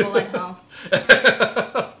comfortable at home.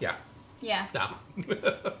 Yeah. Yeah. No.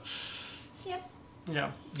 Yep.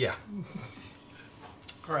 Yeah. Yeah.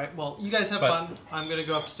 All right. Well, you guys have But- fun. I'm gonna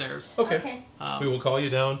go upstairs. Okay. We will call you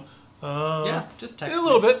down. Yeah. Just text in a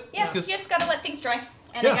little me. bit. Yeah, you 'cause- just gotta let things dry.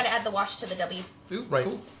 And Yeah. I gotta add the wash to the W. Ooh, Right.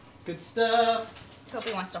 Cool. Good stuff.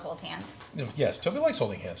 Toby wants to hold hands. Yes, Toby likes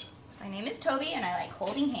holding hands. My name is Toby and I like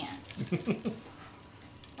holding hands.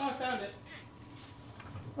 Oh, I found it.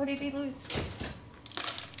 What did he lose?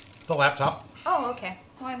 The laptop. Oh, okay.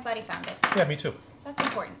 Well, I'm glad he found it. Yeah, me too. That's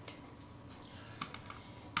important.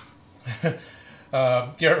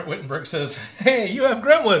 Garrett Wittenberg says, "Hey, you have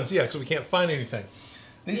gremlins." Yeah, because we can't find anything.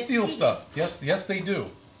 They Yes, steal we stuff. Yes, they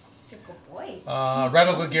do. They're good boys.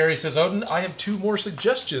 Radical Gary says, "Odin, I have 2 more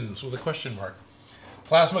suggestions with a question mark.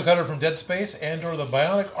 Plasma cutter from Dead Space and/or the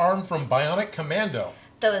bionic arm from Bionic Commando."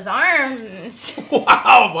 Those arms.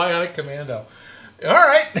 Wow, Bionic Commando. All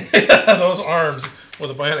right, those arms. Well,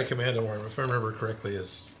 the Bionic Commando arm, if I remember correctly, it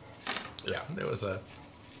was a.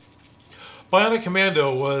 Bionic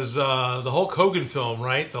Commando was the Hulk Hogan film,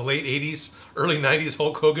 right? The late '80s, early '90s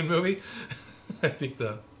Hulk Hogan movie. I think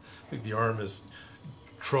the arm is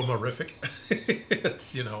traumarific.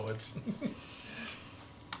 it's.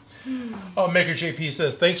 Oh, Maker JP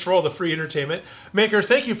says, "Thanks for all the free entertainment." Maker,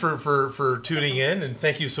 thank you for tuning in, and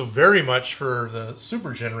thank you so very much for the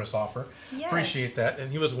super generous offer. Yes. Appreciate that.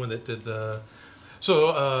 And he was the one that did the.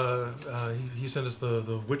 So he sent us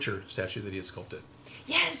the Witcher statue that he had sculpted.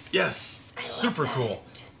 Yes. Yes, I super love cool.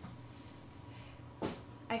 that.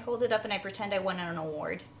 I hold it up and I pretend I won an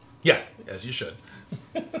award. Yeah, as you should.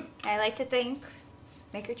 I like to thank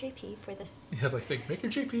Maker JP for this. Yes, I think Maker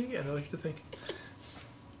JP, and I like to think.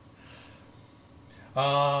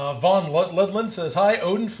 Vaughn Ludland says, "Hi,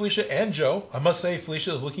 Odin, Felicia, and Joe. I must say,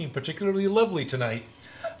 Felicia is looking particularly lovely tonight.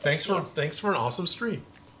 Thanks for an awesome stream."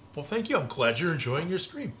 Well, thank you. I'm glad you're enjoying your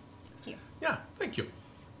stream. Thank you. Yeah, thank you.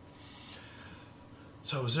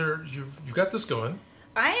 So, you've got this going?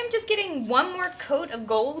 I am just getting one more coat of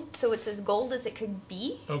gold, so it's as gold as it could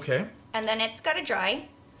be, Okay. and then it's got to dry.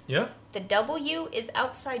 Yeah. The W is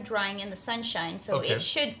outside drying in the sunshine, so Okay. it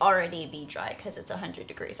should already be dry because it's 100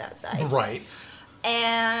 degrees outside. Right.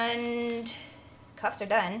 And cuffs are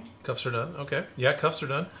done. Cuffs are done. Okay. Yeah, cuffs are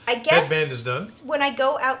done. I guess Headband is done. when I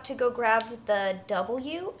go out to go grab the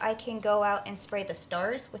W, I can go out and spray the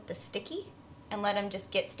stars with the sticky and let them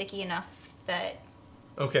just get sticky enough that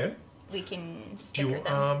Okay. we can Do sticker you,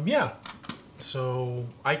 them. yeah. So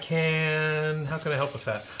how can I help with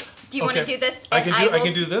that? Do you want to do this? I And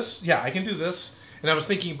can do this. Yeah, I can do this. And I was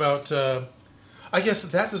thinking about, I guess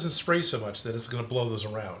that doesn't spray so much that it's going to blow those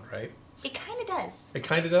around, right? It kind of does. It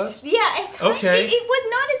kind of does? Yeah, Okay. It was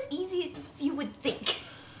not as easy as you would think.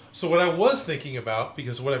 So what I was thinking about,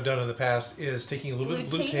 because what I've done in the past, is taking a little bit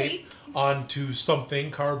of blue tape onto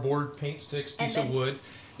something, cardboard, paint sticks, piece of wood.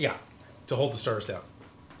 Yeah, to hold the stars down.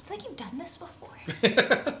 It's like you've done this before.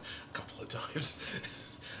 A couple of times.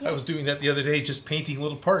 I was doing that the other day, just painting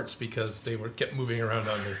little parts because they kept moving around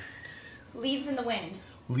on me. Leaves in the wind.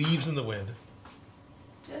 Leaves in the wind.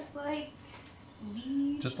 Just like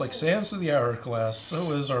leaves. Just like sands through the hourglass,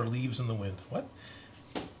 so is our leaves in the wind. What?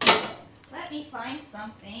 Let me find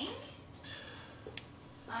something.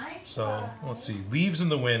 So let's see. Leaves in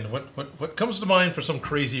the wind. What comes to mind for some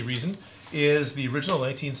crazy reason is the original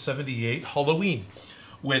 1978 Halloween,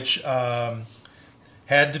 which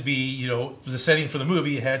had to be, the setting for the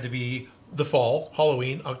movie had to be the fall,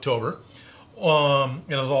 Halloween, October. And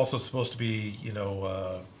it was also supposed to be,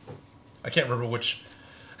 I can't remember which,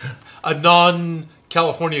 a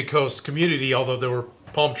non-California coast community, although there were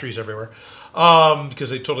palm trees everywhere, because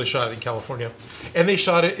they totally shot it in California. And they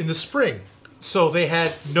shot it in the spring. So they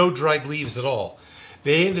had no dried leaves at all.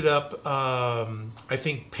 They ended up, I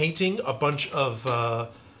think, painting a bunch of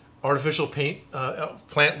artificial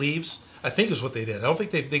plant leaves. I think is what they did. I don't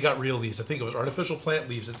think they got real leaves. I think it was artificial plant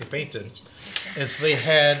leaves that they painted. And so they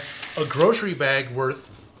had a grocery bag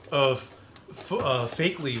worth of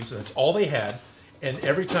fake leaves, and that's all they had. And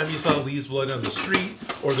every time you saw leaves blowing on the street,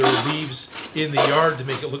 or there were leaves in the yard to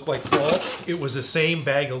make it look like fall, it was the same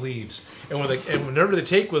bag of leaves. And whenever the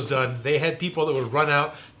take was done, they had people that would run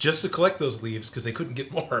out just to collect those leaves because they couldn't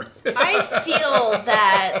get more. I feel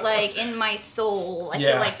that, like, in my soul. I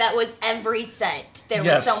feel like that was every set. There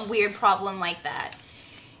was some weird problem like that.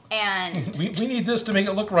 And we need this to make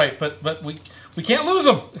it look right, but we can't lose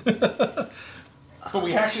them. But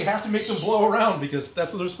we actually have to make them blow around because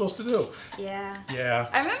that's what they're supposed to do. yeah. Yeah.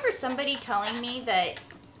 I remember somebody telling me that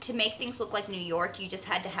to make things look like New York, you just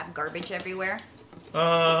had to have garbage everywhere.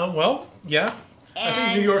 Well, yeah. I think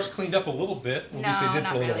And- New York's cleaned up a little bit. At least they No, did not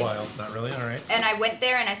for a little really. while. Not really? All right. And I went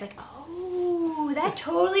there and I was like, oh, that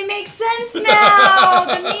totally makes sense now.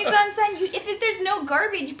 The mise en scène. If there's no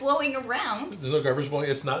garbage blowing around. There's no garbage blowing.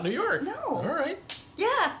 It's not New York. No. All right.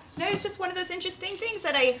 Yeah. No, it's just one of those interesting things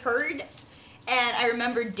that I heard and I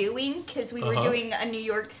remember doing because we were doing a New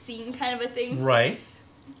York scene kind of a thing. Right.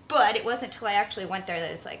 But it wasn't until I actually went there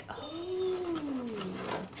that it's like, oh,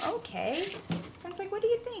 okay. Sounds like, what do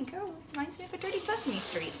you think? Oh, reminds me of a Dirty Sesame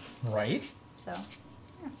Street. Right. So,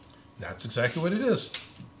 yeah. That's exactly what it is.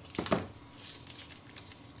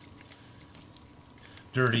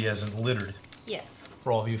 Dirty as in littered. Yes.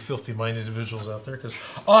 For all of you filthy-minded individuals out there, because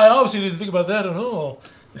I obviously didn't think about that at all.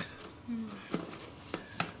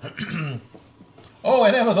 Oh,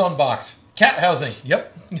 an Amazon box. Cat housing.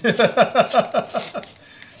 Yep.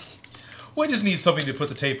 We just need something to put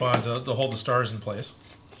the tape on to hold the stars in place.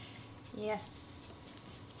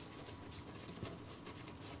 Yes.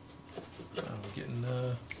 We're getting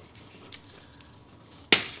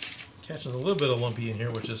catching a little bit of lumpy in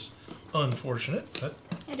here, which is unfortunate, but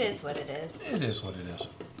It is what it is. it is what it is.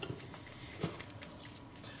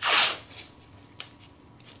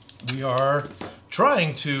 We are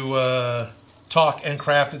trying to talk and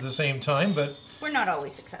craft at the same time, but We're not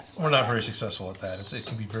always successful. we're at not that. very successful at that. It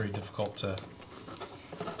can be very difficult to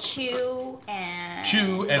chew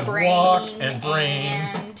and walk and brain.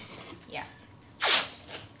 And, yeah.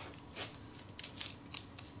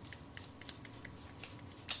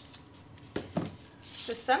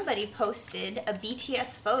 So somebody posted a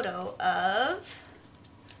BTS photo of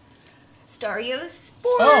Stario's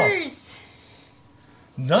spores.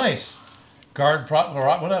 Nice. Guard brought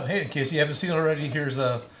one up. Hey, in case you haven't seen it already, here's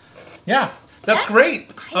a... Yeah, that's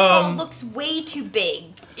great. Eyeball looks way too big.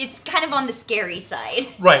 It's kind of on the scary side.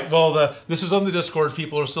 Right. Well, this is on the Discord.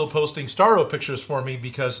 People are still posting Starro pictures for me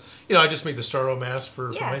because, I just made the Starro mask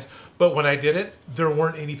for my... But when I did it, there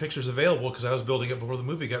weren't any pictures available because I was building it before the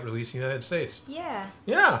movie got released in the United States. Yeah.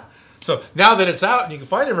 Yeah. So now that it's out and you can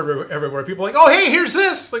find it everywhere, people are like, oh, hey, here's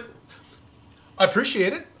this. Like, I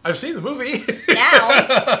appreciate it. I've seen the movie.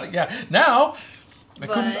 Now. Yeah. Now...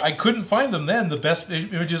 But I couldn't find them then. The best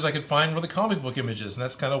images I could find were the comic book images, and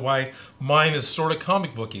that's kind of why mine is sort of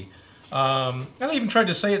comic booky. And I even tried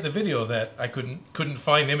to say it in the video that I couldn't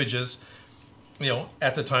find images,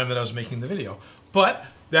 at the time that I was making the video. But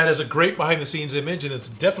that is a great behind-the-scenes image, and it's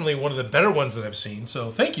definitely one of the better ones that I've seen. So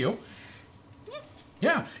thank you.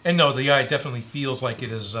 Yeah, and no, the eye definitely feels like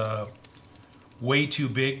it is way too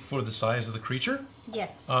big for the size of the creature.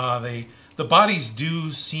 Yes. The bodies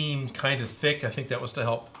do seem kind of thick. I think that was to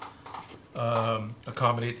help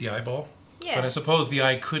accommodate the eyeball. Yeah. But I suppose the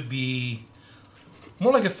eye could be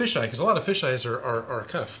more like a fisheye, because a lot of fisheyes are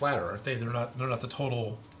kind of flatter, aren't they? They're not the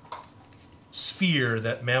total sphere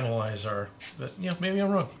that mammal eyes are. But maybe I'm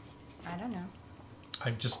wrong. I don't know.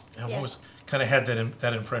 I've always kind of had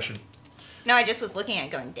that impression. No, I just was looking at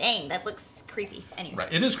it going, dang, that looks creepy. Anyway.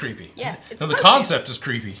 Right. It is creepy. Yeah. It's And the concept is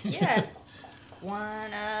creepy. Yeah.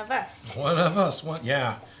 One of us. One of us.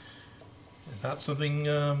 Yeah. Not something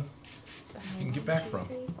So you can get back from.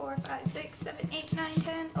 3, 4, 5, 6, 7, 8, 9,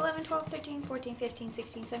 10, 11, 12, 13, 14, 15,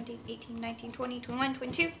 16, 17, 18, 19, 20, 21,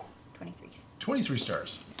 22, 23. 23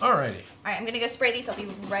 stars. Alrighty. Alright, I'm going to go spray these. I'll be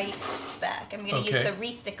right back. I'm going to use the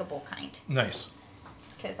restickable kind. Nice.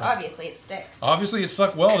 Because obviously it sticks. Obviously, it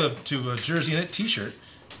stuck well to a Jersey knit T-shirt.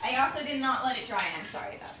 I also did not let it dry. I'm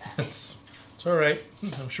sorry about that. It's all right.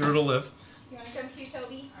 I'm sure it'll live. You want to come too,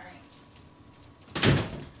 Toby? Alright.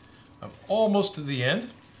 I'm almost to the end.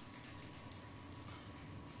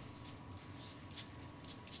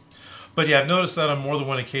 But yeah, I've noticed that on more than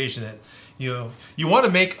one occasion that you want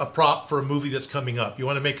to make a prop for a movie that's coming up. You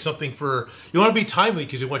want to make something you want to be timely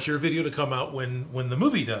because you want your video to come out when the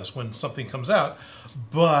movie does, when something comes out.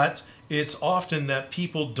 But it's often that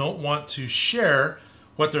people don't want to share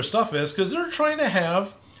what their stuff is because they're trying to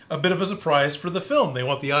have a bit of a surprise for the film. They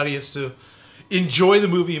want the audience to enjoy the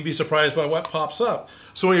movie and be surprised by what pops up.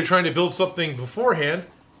 So when you're trying to build something beforehand,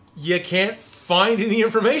 you can't find any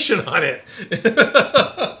information on it.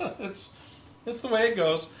 It's the way it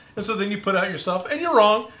goes. And so then you put out your stuff, and you're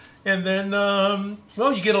wrong. And then,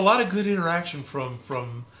 you get a lot of good interaction from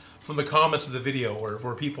the comments of the video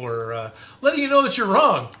where people are letting you know that you're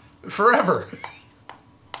wrong forever.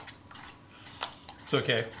 It's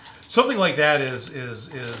okay. Something like that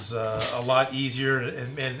is a lot easier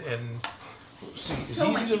and is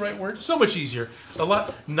easy the right word? So much easier. A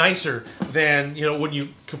lot nicer than, when you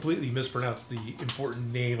completely mispronounce the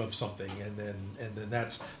important name of something and then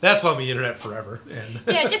that's on the internet forever. And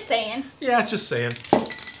Yeah, just saying. Yeah, just saying.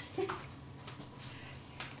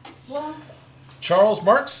 Well, Charles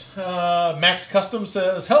Marks, Max Custom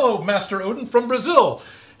says, "Hello, Master Odin from Brazil."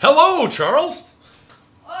 Hello, Charles.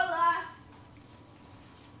 hola.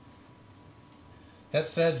 That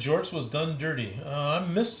said, Jorts was done dirty. I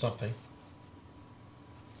missed something.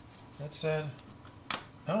 That said,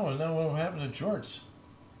 I don't know what happened to Jorts.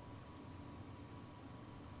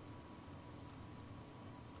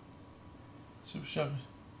 Super Shotgun.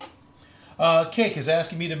 Cake is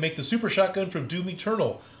asking me to make the Super Shotgun from Doom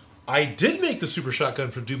Eternal. I did make the Super Shotgun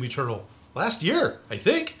from Doom Eternal last year, I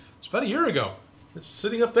think. It's about a year ago. It's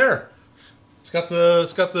sitting up there. It's got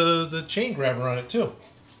the chain grabber on it too.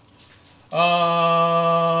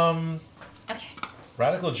 Okay.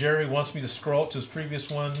 Radical Jerry wants me to scroll up to his previous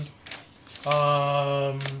one.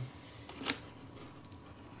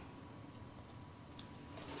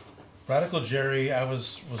 Radical Jerry, I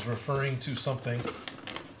was referring to something.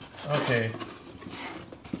 Okay.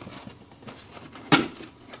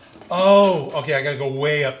 Oh, okay, I gotta go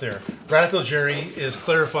way up there. Radical Jerry is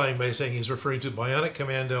clarifying by saying he's referring to Bionic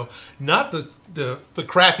Commando, not the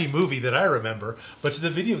crappy movie that I remember, but to the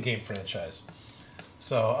video game franchise.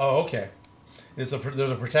 So, oh, okay. There's a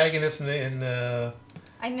protagonist in the.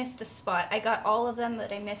 I missed a spot. I got all of them,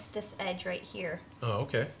 but I missed this edge right here. Oh,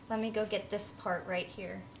 okay. Let me go get this part right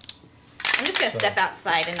here. I'm just gonna step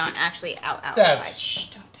outside and not actually outside. That's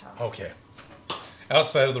Shh, don't tell. okay.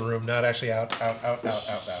 Outside of the room, not actually out. Don't tell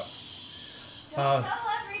everybody.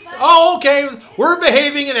 Oh, okay. We're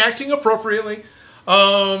behaving and acting appropriately.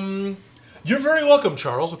 You're very welcome,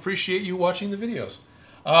 Charles. Appreciate you watching the videos.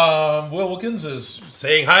 Will Wilkins is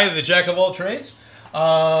saying hi to the Jack of all trades.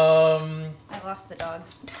 I lost the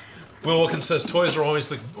dogs. Will Wilkins says toys are always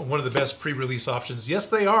one of the best pre-release options. Yes,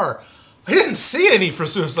 they are. I didn't see any for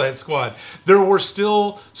Suicide Squad. There were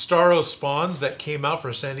still Starro spawns that came out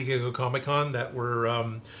for San Diego Comic-Con that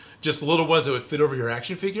were just little ones that would fit over your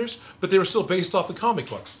action figures, but they were still based off the comic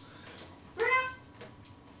books. Bruno!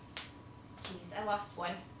 Jeez, I lost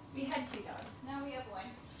one. We had 2 dogs. Now we have one.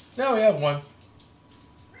 Now we have one.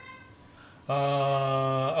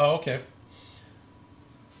 Oh, okay.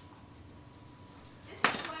 This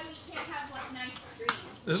is why we can't have like nice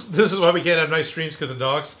streams. This is why we can't have nice streams because of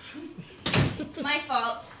dogs. It's my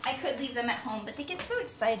fault. I could leave them at home, but they get so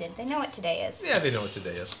excited. They know what today is. Yeah, they know what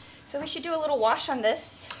today is. So we should do a little wash on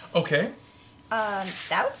this. Okay.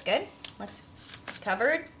 That looks good. Looks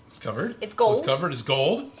covered. It's covered. It's gold. It's covered. It's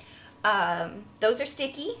gold. Those are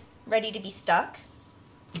sticky, ready to be stuck.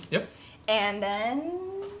 Yep. And then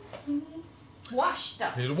wash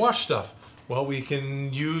stuff. We need to wash stuff. Well, we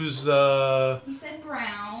can use. He said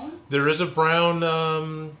brown. There is a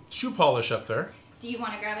brown shoe polish up there. Do you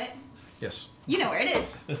want to grab it? Yes. You know where it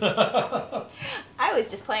is. I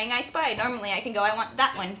was just playing I Spy. Normally I can go, I want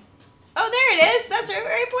that one. Oh, there it is. That's right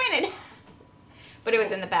where I pointed. But it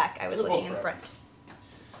was in the back. I was They're looking both in the right.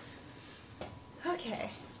 front.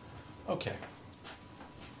 Okay. Okay.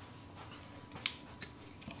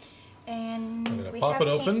 And I'm going we to pop have it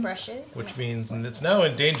open, paintbrushes. which means it's now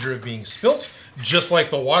in danger of being spilt, just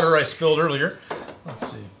like the water I spilled earlier.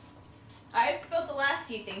 Let's see. I've spilled the last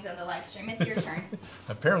few things on the live stream. It's your turn.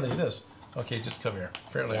 Apparently it is. Okay, just come here.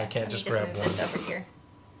 Apparently I can't just grab move one. this over here.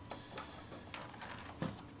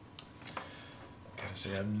 Gotta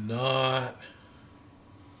say, I'm not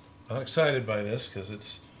excited by this because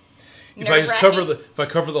it's. If I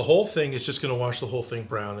cover the whole thing, it's just going to wash the whole thing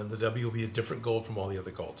brown, and the W will be a different gold from all the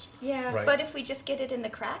other golds. Yeah, right? but if we just get it in the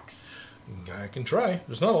cracks. I can try.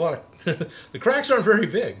 There's not a lot of. The cracks aren't very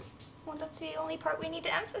big. Well, that's the only part we need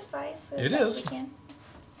to emphasize. It is. We can.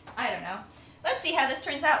 I don't know. Let's see how this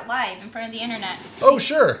turns out live in front of the internet. Oh,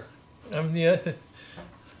 sure.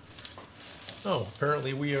 Oh,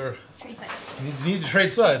 apparently we are. Trade sides. Need to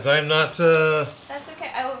trade sides. I'm not. That's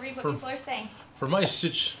okay. I will read what people are saying. For my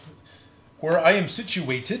where I am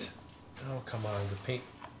situated. Oh, come on. The paint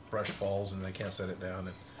brush falls and I can't set it down.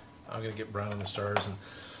 And I'm going to get brown in the stars. And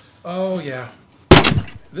oh, yeah.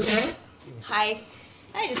 This. Hi.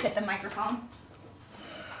 I just hit the microphone.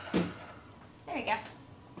 There you go.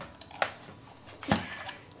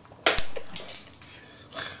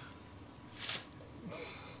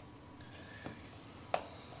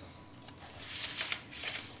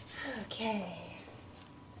 Okay.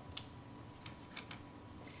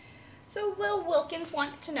 So Will Wilkins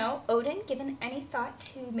wants to know, Odin, given any thought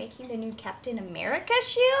to making the new Captain America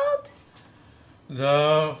shield?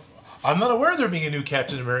 I'm not aware of there being a new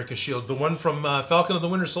Captain America shield. The one from Falcon and the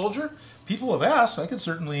Winter Soldier? People have asked. I could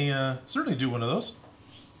certainly do one of those.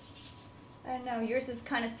 I don't know. Yours has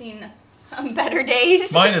kind of seen better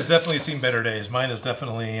days. Mine has definitely seen better days. Mine is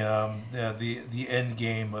definitely the end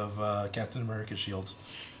game of Captain America shields.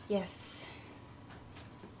 Yes.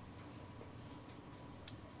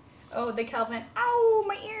 Oh, the Calvin. Ow,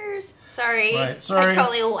 my ears. Sorry. Right, sorry. I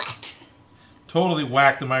totally whacked. Totally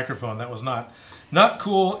whacked the microphone. That was not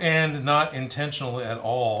cool and not intentional at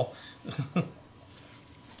all.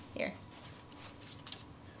 Here.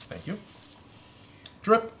 Thank you.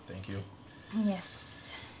 Drip. Thank you.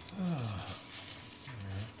 Yes.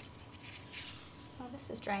 Oh, this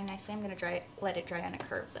is drying nicely. I'm going to let it dry on a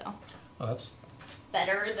curve, though. Well, that's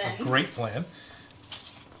Better than a great plan.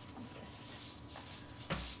 this.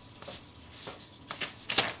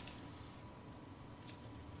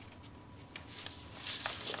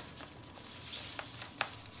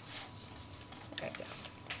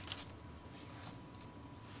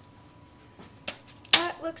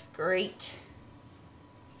 looks great.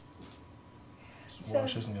 This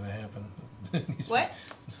wash isn't going to happen. What?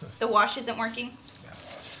 The wash isn't working?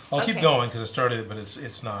 I'll keep Okay. going because I started it, but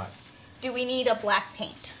it's not. Do we need a black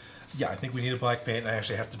paint? Yeah, I think we need a black paint. I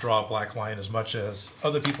actually have to draw a black line as much as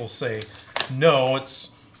other people say, no,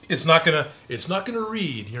 it's not gonna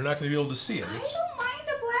read. You're not gonna be able to see it. I don't mind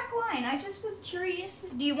a black line. I just was curious.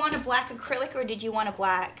 Do you want a black acrylic or did you want a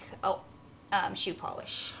black shoe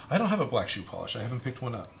polish? I don't have a black shoe polish. I haven't picked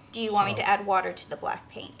one up. Do you want me to add water to the black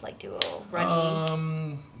paint? Like do a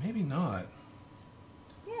runny? Maybe not.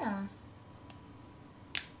 Yeah.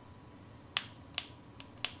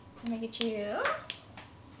 Let me get you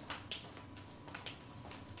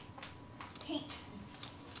paint.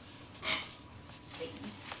 Here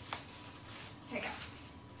you go.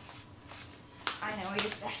 I know where your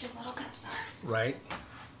stash of little cups are. Right.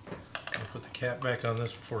 I'll put the cap back on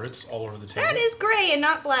this before it's all over the table. That is gray and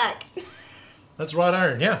not black. That's wrought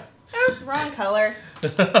iron, yeah. Oh, wrong color.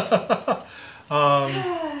 50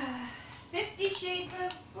 Shades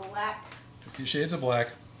of Black. 50 Shades of Black.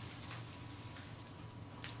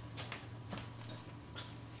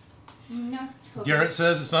 No. Garrett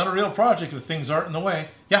says it's not a real project if things aren't in the way.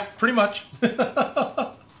 Yeah, pretty much.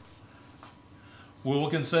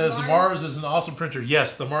 Wilkin says the Mars is an awesome printer.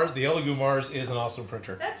 Yes, the Elegoo Mars is an awesome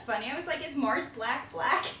printer. That's funny. I was like, is Mars black?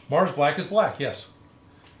 Mars black is black, yes.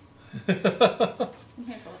 Here's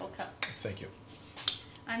a little cup. Thank you.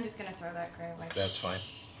 I'm just gonna throw that gray away. That's fine.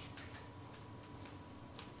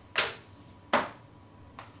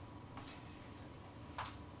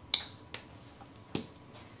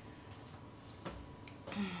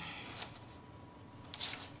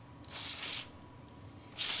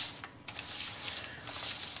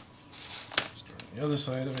 The other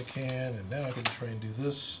side if I can, and now I can try and do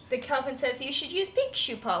this. The Calvin says you should use pink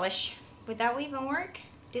shoe polish. Would that even work?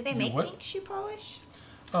 Do they make what? pink shoe polish?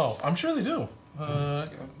 Oh, I'm sure they do. I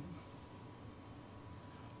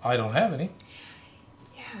don't have any.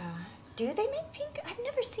 Yeah. Do they make pink? I've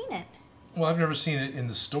never seen it. Well, I've never seen it in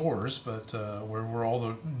the stores, but where all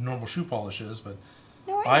the normal shoe polish is. But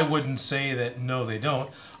No, I wouldn't say that no, they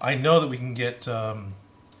don't. I know that we can get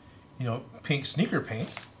pink sneaker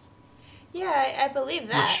paint. Yeah, I believe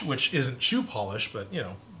that. Which isn't shoe polish, but it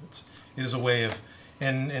is a way of,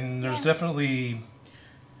 and there's definitely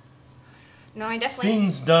No, I definitely.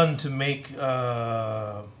 things done to make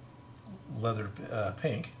leather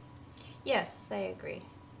pink. Yes, I agree.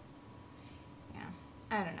 Yeah,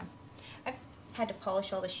 I don't know. I've had to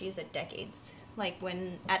polish all the shoes at decades. Like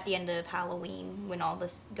when at the end of Halloween, when all the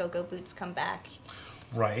go-go boots come back,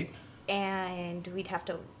 Right. and we'd have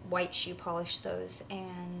to white shoe polish those,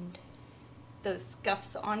 and those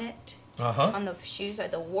scuffs on it. On the shoes are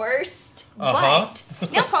the worst. But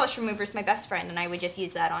nail polish remover is my best friend, and I would just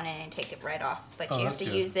use that on it and take it right off. But you have to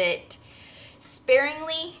use it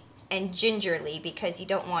sparingly and gingerly because you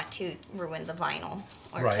don't want to ruin the vinyl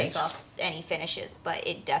or take off any finishes. But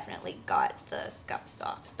it definitely got the scuffs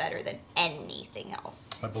off better than anything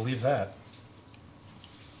else. I believe that.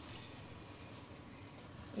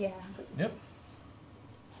 Yeah. Yep.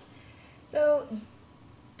 So,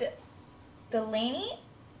 Delaney?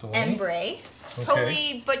 Embray.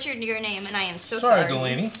 Totally butchered your name, and I am so sorry. Sorry,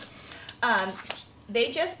 Delaney. They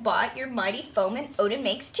just bought your Mighty Foeman Odin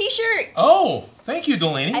Makes t-shirt. Oh, thank you,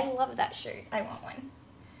 Delaney. I love that shirt. I want one.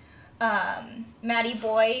 Matty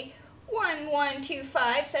Boy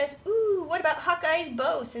 1125 says, ooh, what about Hawkeye's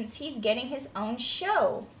bow since he's getting his own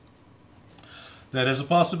show? That is a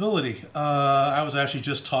possibility. I was actually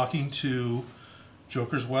just talking to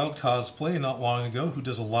Joker's Wild Cosplay not long ago, who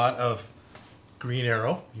does a lot of Green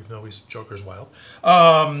Arrow, even though he's Joker's Wild,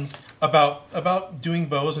 about doing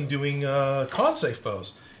bows and doing con-safe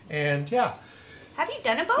bows. And yeah. Have you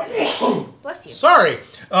done a bow? Bless you. Sorry.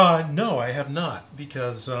 No, I have not,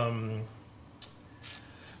 because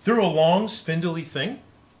they're a long, spindly thing.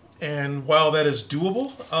 And while that is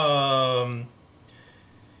doable,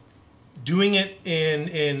 doing it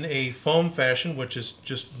in a foam fashion, which is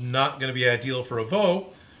just not going to be ideal for a bow,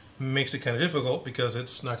 makes it kind of difficult because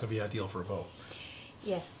it's not going to be ideal for a bow.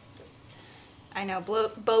 Yes. I know.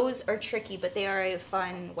 Bows are tricky, but they are a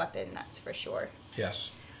fun weapon, that's for sure.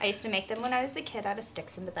 Yes. I used to make them when I was a kid out of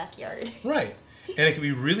sticks in the backyard. Right. And it can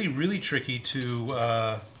be really, really tricky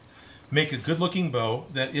to make a good-looking bow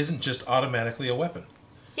that isn't just automatically a weapon.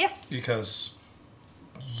 Yes. Because,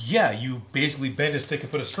 yeah, you basically bend a stick and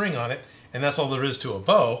put a string on it, and that's all there is to a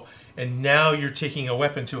bow, and now you're taking a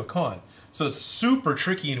weapon to a con. So it's super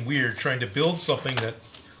tricky and weird trying to build something that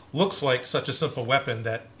looks like such a simple weapon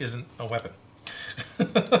that isn't a weapon.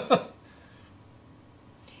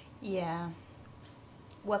 Yeah.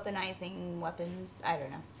 weaponizing weapons. I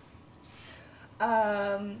don't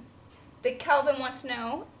know. The Calvin wants to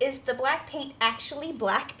know, is the black paint actually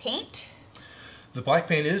black paint? The black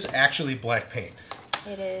paint is actually black paint.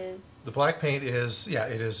 It is. The black paint is,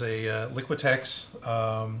 it is a Liquitex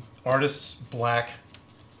Artist's Black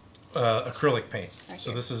acrylic paint. Right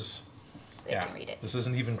So here. this is, So they can read it. this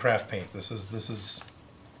isn't even craft paint. This is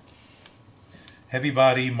heavy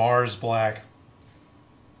body Mars black.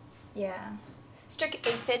 Yeah. Strick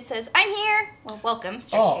Aphid says, I'm here. Well, welcome,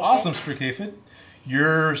 Strick Oh, Aphid. awesome, Strick Aphid.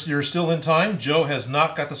 You're still in time. Joe has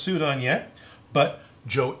not got the suit on yet, but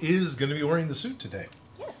Joe is going to be wearing the suit today.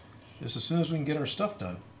 Yes. Just as soon as we can get our stuff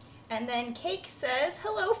done. And then Cake says,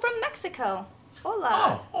 hello from Mexico. Hola.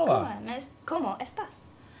 Oh, hola. ¿Cómo estás?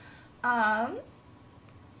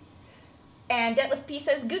 And Detlef P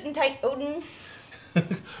says, Guten Tag, Odin.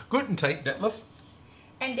 Guten Tag, Detlef.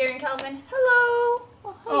 And Darren Calvin, hello.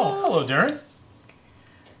 Well, Oh, hello, Darren.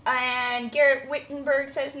 And Garrett Wittenberg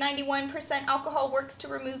says 91% alcohol works to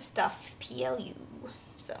remove stuff. PLU.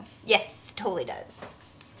 So, yes, totally does.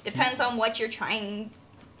 Depends on what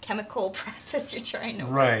chemical process you're trying to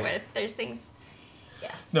Right. work with. There's things,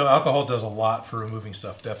 yeah. No, alcohol does a lot for removing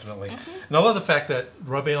stuff, definitely. And I love the fact that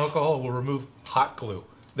rubbing alcohol will remove hot glue.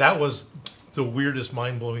 That was the weirdest,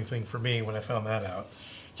 mind-blowing thing for me when I found that out.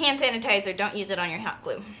 Hand sanitizer, don't use it on your hot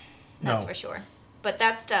glue. That's No. for sure. But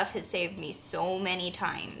that stuff has saved me so many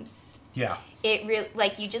times. Yeah. It really,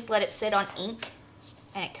 like, you just let it sit on ink,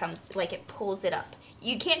 and it comes, like, it pulls it up.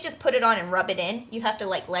 You can't just put it on and rub it in. You have to,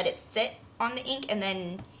 like, let it sit on the ink, and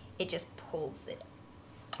then it just pulls it.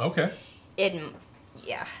 Okay.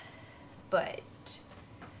 Yeah. But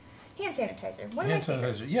hand sanitizer. What Hand am I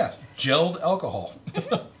sanitizer. Yeah. Gelled alcohol.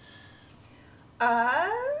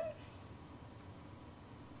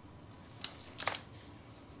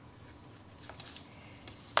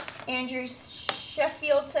 Andrew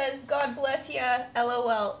Sheffield says, God bless ya,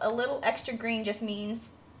 LOL. A little extra green just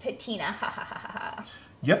means patina. Ha ha ha ha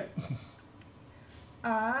Yep.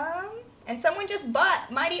 ha. And someone just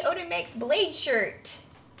bought Mighty Odin Makes Blade shirt.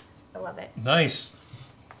 I love it. Nice.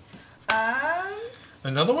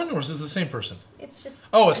 Another one, or is this the same person? It's just.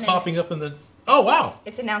 Oh, it's popping up in the... Oh, wow.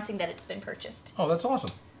 It's announcing that it's been purchased. Oh, that's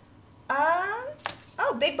awesome.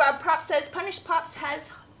 Oh, Big Bob Props says Punish Pops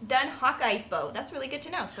has done Hawkeye's bow. That's really good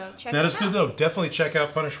to know. So check That it is out. good, though. Definitely check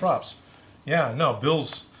out Punish Props. Yeah, no, Bill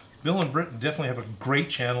and Britt definitely have a great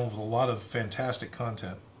channel with a lot of fantastic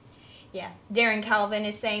content. Yeah. Darren Calvin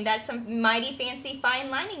is saying that's some mighty fancy fine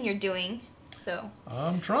lining you're doing. So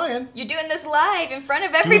I'm trying. you're doing this live in front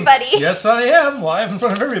of everybody. Yes, I am, live in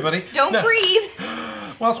front of everybody. Don't No. breathe.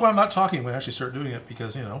 Well, that's why I'm not talking when I actually start doing it,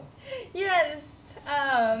 because, you know. Yes.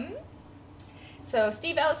 So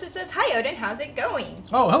Steve Ellis says, hi Odin, how's it going?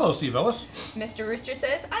 Oh, hello, Steve Ellis. Mr. Rooster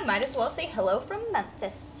says, I might as well say hello from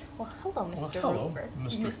Memphis. Well, hello, Mr. hello, Roofer.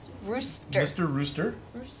 Mr. Miss Rooster. Mr. Rooster.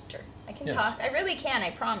 Rooster. I can Yes. talk. I really can, I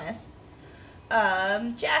promise.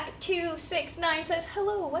 Jack269 says,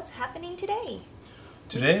 hello, what's happening today?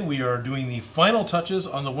 Today we are doing the final touches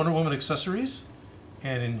on the Wonder Woman accessories,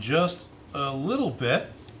 and in just a little bit,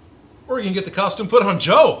 we're going to get the costume put on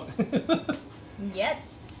Joe. Yes.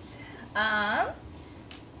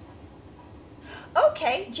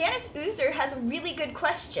 Okay, Janice Oozer has a really good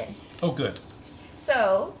question. Oh, good.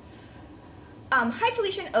 So, hi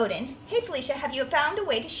Felicia and Odin. Hey Felicia, have you found a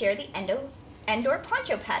way to share the Endor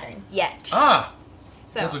poncho pattern yet? Ah,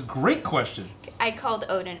 So that's a great question. I called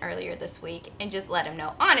Odin earlier this week and just let him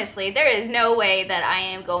know. Honestly, there is no way that I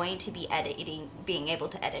am going to be being able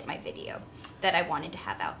to edit my video that I wanted to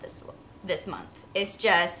have out this month. It's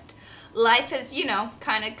just life has,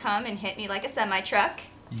 kind of come and hit me like a semi-truck.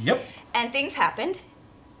 Yep. And things happened.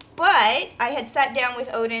 But I had sat down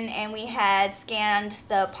with Odin and we had scanned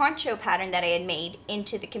the poncho pattern that I had made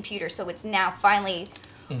into the computer. So it's now finally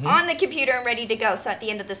on the computer and ready to go. So at the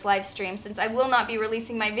end of this live stream, since I will not be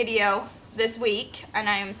releasing my video this week, and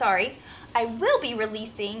I am sorry, I will be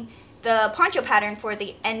releasing the poncho pattern for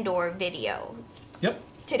the Endor video Yep.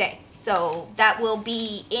 today. So that will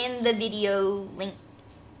be in the video link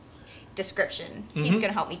description. He's going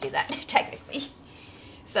to help me do that, technically.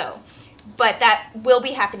 So, but that will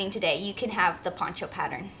be happening today. You can have the poncho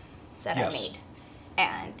pattern that Yes. I made.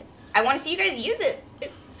 And I want to see you guys use it.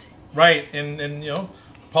 It's Right, and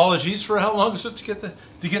apologies for how long it took to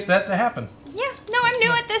get that to happen. yeah, no, I'm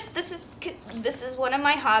new at this. This is one of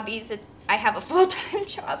my hobbies. I have a full-time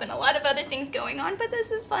job and a lot of other things going on, but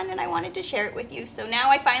this is fun and I wanted to share it with you. So now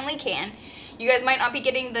I finally can. You guys might not be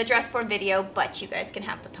getting the dress form video, but you guys can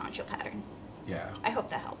have the poncho pattern. Yeah. I hope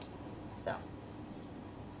that helps. So,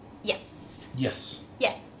 yes. Yes.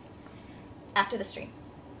 Yes. After the stream.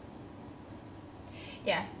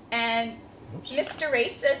 Yeah. And Oops. Mr. Ray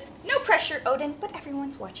says, no pressure, Odin, but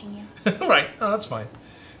everyone's watching you. Right. Oh, that's fine.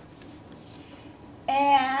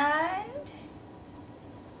 And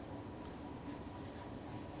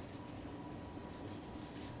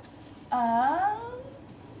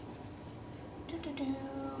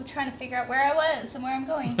trying to figure out where I was and where I'm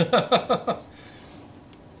going.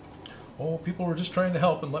 Oh, people were just trying to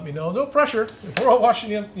help and let me know. No pressure. We're all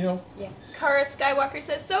watching you, you know. Yeah. Kara Skywalker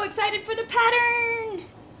says, so excited for the pattern.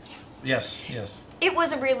 Yes. Yes, yes. It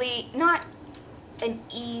was a really, not an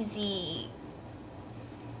easy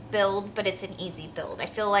build, but it's an easy build. I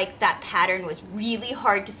feel like that pattern was really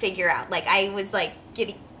hard to figure out. Like, I was like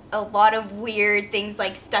getting a lot of weird things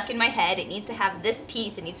like stuck in my head. It needs to have this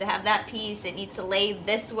piece, it needs to have that piece, it needs to lay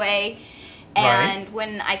this way. And Right.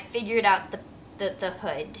 when I figured out the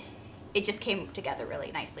hood, it just came together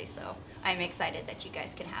really nicely. So I'm excited that you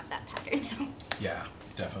guys can have that pattern now. Yeah,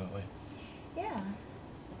 definitely. Yeah.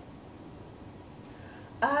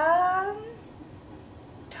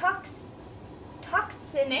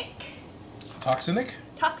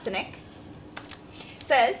 Toxinic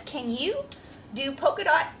says, can you do polka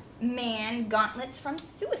dot man gauntlets from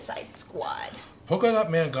Suicide Squad? Polka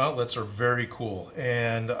Dot Man gauntlets are very cool,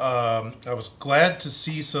 and I was glad to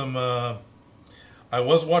see some. I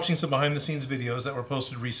was watching some behind-the-scenes videos that were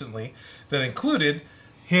posted recently that included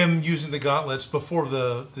him using the gauntlets before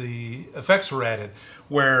the effects were added,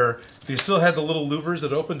 where they still had the little louvers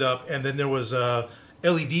that opened up, and then there was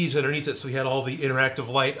LEDs underneath it, so he had all the interactive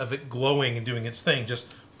light of it glowing and doing its thing.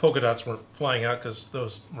 Just polka dots weren't flying out because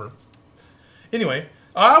those were. Anyway,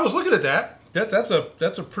 I was looking at that. That's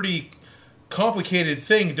a pretty complicated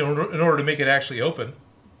thing in order to make it actually open.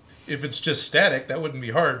 If it's just static, that wouldn't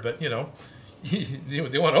be hard, but you know,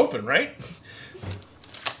 they want open, right?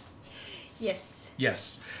 Yes.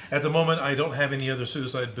 Yes. At the moment, I don't have any other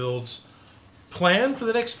Suicide builds planned for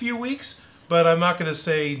the next few weeks, but I'm not going to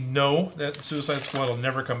say no, that Suicide Squad will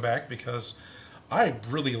never come back, because I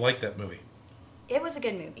really like that movie. It was a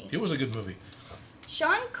good movie. It was a good movie.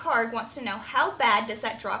 Sean Card wants to know, how bad does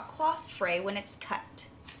that drop cloth fray when it's cut?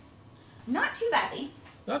 Not too badly.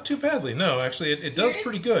 Not too badly, no. Actually, it does Here's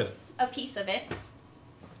pretty good. a piece of it.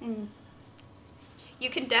 And you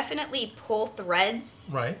can definitely pull threads,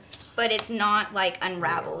 Right. but it's not like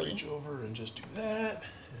unravel-y. Reach over and just do that.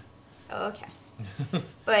 Oh, okay.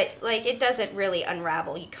 But like, it doesn't really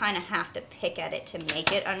unravel. You kind of have to pick at it to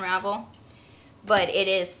make it unravel. But it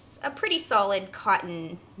is a pretty solid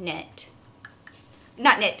cotton knit.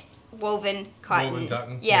 Not knit, woven cotton. Woven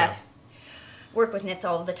cotton, Yeah. yeah. Work with knits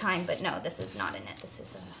all the time, but no, this is not a knit. This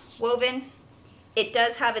is a woven. It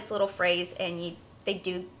does have its little frays, and they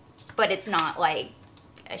do, but it's not like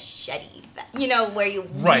a sheddy, you know, where you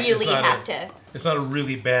Right. really have to. It's not a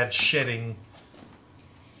really bad shedding.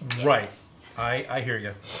 Yes. Right. I hear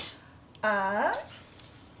you.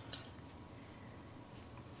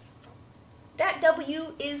 That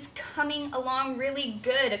W is coming along really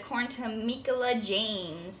good, according to Mikola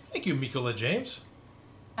James. Thank you, Mikola James.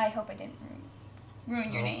 I hope I didn't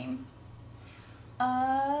ruin your Oh. name.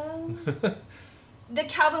 The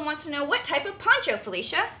Calvin wants to know, what type of poncho,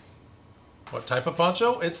 Felicia? What type of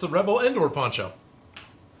poncho? It's the Rebel Indoor poncho.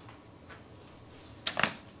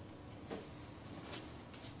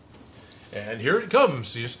 And here it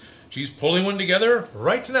comes. She's pulling one together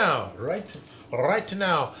right now. Right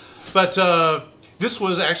now. But this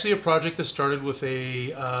was actually a project that started with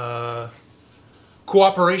a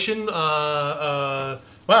cooperation.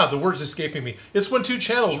 Wow, the word's escaping me. It's when two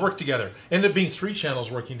channels work together. Ended up being three channels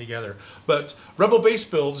working together. But Rebel Base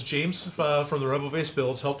Builds, James from the Rebel Base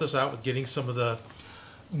Builds, helped us out with getting some of the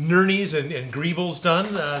nurnies and greebles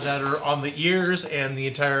done that are on the ears, and the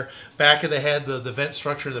entire back of the head, the vent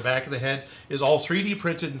structure of the back of the head is all 3D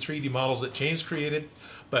printed and 3D models that James created.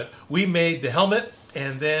 But we made the helmet,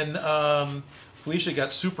 and then Felicia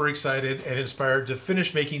got super excited and inspired to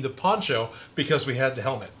finish making the poncho because we had the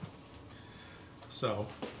helmet. So.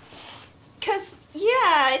 Because,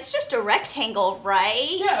 yeah, it's just a rectangle, right?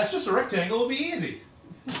 Yeah, it's just a rectangle. It'll be easy.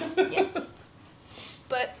 Yes.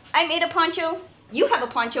 But I made a poncho. You have a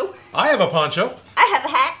poncho. I have a poncho. I have a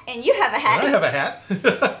hat, and you have a hat. I have a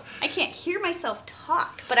hat. I can't hear myself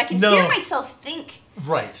talk, but I can No. hear myself think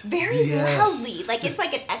Right. very Yes. loudly. Like it's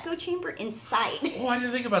like an echo chamber inside. Oh, I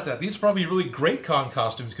didn't think about that. These are probably really great con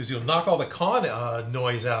costumes because you'll knock all the con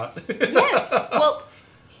noise out. Yes. Well,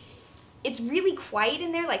 it's really quiet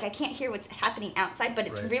in there. Like I can't hear what's happening outside, but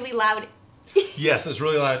it's Right. really loud Yes, it's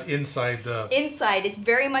really loud inside the... inside. It's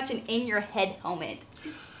very much an in-your-head helmet.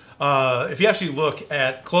 If you actually look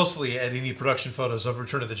closely at any production photos of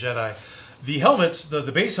Return of the Jedi, the helmets,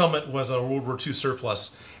 the base helmet was a World War II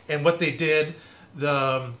surplus. And what they did,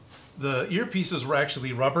 the earpieces were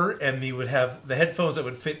actually rubber, and you would have the headphones that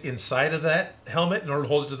would fit inside of that helmet in order to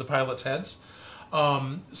hold it to the pilots' heads.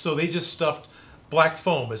 So they just stuffed black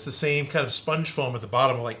foam. It's the same kind of sponge foam at the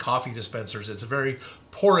bottom of like coffee dispensers. It's a very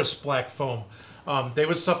porous black foam. They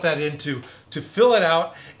would stuff that in to fill it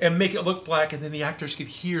out and make it look black, and then the actors could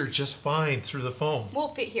hear just fine through the foam. We'll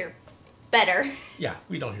fit here better. Yeah,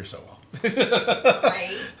 we don't hear so well.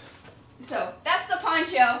 Right. So that's the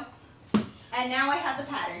poncho. And now I have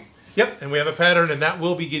the pattern. Yep, and we have a pattern, and that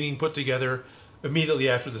will be getting put together immediately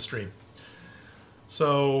after the stream.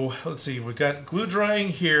 So let's see, we've got glue drying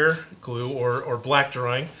here, glue or black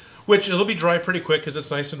drying, which it'll be dry pretty quick because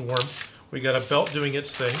it's nice and warm. We got a belt doing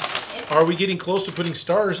its thing. Are we getting close to putting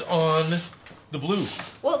stars on the blue?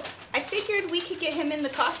 Well, I figured we could get him in the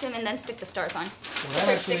costume and then stick the stars on.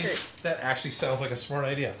 Well, stickers. That actually sounds like a smart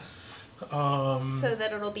idea. So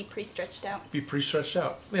that it'll be pre-stretched out. Be pre-stretched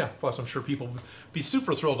out. Yeah, plus I'm sure people would be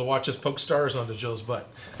super thrilled to watch us poke stars onto Joe's butt.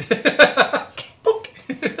 Poke!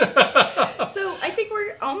 So I think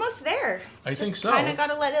we're almost there. I think so. Kind of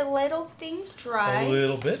got to let little things dry. A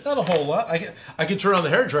little bit, not a whole lot. I can turn on the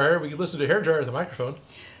hairdryer. We can listen to hairdryer with the microphone.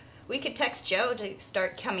 We could text Joe to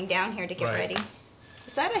start coming down here to get Right. ready.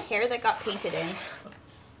 Is that a hair that got painted in?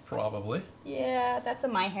 Probably. Yeah, that's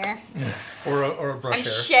my hair. Or a brush I'm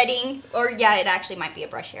hair. shedding, or yeah, it actually might be a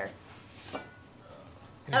brush hair. Get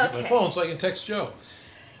my Okay. phone so I can text Joe.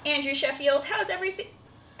 Andrew Sheffield,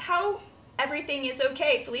 how everything is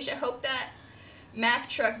okay. Felicia, hope that Mack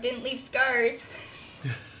truck didn't leave scars.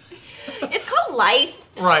 It's called life.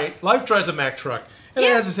 Right. Life drives a Mack truck. And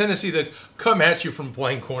Yeah. it has a tendency to come at you from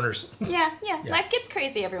blind corners. Yeah. Yeah. Life gets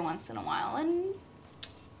crazy every once in a while, and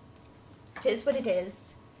it is what it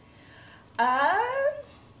is.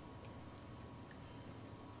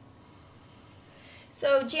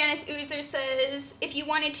 So Janice Oozer says, if you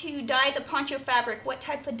wanted to dye the poncho fabric, what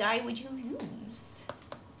type of dye would you use?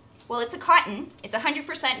 Well, it's a cotton. It's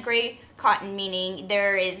 100% gray cotton, meaning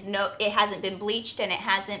it hasn't been bleached and it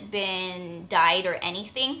hasn't been dyed or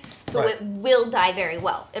anything. So Right. it will dye very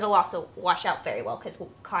well. It'll also wash out very well because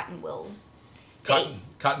cotton will fade.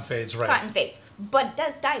 Cotton fades, right. Cotton fades, but it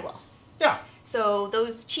does dye well. Yeah. So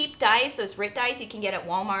those cheap dyes, those RIT dyes you can get at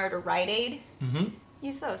Walmart or Rite Aid, Mm-hmm.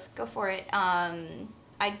 use those. Go for it.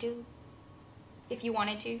 I do. If you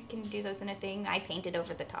wanted to, you can do those in a thing. I painted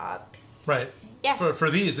over the top. Right. Yeah.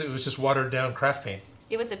 For these, it was just watered down craft paint.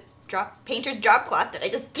 It was a painter's drop cloth that I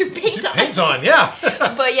just threw paint on. Paint's on, yeah.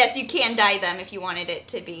 But yes, you can dye them if you wanted it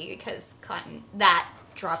to be, because cotton, that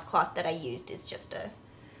drop cloth that I used is just a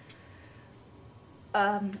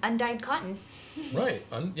undyed cotton. Right.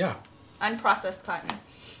 Yeah. Unprocessed cotton.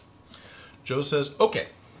 Joe says, okay.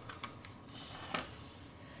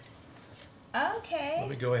 Okay. Let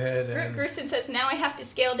me go ahead and... Gerson says, now I have to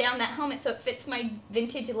scale down that helmet so it fits my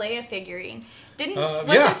vintage Leia figurine. Didn't yeah.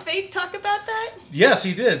 What's-His-Face talk about that? Yes,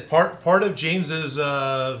 he did. Part of James's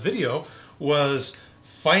video was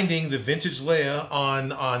finding the vintage Leia on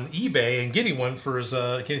eBay and getting one for his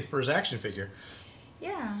action figure.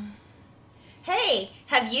 Yeah. Hey,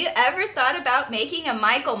 have you ever thought about making a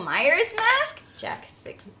Michael Myers mask? Jack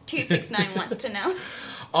 269 wants to know.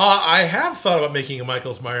 I have thought about making a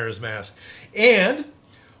Michael Myers mask. And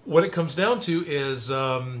what it comes down to is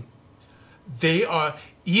they are,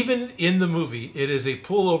 even in the movie, it is a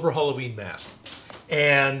pullover Halloween mask.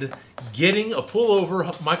 And getting a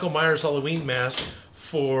pullover Michael Myers Halloween mask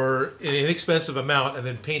for an inexpensive amount and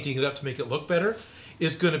then painting it up to make it look better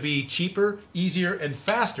is going to be cheaper, easier, and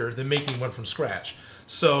faster than making one from scratch.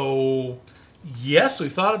 So, yes,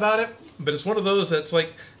 we've thought about it, but it's one of those that's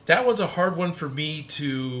like, that one's a hard one for me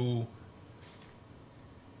to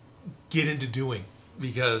get into doing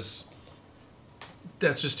because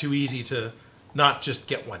that's just too easy to not just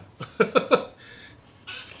get one.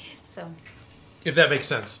 So, if that makes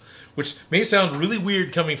sense. Which may sound really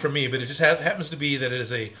weird coming from me, but it just happens to be that it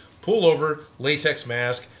is a pullover latex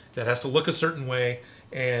mask that has to look a certain way,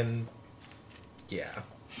 and yeah.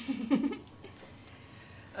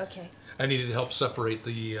 okay. I needed to help separate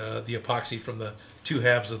the epoxy from the two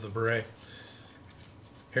halves of the beret.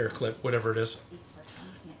 Hair clip, whatever it is.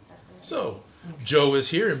 So, Joe is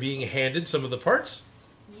here and being handed some of the parts.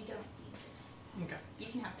 You don't need this. Okay. You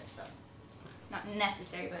can have this, though. It's not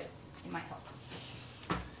necessary, but it might help.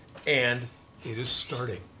 And it is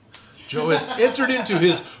starting. Joe has entered into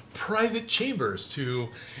his private chambers to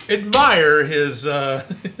admire his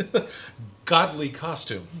godly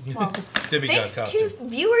costume. Well, Demigod thanks costume. to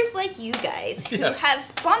viewers like you guys who Yes. have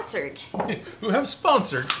sponsored Who have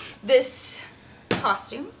sponsored, this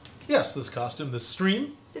costume. yes, this costume, this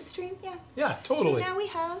stream. This stream, yeah. Yeah, totally. So now we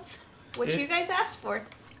have what It- you guys asked for.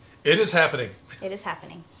 It is happening. It is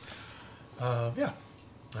happening. Yeah.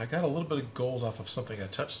 I got a little bit of gold off of something. I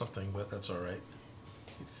touched something, but that's all right.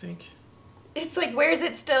 You think? It's like, where is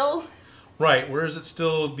it still? Right. Where is it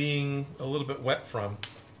still being a little bit wet from?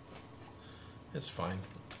 It's fine.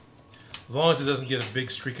 As long as it doesn't get a big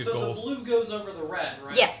streak of gold. So the blue goes over the red,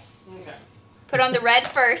 right? Yes. Okay. Put on the red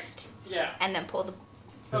first. Yeah. And then pull the...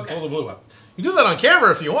 And pull the blue up. You can do that on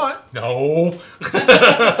camera if you want. No.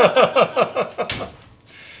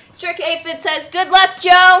 Strict Aphid says, good luck,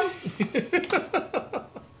 Joe.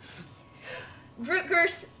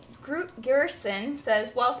 Groot Gerson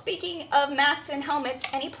says, while speaking of masks and helmets,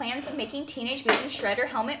 any plans of making Teenage Mutant Shredder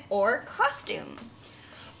helmet or costume?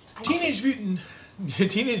 Teenage Mutant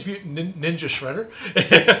Ninja Shredder.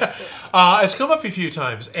 It's come up a few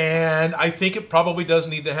times, and I think it probably does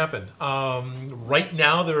need to happen. Right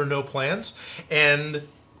now, there are no plans, and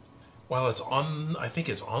while I think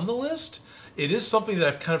it's on the list. It is something that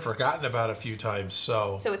I've kind of forgotten about a few times.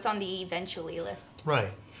 So it's on the eventually list.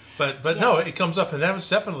 Right, but no, it comes up, and that's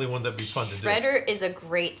definitely one that'd be fun to do. Shredder is a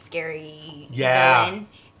great scary villain,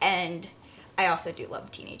 and I also do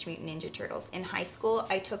love Teenage Mutant Ninja Turtles. In high school,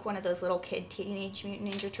 I took one of those little kid Teenage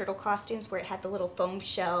Mutant Ninja Turtle costumes where it had the little foam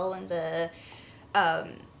shell and the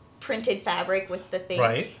printed fabric with the thing.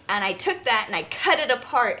 Right. And I took that and I cut it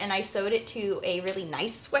apart and I sewed it to a really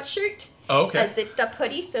nice sweatshirt. Okay. A zipped up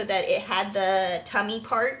hoodie so that it had the tummy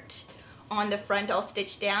part on the front all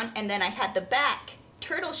stitched down. And then I had the back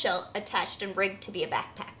turtle shell attached and rigged to be a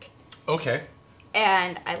backpack. Okay.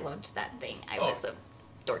 And I loved that thing. I was a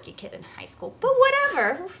dorky kid in high school, but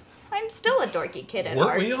whatever. I'm still a dorky kid at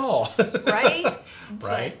heart. Weren't we all? Right?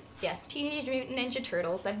 Right. But, yeah, Teenage Mutant Ninja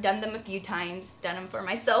Turtles. I've done them a few times. Done them for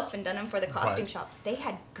myself and done them for the costume shop. They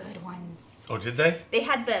had good ones. Oh, did they? They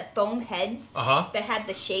had the foam heads. That had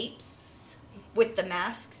the shapes with the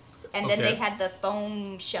masks. And then they had the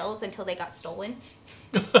foam shells until they got stolen.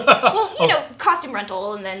 Well, you know, costume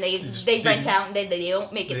rental, and then they rent out, and they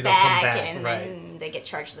don't make it back, and then they get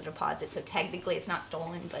charged the deposit. So technically, it's not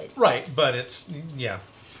stolen, but but it's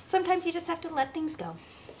sometimes you just have to let things go.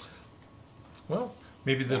 Well,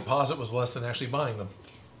 maybe the deposit was less than actually buying them.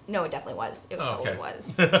 No, it definitely was. It totally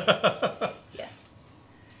was. Yes.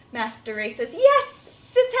 Master Race says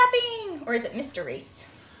yes, it's happening, or is it Mr. Race?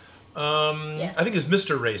 Yes. I think it's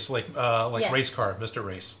Mr. Race, like race car, Mr.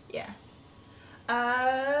 Race. Yeah.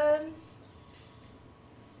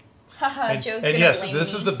 Haha, Joe's and yes,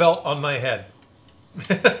 this is the belt on my head.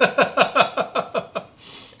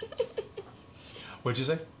 What'd you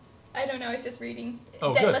say? I don't know. I was just reading.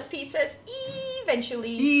 Oh, Deadlift P says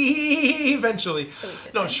eventually. Eventually.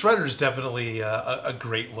 No, Shredder's definitely a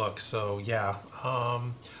great look. So yeah,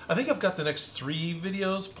 I think I've got the next 3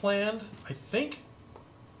 videos planned. I think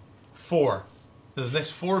 4. The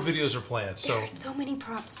next 4 videos are planned. So there are so many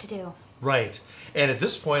props to do. Right. And at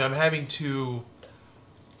this point, I'm having to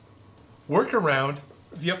work around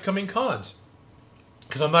the upcoming cons.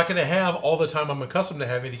 Because I'm not going to have all the time I'm accustomed to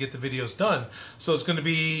having to get the videos done. So it's going to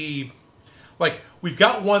be, like, we've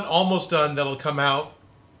got one almost done that'll come out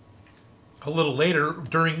a little later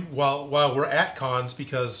while we're at cons,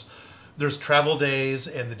 because there's travel days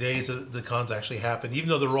and the days that the cons actually happen. Even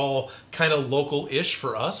though they're all kind of local-ish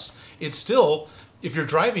for us, it's still, if you're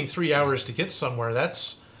driving 3 hours to get somewhere,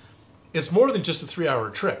 it's more than just a 3-hour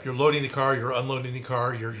trip. You're loading the car, you're unloading the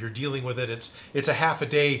car, you're dealing with it. It's a half a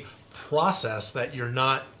day process that you're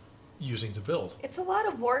not using to build. It's a lot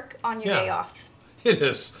of work on your day off. It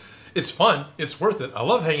is. It's fun. It's worth it. I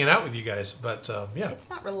love hanging out with you guys, but It's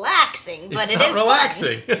not relaxing, but it's not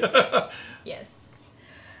relaxing. Fun. Yes.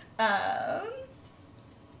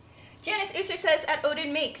 Janice Ooser says at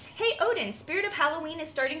Odin Makes, hey Odin, Spirit of Halloween is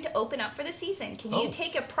starting to open up for the season. Can you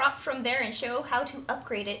take a prop from there and show how to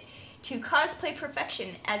upgrade it to cosplay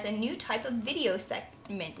perfection as a new type of video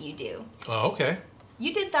segment you do? Oh, okay.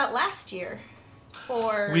 You did that last year.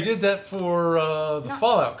 We did that for the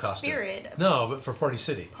Fallout costume. Spirit. No, but for Party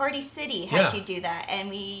City. Party City had you do that, and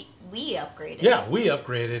we upgraded. Yeah, we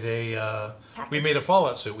upgraded we made a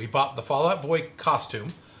Fallout suit. We bought the Fallout Boy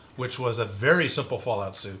costume, which was a very simple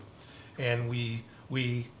Fallout suit, and we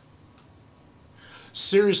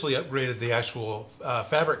seriously upgraded the actual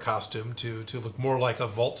fabric costume to look more like a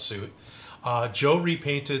vault suit. Joe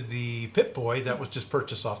repainted the Pip-Boy that was just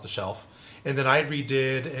purchased off the shelf. And then I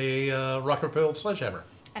redid a rocker-propelled sledgehammer.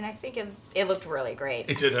 And I think it looked really great.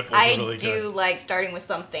 It did look really good. I do like starting with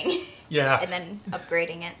something. Yeah. And then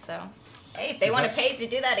upgrading it, so. Hey, if they want to pay to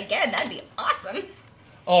do that again, that'd be awesome.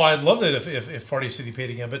 Oh, I'd love that if Party City paid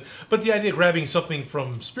again. But the idea of grabbing something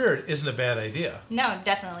from Spirit isn't a bad idea. No,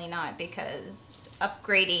 definitely not, because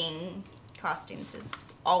upgrading costumes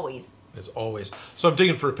is always as always. So I'm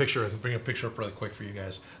digging for a picture. I can bring a picture up really quick for you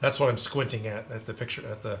guys. That's what I'm squinting at the picture,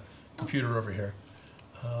 at the computer over here.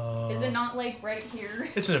 Is it not like right here?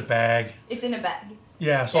 It's in a bag. It's in a bag.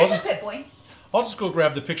 Yeah, so There's a Pip-Boy. I'll just go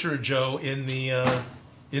grab the picture of Joe in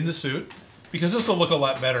the suit, because this will look a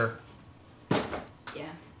lot better. Yeah.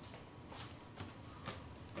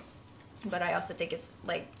 But I also think it's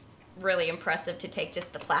like really impressive to take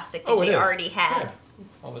just the plastic that they already had. Yeah.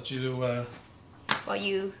 I'll let you do. While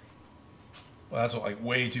you. Well, that's like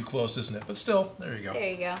way too close, isn't it? But still, there you go. There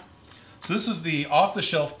you go. So this is the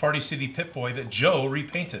off-the-shelf Party City Pip-Boy that Joe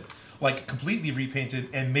repainted, like completely repainted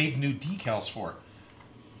and made new decals for.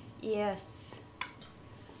 Yes.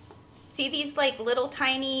 See these like little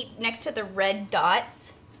tiny next to the red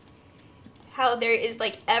dots? How there is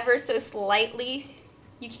like ever so slightly,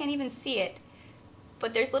 you can't even see it,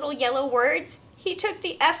 but there's little yellow words. He took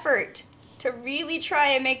the effort to really try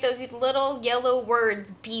and make those little yellow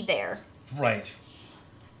words be there. Right.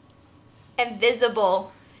 And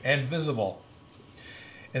visible. And visible.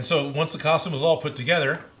 And so once the costume was all put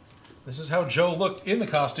together, this is how Joe looked in the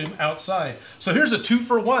costume outside. So here's a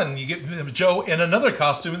 2-for-1. You get Joe in another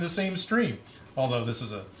costume in the same stream. Although this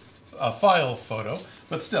is a file photo,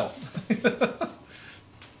 but still. Do you think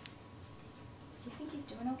he's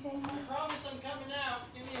doing okay? I promise I'm coming out.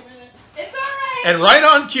 Give me a minute. It's alright! And right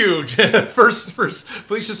on cue, first,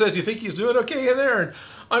 Felicia says, "Do you think he's doing okay in there?" And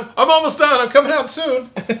I'm almost done. I'm coming out soon.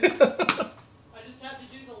 I just had to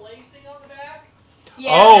do the lacing on the back. Yeah,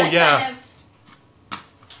 Oh, that yeah. kind of-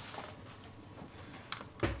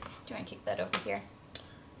 Do you want to kick that over here?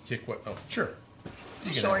 Kick what? Oh, sure.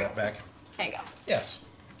 You can Short. have that back. There you go. Yes.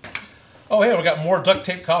 Oh, hey, we got more duct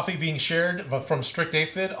tape coffee being shared from Strict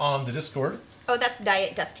Aphid on the Discord. Oh, that's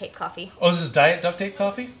diet duct tape coffee. Oh, this is diet duct tape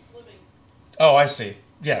coffee? Slimming. Oh, I see.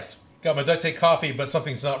 Yes. Got my duct tape coffee, but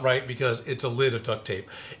something's not right because it's a lid of duct tape.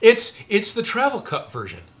 It's the travel cup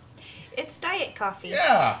version. It's diet coffee.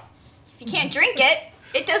 Yeah. If you can't drink it,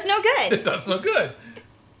 it does no good. It does no good.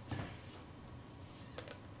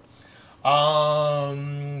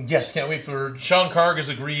 Yes, can't wait for... Sean Karg is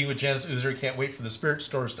agreeing with Janice Uzer. Can't wait for the spirit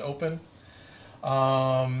stores to open.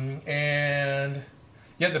 And...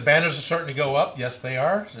 yeah, the banners are starting to go up. Yes, they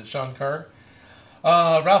are. Sean Karg.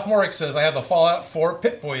 Ralph Morick says, I have the Fallout 4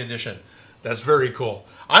 Pip-Boy edition. That's very cool.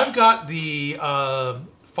 I've got the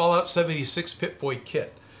Fallout 76 Pip-Boy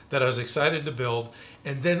kit that I was excited to build,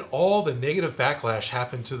 and then all the negative backlash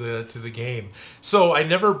happened to the game. So I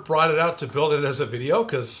never brought it out to build it as a video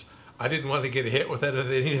because I didn't want to get hit with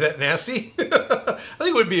any of that nasty. I think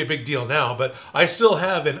it would be a big deal now, but I still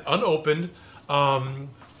have an unopened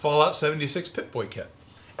Fallout 76 Pip-Boy kit.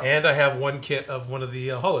 And I have one kit of one of the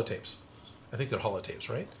holotapes. I think they're holotapes,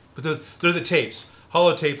 right? But they're the tapes.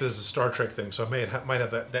 Holotape is a Star Trek thing, so I might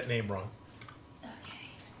have that name wrong. Okay.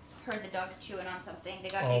 Heard the dog's chewing on something. They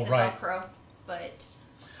got a Oh, piece right. of Velcro, but...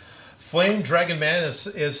 Flame Dragon Man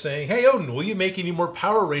is saying, hey, Odin, will you make any more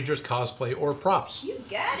Power Rangers cosplay or props? You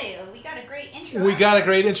got to. We got a great intro. We got a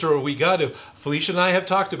great intro. We got to. Felicia and I have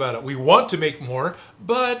talked about it. We want to make more,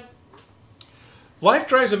 but life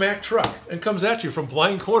drives a Mack truck and comes at you from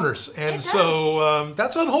blind corners. And so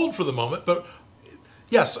that's on hold for the moment. But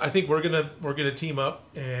yes, I think we're gonna team up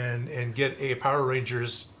and get a Power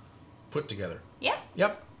Rangers put together. Yeah.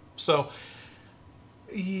 Yep. So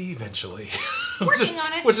eventually, Working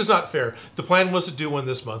on it. Which is not fair. The plan was to do one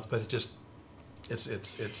this month, but it's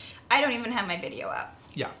I don't even have my video up.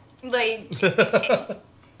 yeah. Like,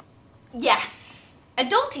 yeah.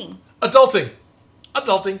 Adulting. Adulting.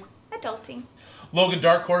 Logan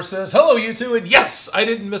Dark Horse says, hello, you two, and yes, I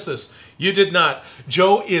didn't miss this. You did not.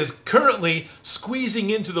 Joe is currently squeezing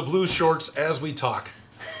into the blue shorts as we talk,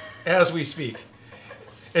 as we speak.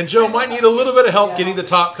 And Joe might need a little bit of help getting the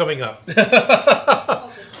top coming up. But...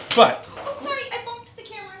 oh, sorry, I bumped the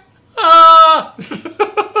camera. Ah!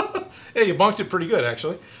 Yeah, you bonked it pretty good,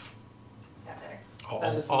 actually. Is that better?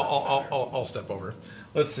 I'll step over.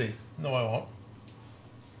 Let's see. No, I won't.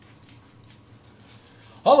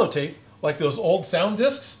 Holotape, like those old sound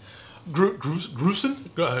discs. Grusin.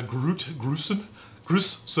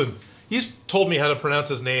 He's told me how to pronounce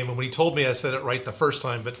his name, and when he told me, I said it right the first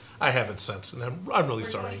time, but I haven't since, and I'm really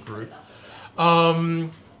sorry, Groot. No,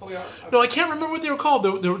 I can't remember what they were called.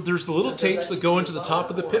 There's the little tapes that go into the top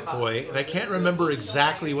of the Pip-Boy, and I can't remember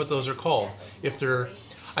exactly what those are called. If they're,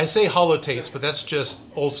 I say holotapes, but that's just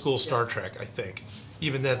old school Star Trek, I think.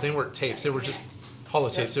 Even then, they weren't tapes. They were just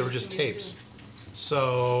holotapes. They were just tapes.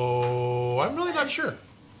 So I'm really not sure.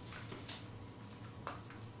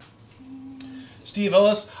 Steve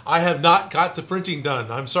Ellis, I have not got the printing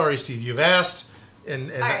done. I'm sorry, Steve. You've asked,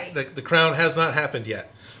 and right. the crown has not happened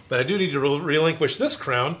yet. But I do need to relinquish this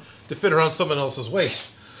crown to fit around someone else's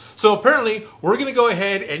waist. So apparently, we're going to go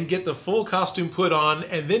ahead and get the full costume put on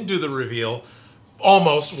and then do the reveal.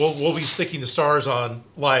 Almost. We'll be sticking the stars on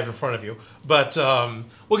live in front of you. But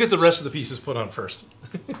we'll get the rest of the pieces put on first.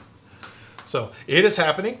 So it is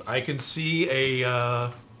happening. I can see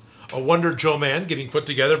a Wonder Joe man getting put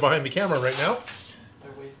together behind the camera right now. My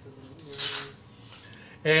waist is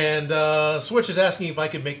And Switch is asking if I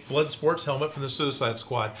could make Bloodsport's helmet from the Suicide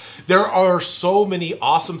Squad. There are so many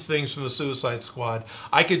awesome things from the Suicide Squad.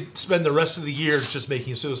 I could spend the rest of the year just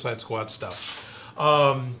making Suicide Squad stuff.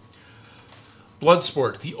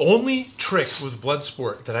 Bloodsport. The only trick with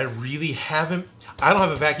Bloodsport that I really haven't... I don't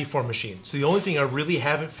have a vacuum form machine. So the only thing I really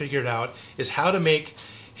haven't figured out is how to make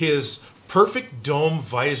his perfect dome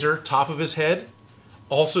visor, top of his head,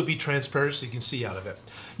 also be transparent so you can see out of it.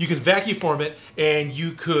 You can vacuum form it and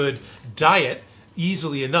you could dye it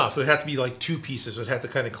easily enough. It would have to be like two pieces. It would have to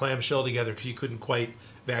kind of clamshell together because you couldn't quite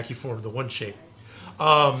vacuum form the one shape.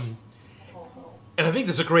 And I think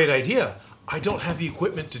that's a great idea. I don't have the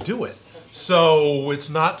equipment to do it. So it's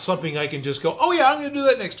not something I can just go, oh yeah, I'm going to do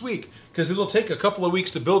that next week. Because it'll take a couple of weeks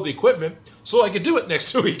to build the equipment so I can do it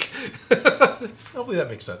next week. Hopefully that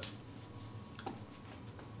makes sense.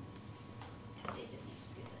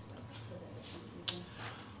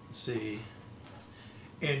 Let's see.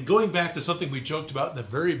 And going back to something we joked about in the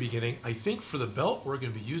very beginning, I think for the belt we're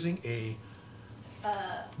going to be using a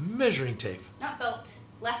measuring tape. Not belt,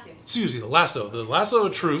 lasso. Excuse me, the lasso. The lasso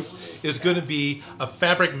of truth is going to be a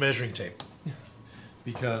fabric measuring tape.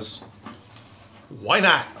 Because why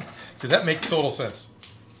not? Because that makes total sense.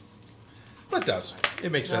 Well, it does.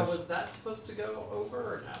 It makes sense. Was that supposed to go over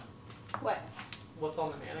or no? What? What's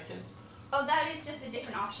on the mannequin? Oh, that is just a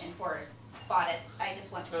different option for bodice. I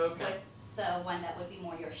just went with the one that would be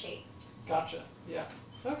more your shape. Gotcha. Yeah.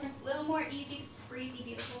 Okay. A little more easy, breezy,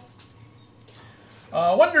 beautiful.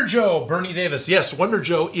 Wonder Joe, Bernie Davis. Yes, Wonder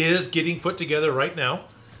Joe is getting put together right now.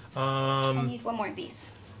 I need one more of these.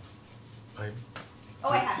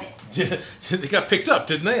 I have it. They got picked up,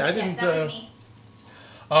 didn't they? I didn't. Yes, that was me.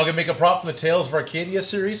 I'm going to make a prop from the Tales of Arcadia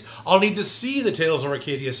series. I'll need to see the Tales of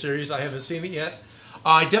Arcadia series. I haven't seen it yet.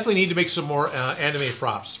 I definitely need to make some more anime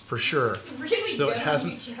props, for sure. It's really so good it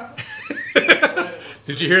hasn't... on you, Joe.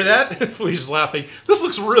 Did you hear that? Felicia's laughing. This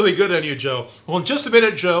looks really good on you, Joe. Well, in just a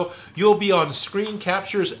minute, Joe, you'll be on screen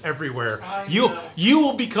captures everywhere. You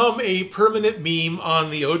will become a permanent meme on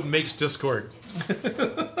the Odin Makes Discord. Hold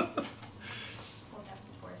up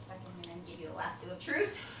for a second and then give you a lasso of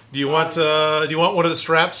truth. Do you want one of the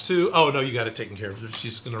straps to? Oh no, you got it taken care of.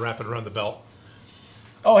 She's going to wrap it around the belt.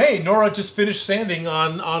 Oh hey, Nora just finished sanding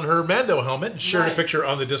on her Mando helmet and shared a picture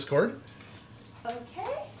on the Discord. Okay.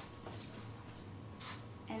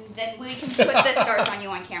 And then we can put the stars on you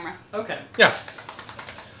on camera. Okay. Yeah.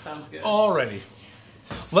 Sounds good. Alrighty.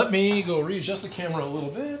 Let me go readjust the camera a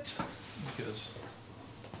little bit because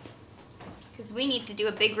we need to do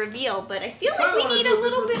a big reveal, but I feel like we need a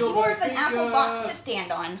little bit more of an apple box to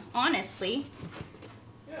stand on, honestly.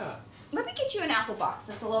 yeah. Let me get you an apple box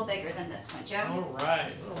that's a little bigger than this one, Joe. All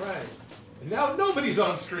right. All right. And now nobody's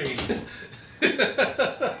on screen.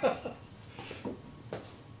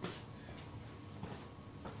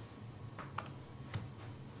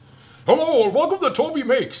 Hello and welcome to Toby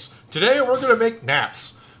Makes. Today we're going to make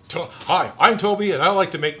naps. Hi, I'm Toby and I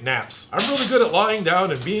like to make naps. I'm really good at lying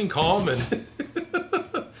down and being calm and...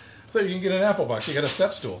 I thought you can get an apple box. You got a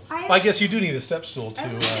step stool. I guess you do need a step stool too.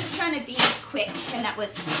 I was just trying to be quick, and that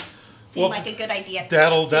seemed like a good idea.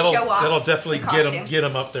 That'll show off definitely the get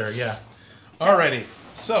them up there. Yeah. Alrighty.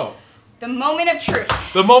 So the moment of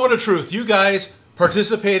truth. The moment of truth. You guys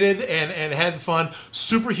participated and had fun.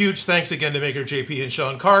 Super huge thanks again to Maker JP and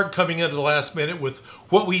Sean Card coming in at the last minute with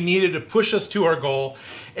what we needed to push us to our goal.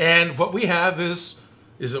 And what we have is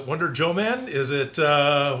it Wonder Joe Man? Is it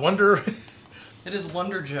Wonder? It is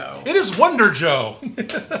Wonder Joe. It is Wonder Joe. So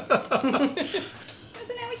now we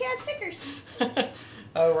can add stickers.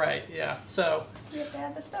 Oh, right. Yeah. So. We have to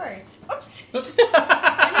add the stars. Oops. They're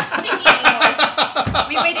not sticky anymore.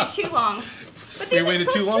 We waited too long. But these are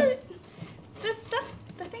supposed to... This stuff,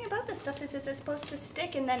 the thing about this stuff is it's supposed to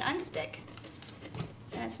stick and then unstick.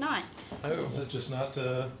 And it's not. Oh. Is it just not...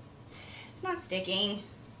 It's not sticking.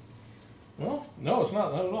 Well, no, it's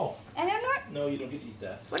not at all. And I'm not... No, you don't get to eat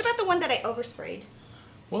that. What about the one that I oversprayed?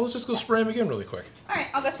 Well, let's just go spray him again really quick. Alright,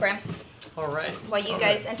 I'll go spray him. All right. While you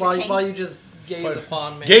guys entertain. While you just gaze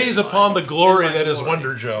upon me. Gaze upon the glory that is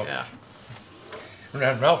Wonder Joe. Yeah.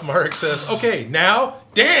 And Ralph Marek says, okay, now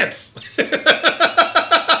dance!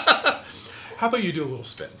 How about you do a little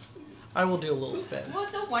spin? I will do a little spin.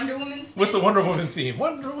 With the Wonder Woman spin. With the Wonder Woman theme.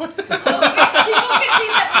 Wonder Woman. People can see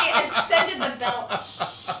that we extended the belt.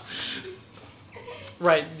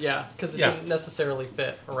 Right, yeah, because it Yeah. didn't necessarily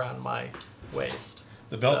fit around my waist.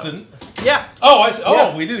 The belt So- didn't. Yeah. Oh,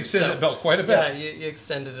 Yeah. we did extend So- that belt quite a bit. Yeah, you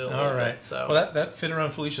extended it a little All right. bit. So Well, that fit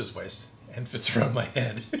around Felicia's waist and fits around my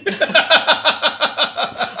head.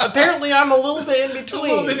 apparently I'm a little bit in A between.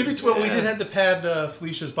 little bit in between. We Yeah. did have to pad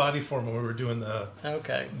Felicia's body form when we were doing the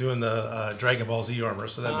Okay. Dragon Ball Z armor,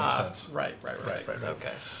 so that makes Ah, sense. Right. Right.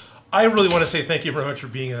 Okay. I really want to say thank you very much for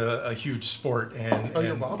being a huge sport and Oh,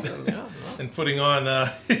 you're welcome. Yeah. and putting on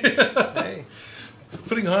Hey.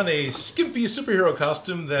 putting on a skimpy superhero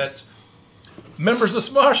costume that members of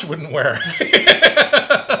Smosh wouldn't wear.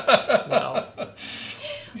 Well.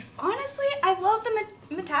 Honestly, I love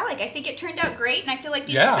the metallic. I think it turned out great, and I feel like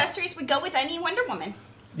these Yeah. accessories would go with any Wonder Woman.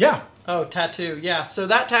 Yeah, Oh, tattoo. Yeah. So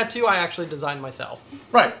that tattoo I actually designed myself.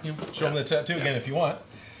 right. You can show them the tattoo again if you want.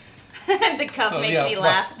 The cuff makes me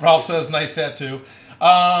laugh. Ralph says nice tattoo.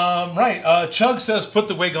 Right. Chug says put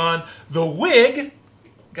the wig on. The wig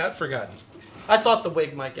got forgotten. I thought the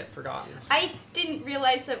wig might get forgotten. I didn't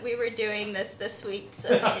realize that we were doing this week, so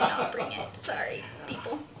I did not bring it. Sorry,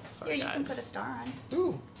 people. Sorry, Here, you can guys. put a star on.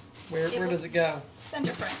 Ooh. Where does it go?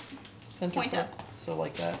 Center front. Center Point front? up. So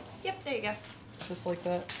like that? Yep, there you go. Just like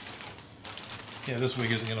that? Yeah, this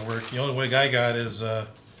wig isn't gonna work. The only wig I got is The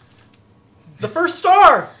first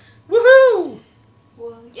star! Woohoo!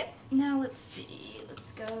 Well, yep. Now let's see.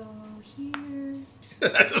 Let's go here.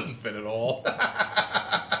 that doesn't fit at all.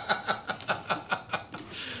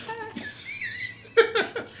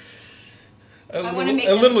 I wanna make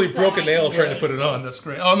I them literally broke a nail sign trying to put really it on. nice. That's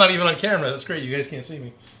great. Oh, I'm not even on camera. That's great. You guys can't see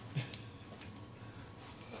me.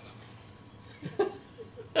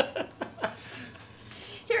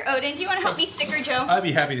 Here, Odin, do you want to help me sticker Joe? I'd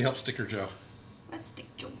be happy to help Sticker Joe. Let's stick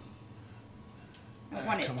Joe. I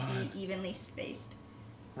want it come to on. be evenly spaced.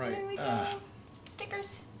 Right. There we go.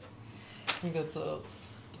 Stickers. I think that's a...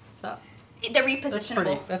 What's that? They're pretty.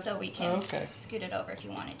 repositionable, That's- so we can okay. scoot it over if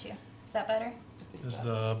you wanted to. Is that better? Is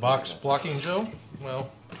the box blocking Joe?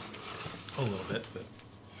 Well, a little bit, but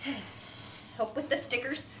Help with the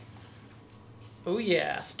stickers. Oh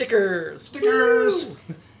yeah, stickers! stickers.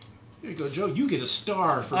 Here you go, Joe. You get a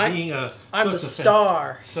star for being I'm the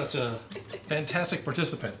star. such a fantastic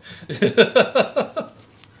participant. And let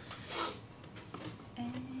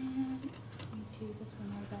me do this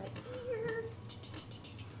one right back here.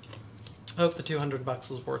 I hope the $200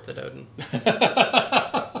 was worth it, Odin.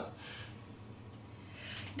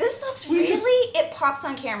 This looks We really. just- It pops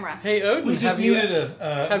on camera. Hey Odin, We just have you needed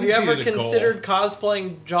have you ever considered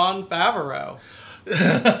cosplaying John Favreau?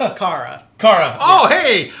 Kara. Kara? Oh,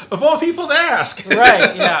 hey! Of all people to ask.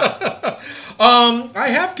 Right, yeah. I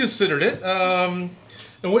have considered it. And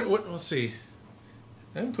what? Let's see.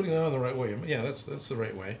 I'm putting that on the right way. Yeah, that's the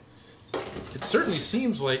right way. It certainly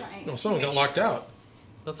seems like someone got locked out.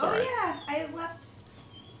 That's Oh alright. yeah, I left.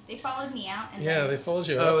 They followed me out. And Yeah, then, they followed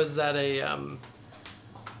you Oh, out. is that a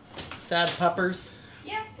sad puppers?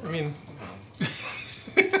 Yeah. I mean,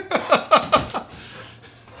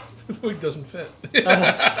 the wig doesn't fit. Oh,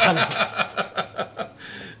 that's funny.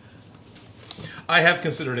 I have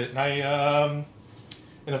considered it, and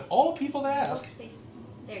and of all people to ask, Space.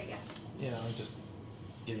 There you go. yeah, I'm just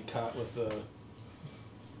getting caught with the.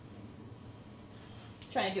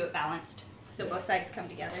 Trying to do it balanced, so both sides come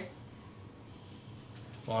together.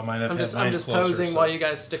 Well, I might have I'm had just mine closer, posing so- while you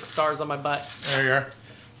guys stick stars on my butt. There you are.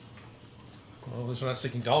 Well, at least we're not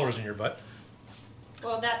sticking dollars in your butt.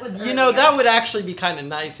 Well, that was. You know, earlier. that would actually be kind of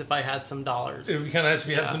nice if I had some dollars. It would be kind of nice if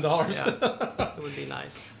you had Yeah, some dollars. yeah. It would be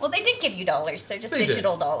nice. Well, they did give you dollars. They're just They did.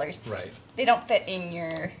 digital dollars. Right. They don't fit in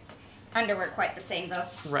your. underwear quite the same though.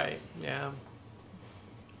 Right, yeah.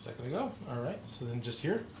 Is that going to go? All right. So then just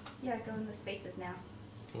here, Yeah, go in the spaces now.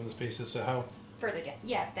 go in the spaces. So how? Further down.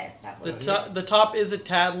 Yeah, there. That The, was. the top is a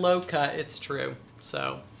tad low cut, it's true.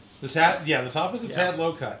 So, The top, yeah, the top is a Yeah. tad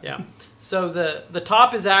low cut. yeah. So the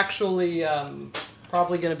top is actually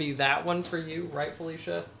probably going to be that one for you, right,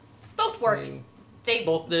 Felicia? Both worked. I mean, They.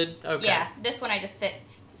 Both did? Okay. Yeah, this one I just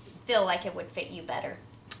feel like it would fit you better.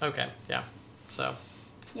 Okay, yeah. So,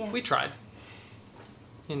 Yes. we tried.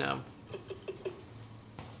 You know.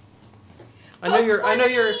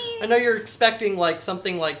 I know you're expecting like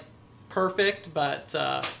something like perfect, but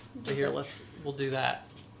here we'll do that.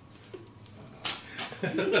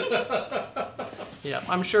 Yeah,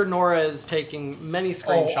 I'm sure Nora is taking many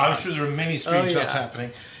screenshots. Oh, I'm sure there are many screenshots yeah.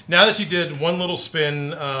 happening. Now that you did one little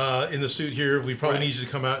spin in the suit here, we probably Right. need you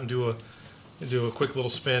to come out and do a quick little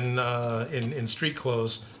spin in street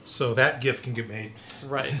clothes, so that GIF can get made.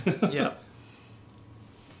 Right. Yeah.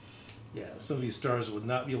 Yeah, some of these stars would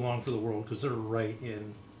not be long for the world because they're right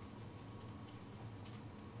in,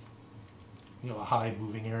 a high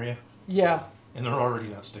moving area. Yeah. And they're already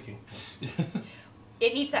not sticking.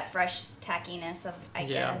 It needs that fresh tackiness of, I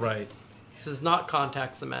guess. right. This is not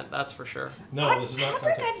contact cement, that's for sure. No, On this is not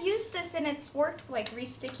fabric, contact. I've used this and it's worked like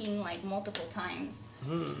re-sticking like multiple times.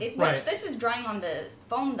 Once Right. this is drying on the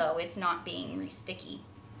foam though, it's not being re-sticky.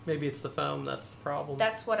 Maybe it's the foam that's the problem.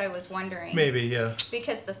 That's what I was wondering. Maybe, yeah.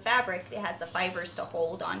 Because the fabric, it has the fibers to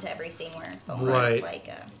hold onto everything where foam Right. is like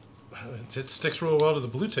a... It sticks real well to the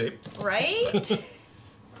blue tape. Right?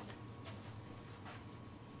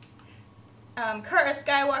 Kara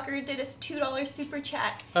Skywalker did us $2 super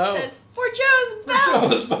chat. Oh. Says, for Joe's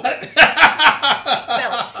belt! His butt.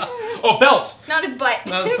 Belt. Oh, belt! Not his butt.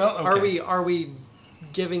 Not his belt? Okay. Are we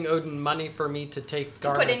giving Odin money for me to take To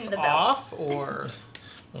put garments into the belt. off, or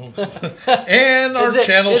And our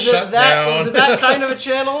channel shut down. Is it that kind of a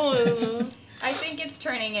channel? I think it's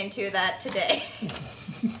turning into that today.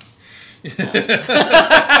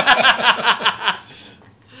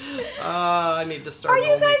 I need to start. Are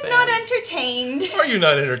you guys not OnlyFans. entertained? Are you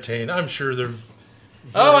not entertained? I'm sure they're...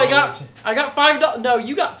 Oh, I got $5. No,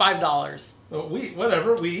 you got $5. Oh,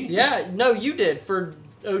 we. Yeah, no, you did for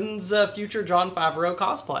Odin's future Jon Favreau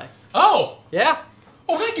cosplay. Oh! Yeah,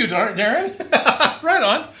 Oh, thank you, Darren. Right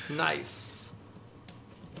on. nice.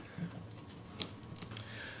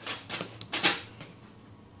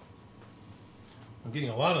 I'm getting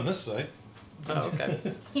a lot on this side. Oh, okay.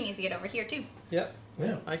 He needs to get over here too. Yep.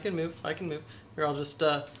 Yeah. I can move. Here, I'll just.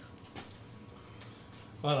 Oh,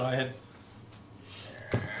 no, I had...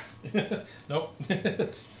 Nope.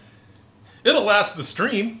 It'll last the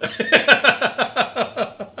stream.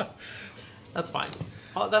 That's fine.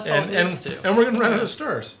 Oh, that's all it needs to. And we're going to run out of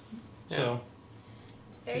stars. So,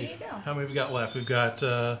 There you go. how many we got left? We've got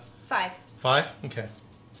 5. 5? Okay.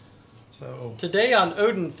 So... Today on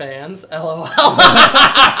Odin fans, LOL.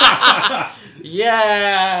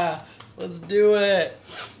 Yeah, let's do it.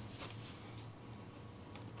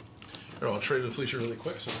 Here, I'll trade with Felicia really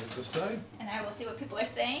quick. So, this side. And I will see what people are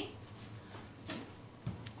saying.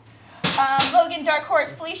 Logan Dark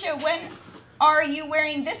Horse, Felicia, when are you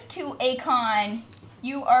wearing this to a con?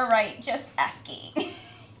 You are right, just asking.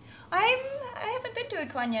 I haven't been to a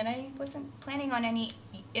con yet. I wasn't planning on any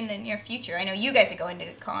in the near future. I know you guys are going to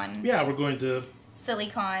a con. Yeah, we're going to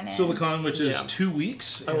Silicon. And Silicon, which is Yeah. 2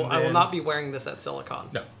 weeks. I will not be wearing this at Silicon.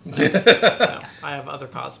 No. No, I have other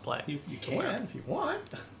cosplay. You to wear. can if you want.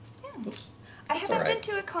 Yeah. Oops. I haven't all right. been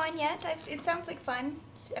to a con yet. It sounds like fun.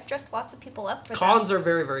 I've dressed lots of people up for Cons them. are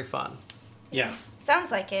very, very fun. Yeah.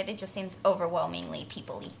 Sounds like it. It just seems overwhelmingly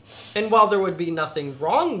people-y. And while there would be nothing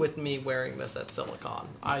wrong with me wearing this at Silicon,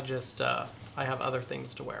 I just I have other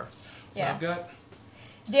things to wear. So Yeah. I've got...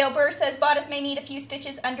 Dale Burr says bodice may need a few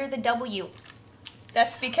stitches under the W.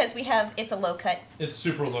 That's because it's a low cut. It's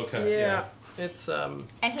super low cut. Yeah, it's And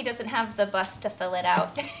he doesn't have the bust to fill it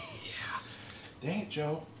out. Dang it,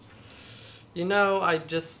 Joe. you know, I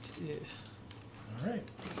just All right.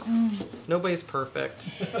 nobody's perfect.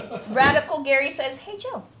 Radical Gary says, hey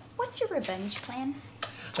Joe, what's your revenge plan?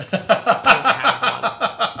 I don't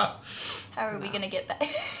have one. How are we going to get back?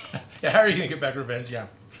 Yeah, how are you going to get back revenge? Yeah.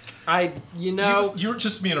 You know, You're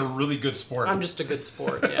just being a really good sport. I'm just a good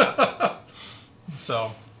sport. Yeah.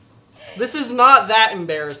 So. This is not that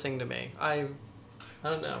embarrassing to me. I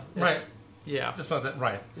don't know. It's- Right. Yeah. It's not that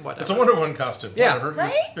right. Whatever. It's a Wonder Woman costume. Yeah. Whatever.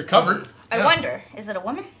 Right? You're covered. I Yeah. wonder, is it a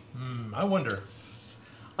woman? I wonder.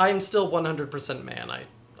 I am still 100% man.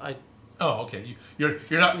 I Oh, okay. You're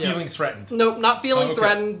not Yeah. feeling threatened. Nope, not feeling Oh, okay.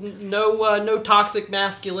 threatened. No toxic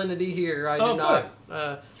masculinity here. I do Oh,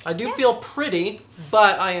 not. I do feel pretty,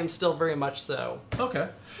 but I am still very much so. Okay.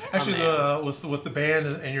 Actually, man. with the band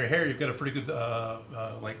and your hair, you've got a pretty good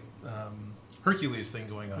Hercules thing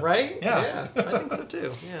going on. Right? Yeah. I think so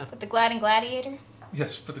too. Yeah. With the Glad and Gladiator?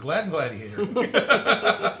 Yes, for the Glad and Gladiator.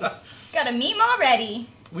 Got a meme already.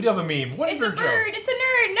 We do have a meme. Wonder It's a Joe. bird, it's a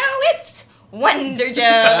nerd. No, it's Wonder Joe.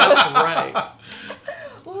 That's right.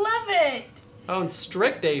 Love it. Oh, and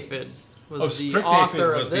Strict Aphid was Oh, the Strict author Aphid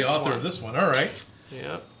of was this the author one. of this one. All right.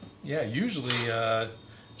 Yeah. Yeah, usually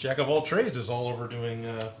Jack of all trades is all over doing...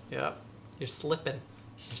 Yeah. You're slipping.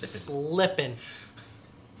 Slipping. Slipping.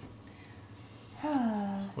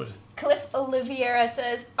 What? Cliff Oliveira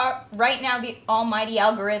says, right now the almighty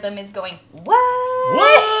algorithm is going, what?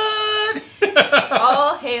 What?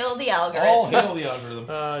 All hail the algorithm. All hail the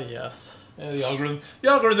algorithm. Yes. Yeah, the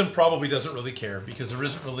algorithm probably doesn't really care because there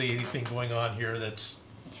isn't really anything going on here that's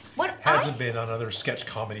hasn't been on other sketch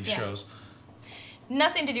comedy shows.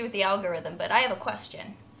 Nothing to do with the algorithm, but I have a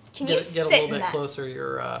question. Can you Get sit a little in bit that? closer.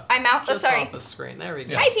 You're I'm out. Oh, just sorry. off the screen. There we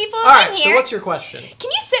go. Hi, people. All right. I'm So here. what's your question? Can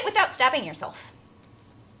you sit without stabbing yourself?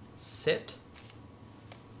 Sit.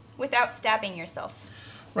 Without stabbing yourself.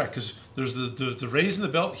 Right, because there's the raise in the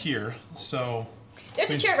belt here, so... There's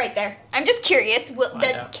a chair right there. I'm just curious.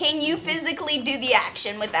 know. Can you physically do the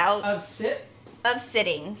action without Sit? of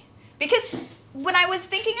sitting? Because when I was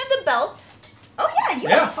thinking of the belt, oh yeah, you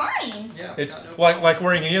Yeah. are fine. Yeah. It's got no like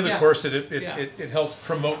wearing any other Yeah. corset. Yeah. It helps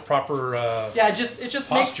promote proper. Yeah, it just makes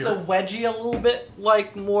posture. the wedgie a little bit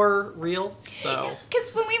like more real. So Because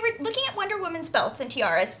when we were looking at Wonder Woman's belts and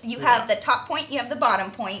tiaras, you have the top point, you have the bottom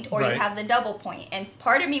point, or Right. you have the double point. And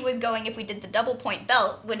part of me was going, if we did the double point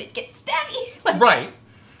belt, would it get stabby? Like, Right.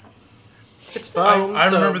 it's foam. I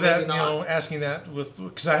so remember that, maybe you not. know, asking that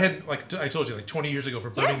because I had, like I told you, like 20 years ago for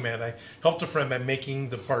Burning Yeah. Man, I helped a friend by making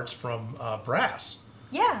the parts from brass,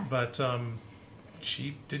 Yeah. but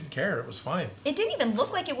she didn't care. It was fine. It didn't even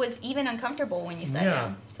look like it was even uncomfortable when you sat Yeah.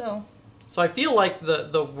 down. So, So I feel like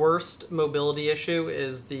the worst mobility issue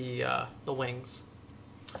is the wings.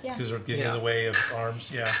 yeah. Because they're getting in Yeah. the way of arms.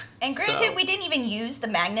 Yeah. And granted, So- we didn't even use the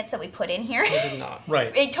magnets that we put in here. I did not.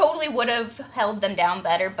 Right. It totally would have held them down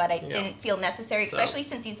better, but I Yeah. didn't feel necessary, So- especially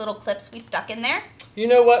since these little clips we stuck in there. You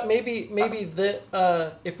know what? Maybe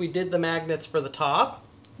if we did the magnets for the top,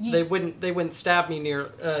 Ye- they wouldn't stab me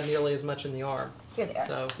nearly as much in the arm. Here they are.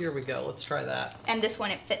 So here we go. Let's try that. And this one,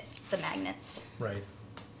 it fits the magnets. Right.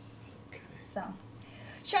 So,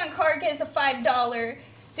 Sean Carg has a $5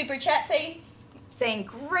 super chat saying,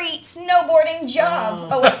 great snowboarding job.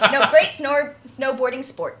 Oh, wait, no, great snowboarding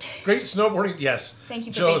sport. Great snowboarding. Yes. Thank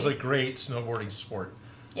you for Joe being- is a great snowboarding sport.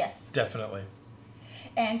 Yes. Definitely.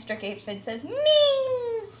 And Strick Aphid says,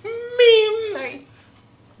 memes. Memes. Sorry.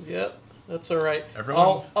 Yep, that's all right.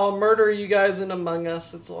 Everyone- I'll murder you guys in Among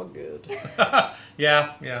Us. It's all good.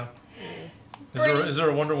 Yeah. Yeah. Bernie- Is there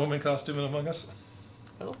a Wonder Woman costume in Among Us?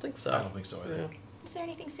 I don't think so. I don't think so either. Yeah. Is there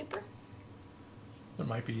anything super? There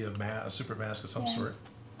might be a super mask of some Yeah. sort.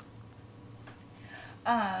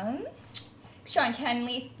 Sean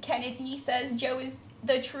Kennedy says, Joe is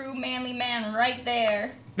the true manly man right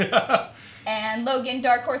there. And Logan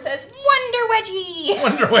Dark Horse says, Wonder Wedgie.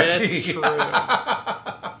 Wonder Wedgie. It's true.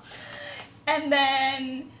 And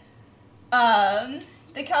then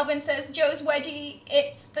the Calvin says, Joe's Wedgie,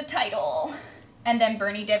 it's the title. And then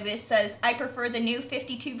Bernie Davis says, I prefer the new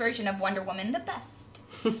 52 version of Wonder Woman the best.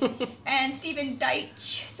 And Stephen Deitch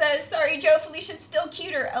says, sorry Joe, Felicia's still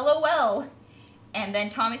cuter, LOL. And then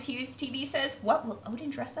Thomas Hughes TV says, what will Odin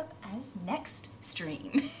dress up as next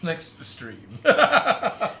stream? Next stream.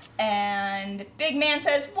 And Big Man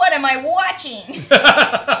says, what am I watching?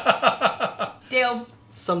 Dale,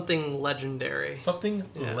 Something legendary. Something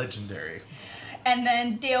Yes. legendary. and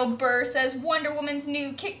then Dale Burr says, Wonder Woman's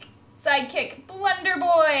new sidekick, Blunder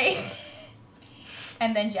Boy.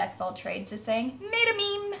 And then Jack Trades is saying, made a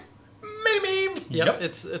meme. Meme. Yep,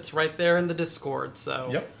 it's right there in the Discord. So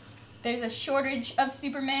Yep. There's a shortage of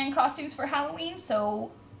Superman costumes for Halloween,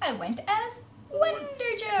 so I went as Wonder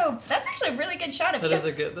Joe. That's actually a really good shot of that's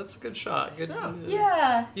you. a good shot. Good.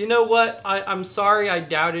 Yeah. You know what? I'm sorry I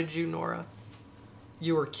doubted you, Nora.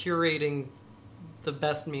 You were curating the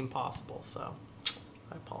best meme possible, so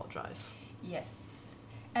I apologize. Yes.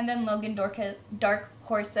 And then Logan Dark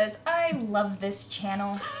Horse says, I love this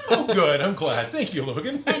channel. Oh, good. I'm glad. Thank you,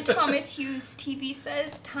 Logan. And Thomas Hughes TV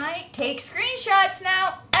says, take screenshots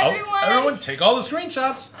now, Oh, everyone. everyone, take all the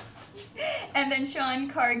screenshots. And then Sean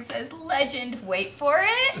Carg says, legend, wait for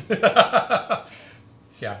it.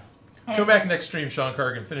 Yeah. And Come back next stream, Sean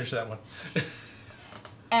Cargan. Finish that one.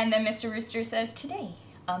 And then Mr. Rooster says, today,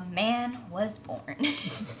 a man was born.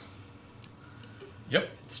 Yep.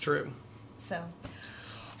 It's true. So,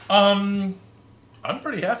 I'm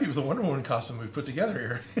pretty happy with the Wonder Woman costume we put together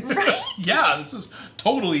here. right? Yeah, this is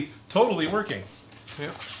totally working.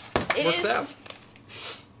 Yeah. It Works is. out.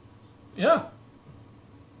 Yeah.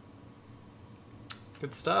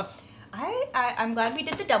 Good stuff. I'm glad we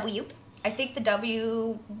did the W. I think the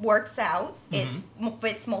W works out. It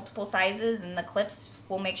fits multiple sizes, and the clips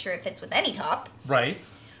will make sure it fits with any top. Right.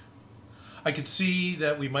 I could see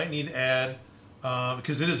that we might need to add,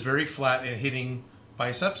 because it is very flat and hitting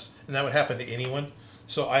biceps, and that would happen to anyone.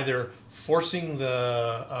 So either forcing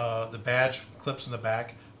the badge clips in the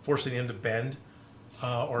back, forcing them to bend,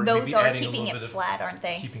 or Those maybe are adding keeping a it little bit flat, aren't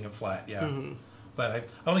they? of keeping it flat. Yeah. But I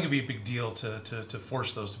don't think it'd be a big deal to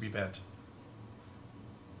force those to be bent.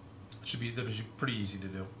 That should be pretty easy to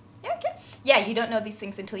do. Yeah, okay. Yeah, you don't know these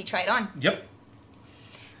things until you try it on. Yep.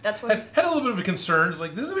 That's what Had a little bit of a concern. It's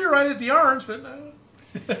like, this will be right at the arms, but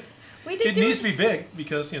we did. it needs to be big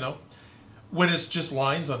because, when it's just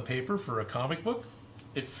lines on paper for a comic book,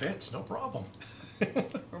 it fits, no problem.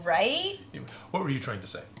 right. What were you trying to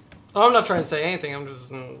say? Oh, I'm not trying to say anything. I'm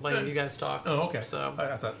just letting you guys talk. Oh, okay. So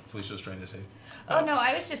I thought Felicia was trying to say. Oh no,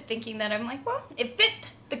 I was just thinking that I'm like, well, it fit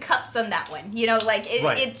the cups on that one. You know, like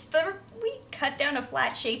Right. we cut down a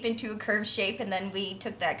flat shape into a curved shape, and then we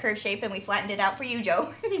took that curved shape and we flattened it out for you,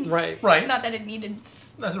 Joe. I mean, Right. Right. Not that it needed.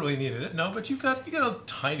 Not really needed it, no, but you got a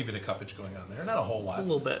tiny bit of cuppage going on there, not a whole lot. A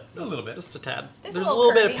little bit. A little bit. Just a tad. There's There's a a little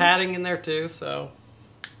little bit of curving. padding in there too, so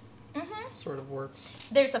Mm-hmm. sort of works.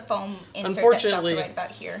 There's a foam insert that stops Unfortunately, right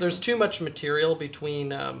about here. there's too much material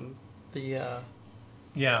between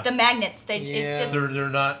Yeah. The magnets. It's Yeah. just. They're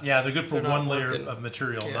not. Yeah, they're good for They're not one layer working. of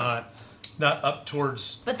material, Yeah. not up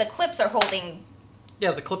towards. But the clips are holding.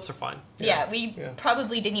 Yeah, the clips are fine. We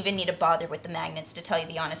probably didn't even need to bother with the magnets, to tell you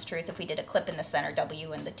the honest truth. If we did a clip in the center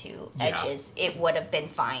W and the two Yeah. edges, it would have been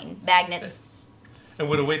fine. Magnets. And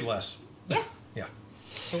would have weighed less. Yeah. Yeah.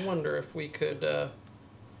 I wonder if we could.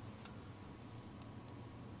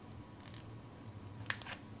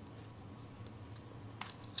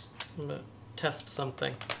 I'm gonna test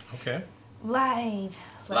something. Okay. Live.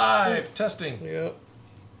 Live testing. Yep.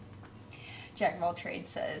 Jack of all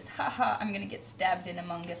trades says, haha, I'm going to get stabbed in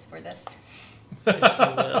Among Us for this. Yes, you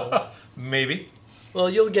will. Maybe. Well,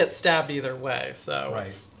 you'll get stabbed either way, so Right.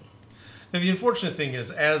 it's, Now, the unfortunate thing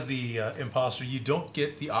is, as the imposter, you don't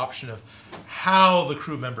get the option of how the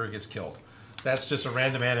crew member gets killed. That's just a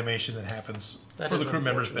random animation that happens that for is the crew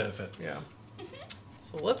member's unfortunate. benefit. Yeah.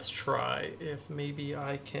 So let's try if maybe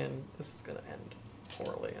I can. This is gonna end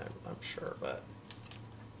poorly, I'm sure, but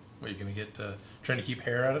Are you going to get trying to keep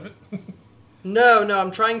hair out of it? no,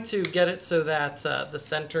 I'm trying to get it so that the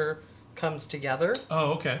center comes together.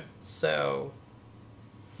 Oh, okay. So,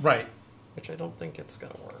 Right. which I don't think it's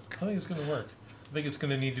gonna work. I think it's going to work. I think it's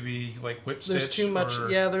going to need to be like whip stitch. There's too much. or-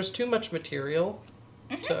 Yeah, there's too much material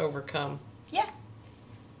to overcome. Yeah.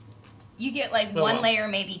 You get like Oh, one wow. layer,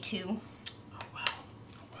 maybe two. Oh wow.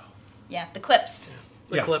 Yeah, the clips.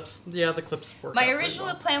 The Yeah. clips. Yeah, the clips work. My out pretty original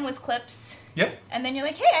well. plan was clips. Yep. And then you're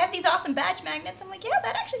like, hey, I have these awesome badge magnets. I'm like, yeah,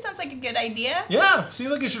 that actually sounds like a good idea. Yeah.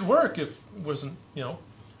 Seemed like it should work if it wasn't,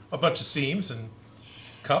 a bunch of seams and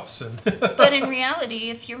cups and. But in reality,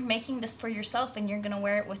 if you're making this for yourself and you're going to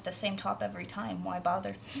wear it with the same top every time, why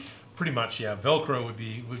bother? Pretty much, yeah. Velcro would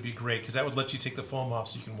be great because that would let you take the foam off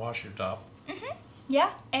so you can wash your top.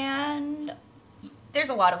 Yeah, and there's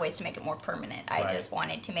a lot of ways to make it more permanent. I Right. just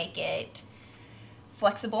wanted to make it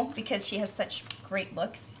flexible because she has such great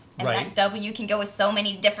looks. And Right. that W can go with so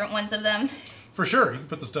many different ones of them. For sure, you can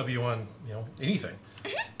put this W on, anything.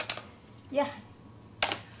 Yeah.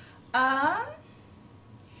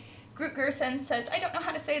 Groot Gerson says, I don't know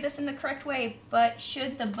how to say this in the correct way, but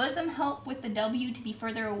should the bosom help with the W to be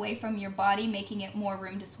further away from your body, making it more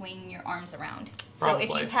room to swing your arms around? So if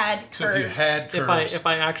Probably. you had curves. So if you had curves, If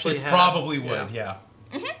I actually it had, probably would. Yeah.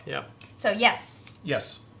 Yeah. So yes,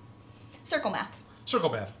 Yes. circle math. Circle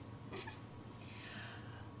bath.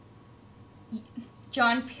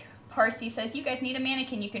 John Parsi says, you guys need a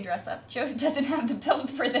mannequin you can dress up. Joe doesn't have the build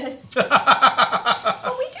for this.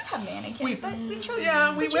 Well, we do have mannequins, but we chose...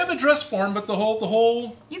 Yeah, we have a dress form, but the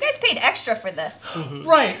whole. You guys paid extra for this.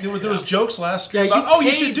 Right. There was jokes last stream Yeah, about,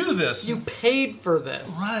 you paid- should do this. You paid for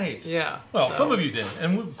this. Right. Yeah. Well, so some of you did,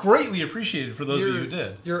 and we greatly appreciated for those of you who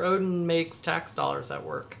did. Your Odin Makes tax dollars at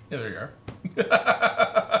work. Yeah, there you are.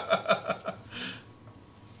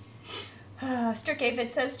 Strick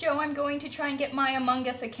Avid says, Joe, I'm going to try and get my Among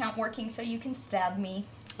Us account working so you can stab me.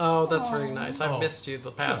 Oh, that's very Aw. nice. I've Oh. missed you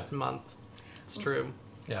the past month. It's true.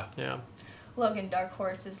 Yeah. Yeah. Logan Dark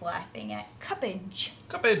Horse is laughing at cuppage.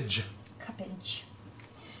 Cuppage. Cuppage.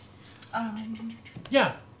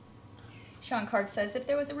 Yeah. Sean Clark says, if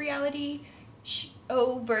there was a reality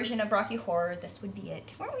show version of Rocky Horror, this would be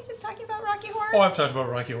it. Weren't we just talking about Rocky Horror? Oh, I've talked about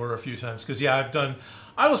Rocky Horror a few times because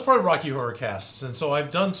I was part of Rocky Horror casts, and so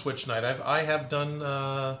I've done Switch Night. I have done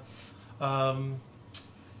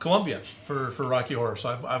Columbia for Rocky Horror,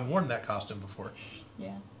 so I've worn that costume before.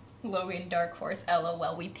 Yeah. Logan Dark Horse,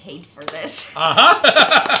 LOL, we paid for this.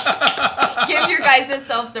 Give your guys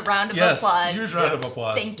yourselves a round of applause. Huge round of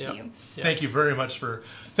applause. Thank Yeah. you. Yeah. Thank you very much for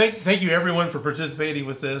thank you everyone for participating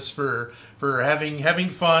with this, for having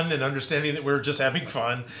fun and understanding that we're just having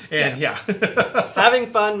fun, and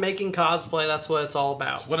Having fun, making cosplay, that's what it's all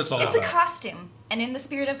about. That's what it's all It's a about. costume, and in the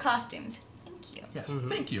spirit of costumes, thank you. Yes,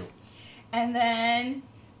 thank you. And then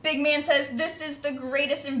Big Man says, this is the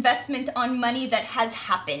greatest investment on money that has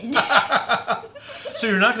happened. So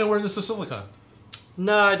you're not going to wear this to Silicon?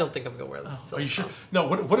 No, I don't think I'm going to wear this. Are you sure? No.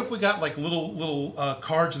 What if we got like little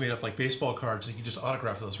cards made up like baseball cards, and you can just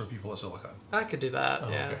autograph those for people at Silicon? I could do that. Oh,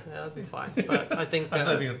 yeah, okay. yeah, that'd be fine. But I think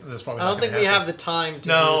I think that's probably. I not don't think gonna we happen. have the time to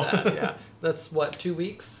No. do that. Yeah, that's what, 2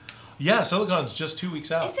 weeks. Yeah, Silicon's just 2 weeks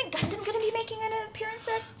out. Isn't Gundam going to be making an appearance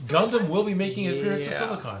appearance at Gundam will be making an appearance at Yeah.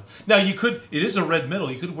 Silicon. Now you could. It is a red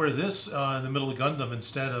middle. You could wear this in the middle of Gundam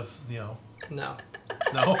instead of No. No.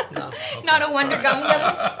 No. Okay. Not a Wonder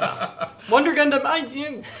Gundam. Wonder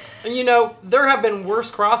Gundam, you know, there have been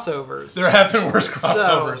worse crossovers. There have been worse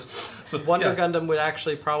crossovers. So Wonder yeah. Gundam would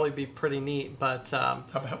actually probably be pretty neat, but How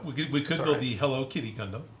about, we could build the Hello Kitty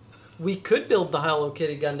Gundam. we could build the Hello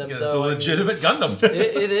Kitty Gundam, Yeah, though. it's a legitimate Gundam.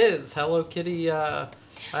 It is. Hello Kitty, I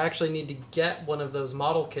actually need to get one of those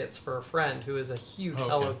model kits for a friend who is a huge Okay.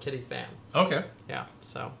 Hello Kitty fan. Okay. Yeah,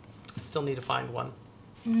 so still need to find one.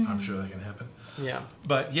 I'm sure that can happen. Yeah.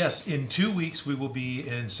 But yes, in 2 weeks we will be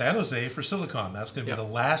in San Jose for Silicon. That's going to be Yep.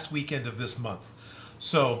 the last weekend of this month.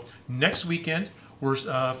 So next weekend, we're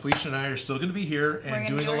Felicia and I are still going to be here and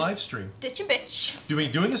doing a live stream, Ditch a bitch.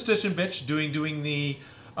 doing a Stitch and Bitch, doing the.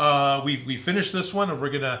 We finished this one and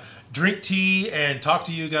we're gonna drink tea and talk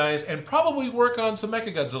to you guys and probably work on some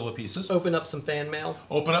Mechagodzilla pieces. Open up some fan mail.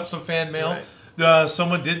 Open up some fan mail. Right.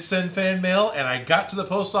 Someone did send fan mail, and I got to the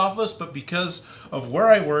post office, but because of where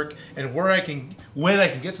I work and when I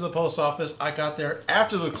can get to the post office, I got there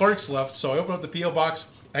after the clerks left. So I opened up the PO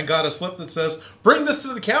box and got a slip that says, "Bring this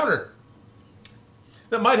to the counter."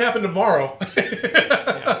 That might happen tomorrow.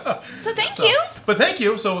 So thank you. But thank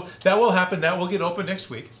you. So that will happen. That will get open next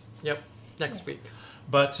week. Yep. Next week.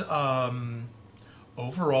 But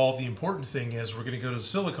overall, the important thing is we're going to go to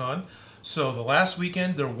Silicon. So the last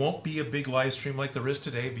weekend, there won't be a big live stream like there is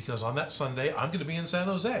today because on that Sunday, I'm going to be in San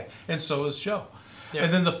Jose. And so is Joe. Yeah.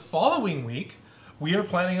 And then the following week, we are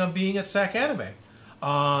planning on being at SAC Anime.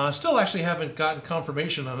 Still actually haven't gotten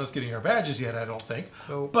confirmation on us getting our badges yet, I don't think.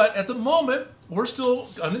 Nope. But at the moment, we're still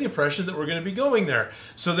under the impression that we're going to be going there.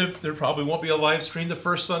 So there probably won't be a live stream the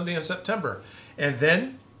first Sunday in September. And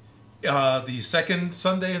then the second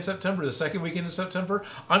Sunday in September, the second weekend in September,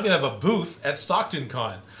 I'm going to have a booth at Stockton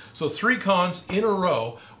Con. So 3 cons in a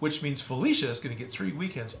row, which means Felicia is going to get 3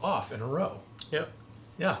 weekends off in a row. Yep.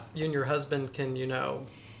 Yeah. You and your husband can,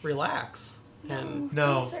 relax. And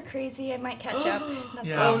No. Things are crazy. I might catch up. That's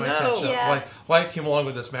Yeah, all. I might no. catch up. Yeah. Life came along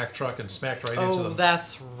with this Mack truck and smacked right into oh, them.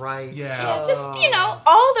 that's right. Yeah. Yeah, just,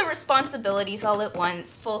 all the responsibilities all at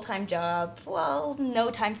once. Full-time job. Well,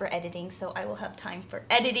 no time for editing, so I will have time for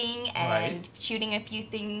editing and Right. shooting a few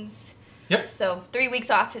things. Yep. So 3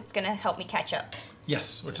 weeks off, it's going to help me catch up.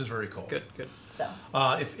 Yes, which is very cool. Good. So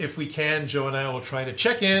If we can, Joe and I will try to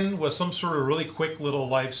check in with some sort of really quick little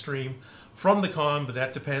live stream from the con, but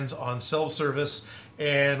that depends on self-service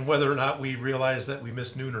and whether or not we realize that we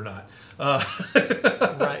missed noon or not.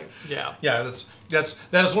 Right. Yeah. Yeah,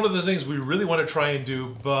 that is one of the things we really want to try and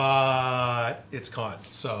do, but it's con.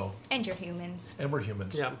 So, and you're humans, and we're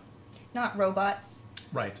humans. Yeah. not robots.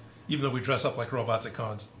 Right. Even though we dress up like robots at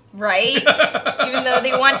cons. Right? Even though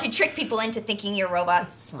they want to trick people into thinking you're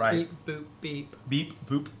robots. Right. Beep, boop, beep. Beep,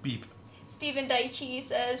 boop, beep. Stephen Daichi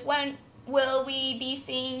says, when will we be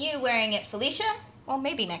seeing you wearing it, Felicia? Well,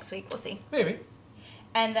 maybe next week. We'll see. Maybe.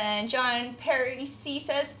 And then John Perry C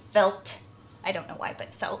says, felt. I don't know why,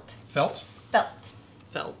 but felt. Felt? Felt.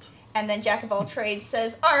 Felt. And then Jack of all trades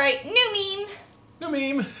says, all right, new meme. No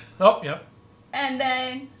meme. Oh, yep. And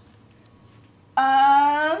then,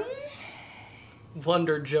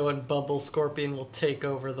 Wonder Joe and Bumble Scorpion will take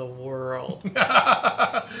over the world.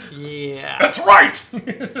 Yeah. That's right!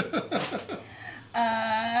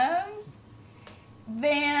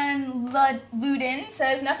 Van Luden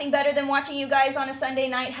says, nothing better than watching you guys on a Sunday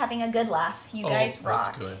night having a good laugh. You guys rock.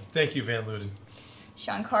 That's good. Thank you, Van Luden.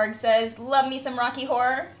 Sean Karg says, love me some Rocky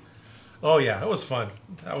Horror. Oh, yeah, it was fun.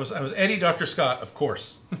 I was Eddie Dr. Scott, of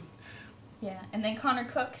course. Yeah, and then Connor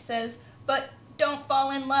Cook says, but don't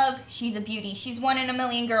fall in love. She's a beauty. She's 1 in a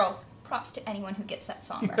million girls. Props to anyone who gets that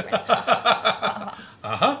song reference.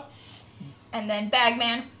 Uh-huh. And then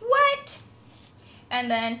Bagman, what? And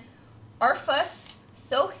then Arfus,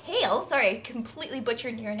 so hail. Sorry, I completely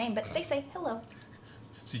butchered your name, but they say hello.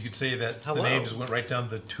 So you could say that Hello. the name just went right down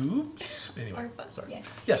the tubes? Anyway, Arfus, sorry. yeah.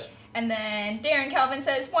 Yes. And then Darren Calvin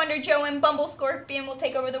says, Wonder Joe and Bumble Scorpion will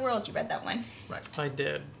take over the world. You read that one. Right. I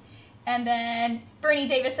did. And then Bernie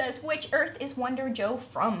Davis says, which Earth is Wonder Joe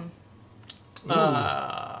from? That's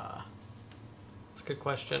a good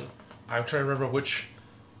question. I'm trying to remember which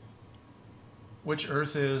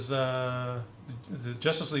Earth is the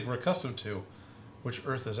Justice League we're accustomed to. Which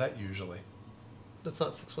Earth is that usually? That's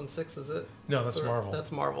not 616, is it? No, that's Marvel.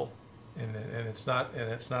 That's Marvel. And it's not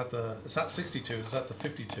 62. It's not the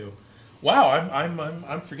 52. Wow,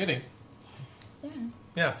 I'm forgetting. Yeah.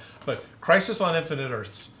 Yeah, but Crisis on Infinite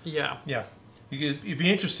Earths. Yeah. Yeah, it'd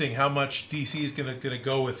be interesting how much DC is gonna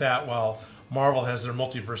go with that while Marvel has their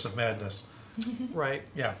multiverse of madness. Right.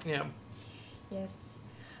 Yeah. Yeah. Yes.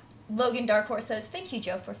 Logan Dark Horse says, "Thank you,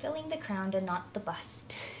 Joe, for filling the crown and not the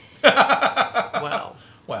bust." Well,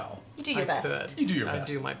 You do your best. could. You do your I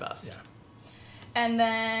best. do my best. Yeah. And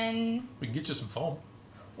then We can get you some foam.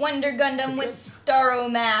 Wonder Gundam with Starro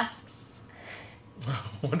masks.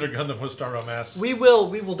 Wonder Gundam with Starro masks. We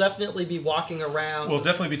will definitely be walking around. We'll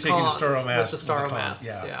definitely be taking the cons Starro masks. with the Starro con. masks.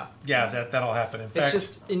 Yeah. Yeah. That'll happen. In It's fact,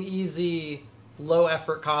 just an easy, low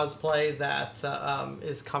effort cosplay that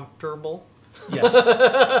is comfortable. yes,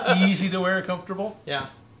 easy to wear, comfortable. Yeah.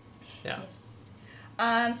 Yeah.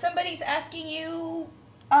 Somebody's asking you,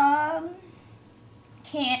 can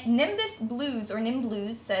Nimbus Blues or Nim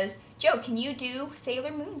Blues says, "Joe, can you do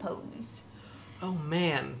Sailor Moon pose?" Oh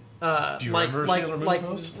man. Do you remember Sailor Moon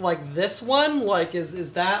pose? Like this one? Like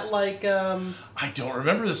is that like I don't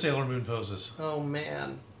remember the Sailor Moon poses. Oh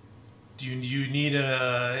man. Do you need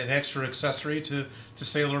an extra accessory to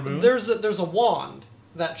Sailor Moon? There's a wand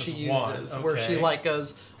that she There's a wand, uses where she okay. like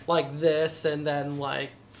goes like this and then like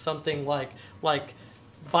something like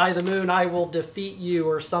by the moon I will defeat you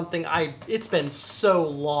or something. It's been so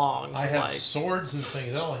long. I have like, swords and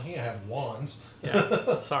things. I don't think I have wands.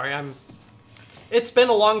 yeah. Sorry, it's been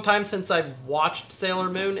a long time since I've watched Sailor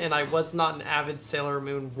Moon, and I was not an avid Sailor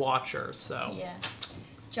Moon watcher, so. Yeah.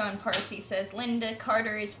 John Parsi says, "Linda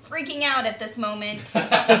Carter is freaking out at this moment.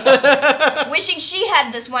 Wishing she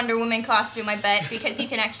had this Wonder Woman costume, I bet, because you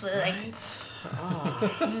can actually, like,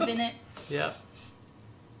 move in it." Yeah.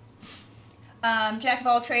 Jack of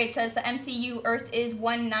all trades says, "The MCU Earth is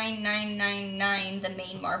 19999. The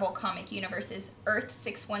main Marvel comic universe is Earth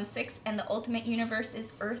 616, and the Ultimate Universe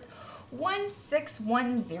is Earth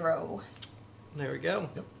 1610. There we go.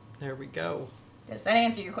 Yep. There we go. Does that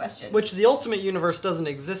answer your question? Which the Ultimate Universe doesn't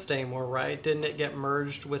exist anymore, right? Didn't it get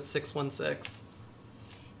merged with 616?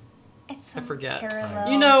 It's I forget.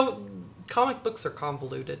 parallel. You know, comic books are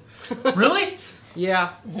convoluted. Really?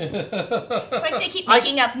 Yeah. It's like they keep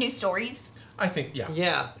making up new stories. I think, yeah.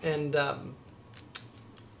 Yeah, and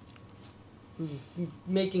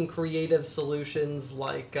making creative solutions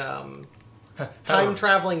like time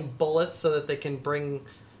traveling bullets so that they can bring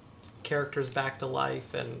characters back to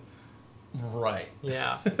life, and Right.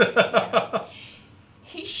 yeah.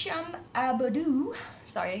 Hisham Abadou,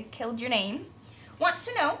 sorry, killed your name, wants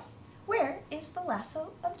to know, where is the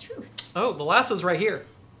lasso of truth? Oh, the lasso's right here.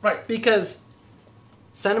 Right. Because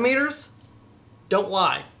centimeters don't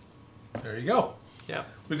lie. There you go. Yeah.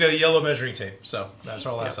 We've got a yellow measuring tape, so that's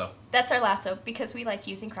our lasso. That's our lasso, because we like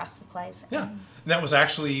using craft supplies. Yeah. And that was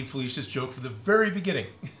actually Felicia's joke from the very beginning.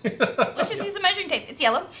 Let's just use a measuring tape. It's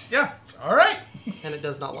yellow. Yeah. All right. And it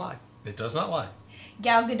does not lie. It does not lie.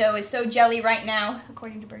 Gal Gadot is so jelly right now,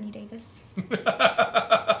 according to Bernie Davis. It's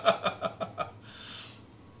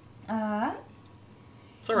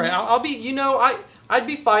all right. I'll be, you know, I'd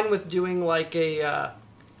be fine with doing like a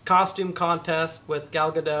costume contest with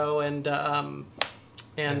Gal Gadot and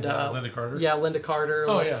Linda Carter? Yeah, Linda Carter.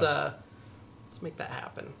 Oh, let's yeah. let's make that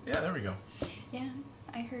happen. Yeah, there we go. Yeah,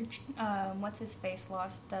 I heard, what's his face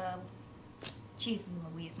lost, jeez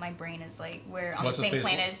Louise, my brain is like, we're on What's the his same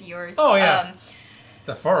face planet as yours. Oh, yeah.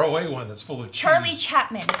 The faraway one that's full of cheese. Charlie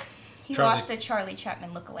Chapman. He Charlie- lost a Charlie Chapman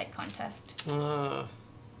lookalike contest.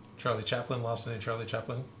 Charlie Chaplin lost to Charlie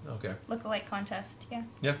Chaplin. Okay. Lookalike contest, yeah.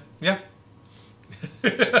 Yeah. Yeah.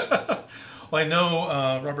 Well, I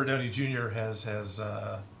know Robert Downey Jr. has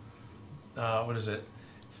what is it?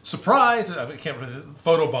 Surprise! I can't remember.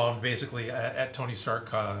 Photobombed basically at Tony Stark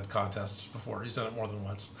contests before. He's done it more than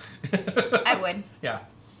once. I would. Yeah.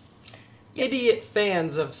 Idiot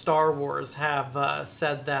fans of Star Wars have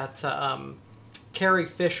said that Carrie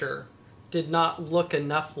Fisher did not look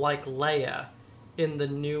enough like Leia in the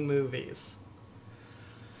new movies.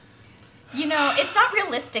 You know, it's not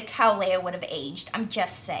realistic how Leia would have aged. I'm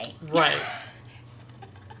just saying. Right.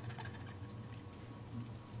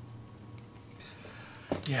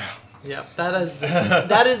 Yeah. Yeah, that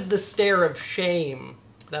is the stare of shame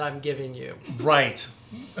that I'm giving you. Right.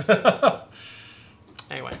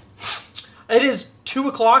 Anyway, it is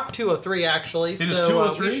 2:00, 2:03 actually. It is so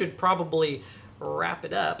 2:03? we should probably wrap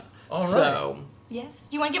it up. All right. So Yes.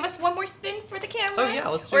 Do you want to give us one more spin for the camera? Oh, yeah,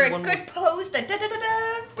 let's do or one a good more. pose, the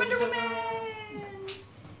da-da-da-da, Wonder Woman.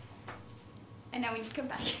 And now we need to come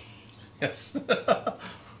back. Yes.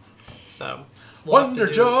 So Wonder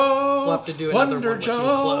Joe. We'll have to do another Wonder one with you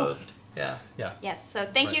Joe. clothed. Yeah. Yeah. Yes, so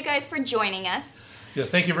thank you guys for joining us. Yes,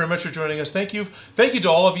 thank you very much for joining us. Thank you to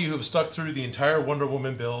all of you who have stuck through the entire Wonder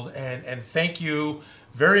Woman build, and thank you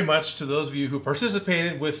very much to those of you who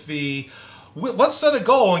participated with the let's set a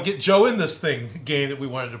goal and get Joe in this thing game that we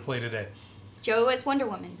wanted to play today. Joe as Wonder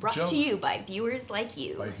Woman, brought Joe. to you by viewers like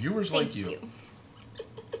you. By viewers Thank like you.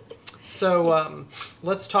 So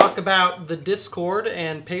let's talk about the Discord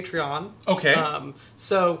and Patreon. Okay.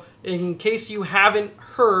 So in case you haven't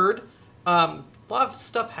heard, a lot of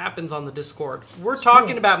stuff happens on the Discord. We're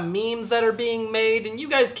talking about memes that are being made, and you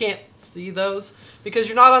guys can't see those because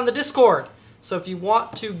you're not on the Discord. So if you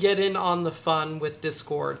want to get in on the fun with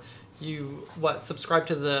Discord, you subscribe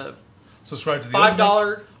to the $5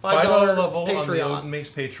 level Patreon. on the Odin Makes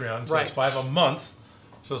Patreon. So it's $5 a month.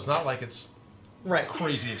 So it's not like it's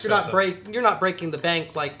crazy expensive. You're not breaking the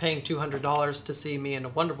bank like paying $200 to see me in a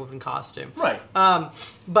Wonder Woman costume. Right.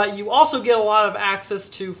 But you also get a lot of access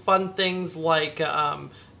to fun things like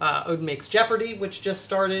Odin Makes Jeopardy, which just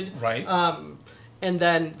started. Right. And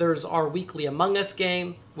then there's our weekly Among Us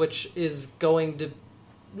game, which is going to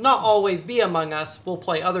not always be Among Us. We'll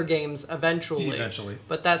play other games eventually.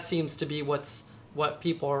 But that seems to be what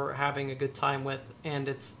people are having a good time with, and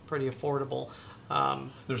it's pretty affordable.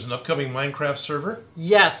 There's an upcoming Minecraft server.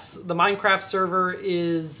 Yes, the Minecraft server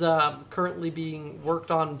is currently being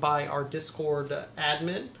worked on by our Discord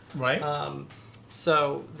admin. Right.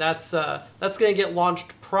 So that's going to get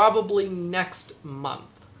launched probably next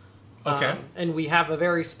month. Okay. And we have a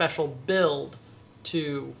very special build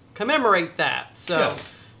to commemorate that. So,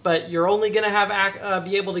 yes. But you're only going to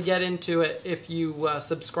be able to get into it if you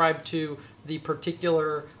subscribe to the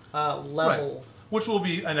particular level. Right. Which will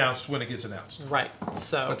be announced when it gets announced. Right.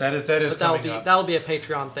 So, but that is coming up. That'll be a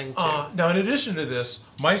Patreon thing too. Now, in addition to this,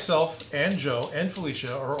 myself and Joe and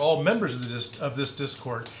Felicia are all members of this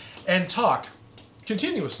Discord and talk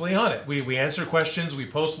continuously on it. We answer questions. We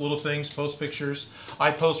post little things, post pictures.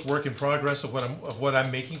 I post work in progress of what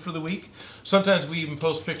I'm making for the week. Sometimes we even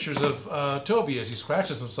post pictures of Toby as he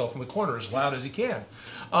scratches himself in the corner as loud as he can.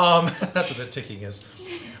 That's what that ticking is.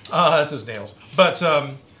 That's his nails. But.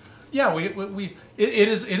 Yeah, it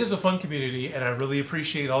is a fun community, and I really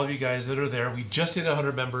appreciate all of you guys that are there. We just hit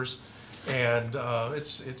 100 members, and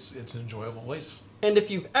it's an enjoyable place. And if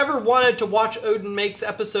you've ever wanted to watch Odin Makes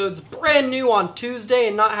episodes brand new on Tuesday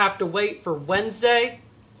and not have to wait for Wednesday,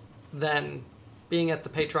 then being at the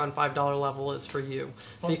Patreon $5 level is for you.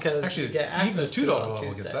 Well, because actually, you get access even the $2 to it on level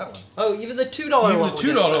Tuesday. gets that one. Oh, even the $2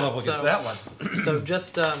 level gets that one. So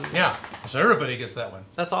just... yeah, so everybody gets that one.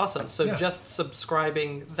 That's awesome. So just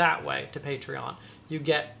subscribing that way to Patreon, you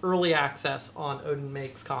get early access on Odin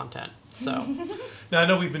Makes content. So now I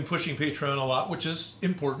know we've been pushing Patreon a lot, which is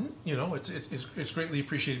important. You know, it's greatly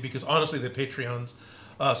appreciated because honestly, the Patreon's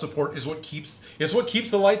support is what keeps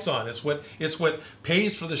the lights on. It's what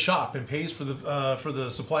pays for the shop and pays for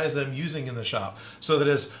the supplies that I'm using in the shop. So that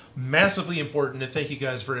is massively important, and thank you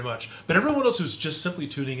guys very much. But everyone else who's just simply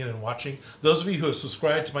tuning in and watching, those of you who have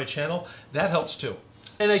subscribed to my channel, that helps too.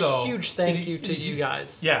 And a huge thank you to you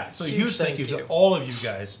guys. Yeah, so huge thank you to all of you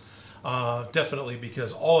guys, definitely,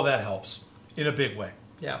 because all of that helps in a big way.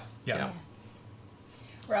 Yeah.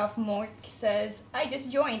 Ralph Mork says, I just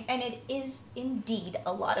joined, and it is indeed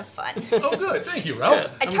a lot of fun. Oh, good. Thank you, Ralph.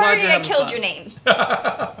 I totally killed your name.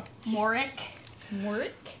 Morik.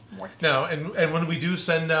 Now, and when we do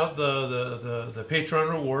send out the Patreon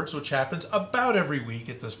rewards, which happens about every week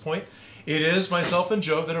at this point, it is myself and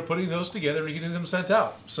Joe that are putting those together and getting them sent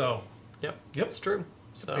out. So, Yep. It's true.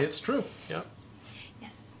 So. It's true. Yep.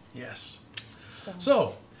 Yes.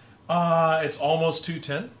 So it's almost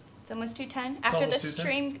 2:10. It's almost 2:10. After this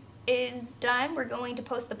stream is done, we're going to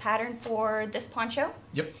post the pattern for this poncho.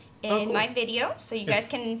 Yep. In my video, so you guys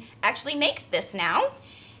can actually make this now.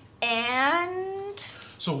 And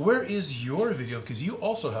so where is your video? Because you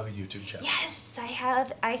also have a YouTube channel. Yes, I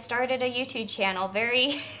have. I started a YouTube channel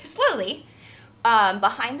very slowly.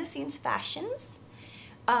 Behind the scenes fashions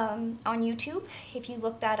on YouTube. If you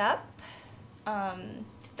look that up,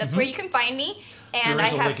 that's where you can find me. And there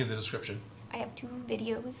is a link in the description. I have 2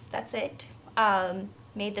 videos. That's it.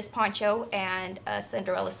 Made this poncho and a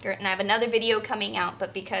Cinderella skirt, and I have another video coming out,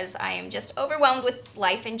 but because I am just overwhelmed with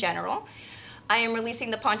life in general, I am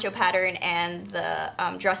releasing the poncho pattern, and the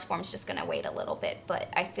dress form's just going to wait a little bit, but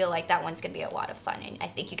I feel like that one's going to be a lot of fun, and I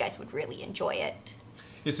think you guys would really enjoy it.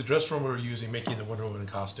 It's the dress form we're using, making the Wonder Woman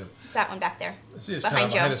costume. It's that one back there. It's kind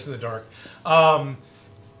of behind us in the dark.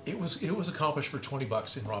 It was accomplished for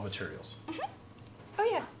 $20 in raw materials. Oh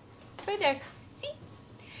yeah, it's right there. See?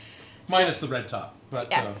 Minus the red top. But,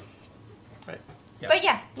 right. Yeah. But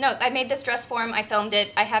yeah, no, I made this dress form. I filmed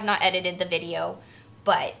it. I have not edited the video,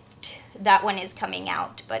 but that one is coming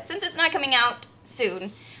out. But since it's not coming out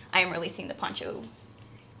soon, I am releasing the poncho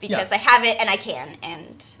because I have it and I can.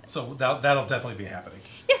 And so that'll definitely be happening.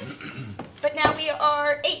 Yes. But now we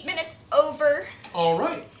are 8 minutes over. All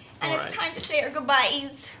right. And it's time to say our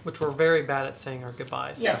goodbyes. Which we're very bad at saying our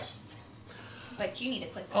goodbyes. Yes. But you need to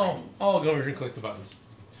click the buttons. I'll go over here and click the buttons.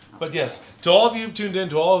 But yes, to all of you who've tuned in,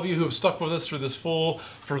 to all of you who have stuck with us through this for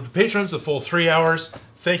the patrons, the full 3 hours,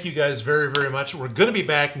 thank you guys very, very much. We're going to be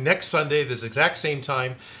back next Sunday, this exact same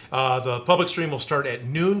time. The public stream will start at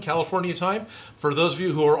noon California time. For those of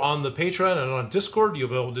you who are on the Patreon and on Discord, you'll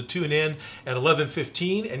be able to tune in at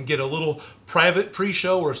 11:15 and get a little private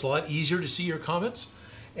pre-show where it's a lot easier to see your comments.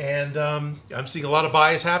 And I'm seeing a lot of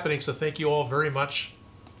buys happening, so thank you all very much.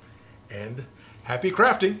 And happy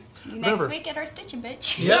crafting. See you next week at our Stitching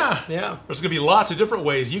Bitch. Yeah. Yeah. There's going to be lots of different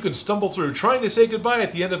ways you can stumble through trying to say goodbye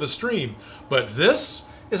at the end of a stream. But this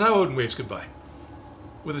is how Odin waves goodbye.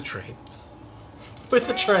 With a train. With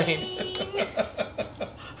the train.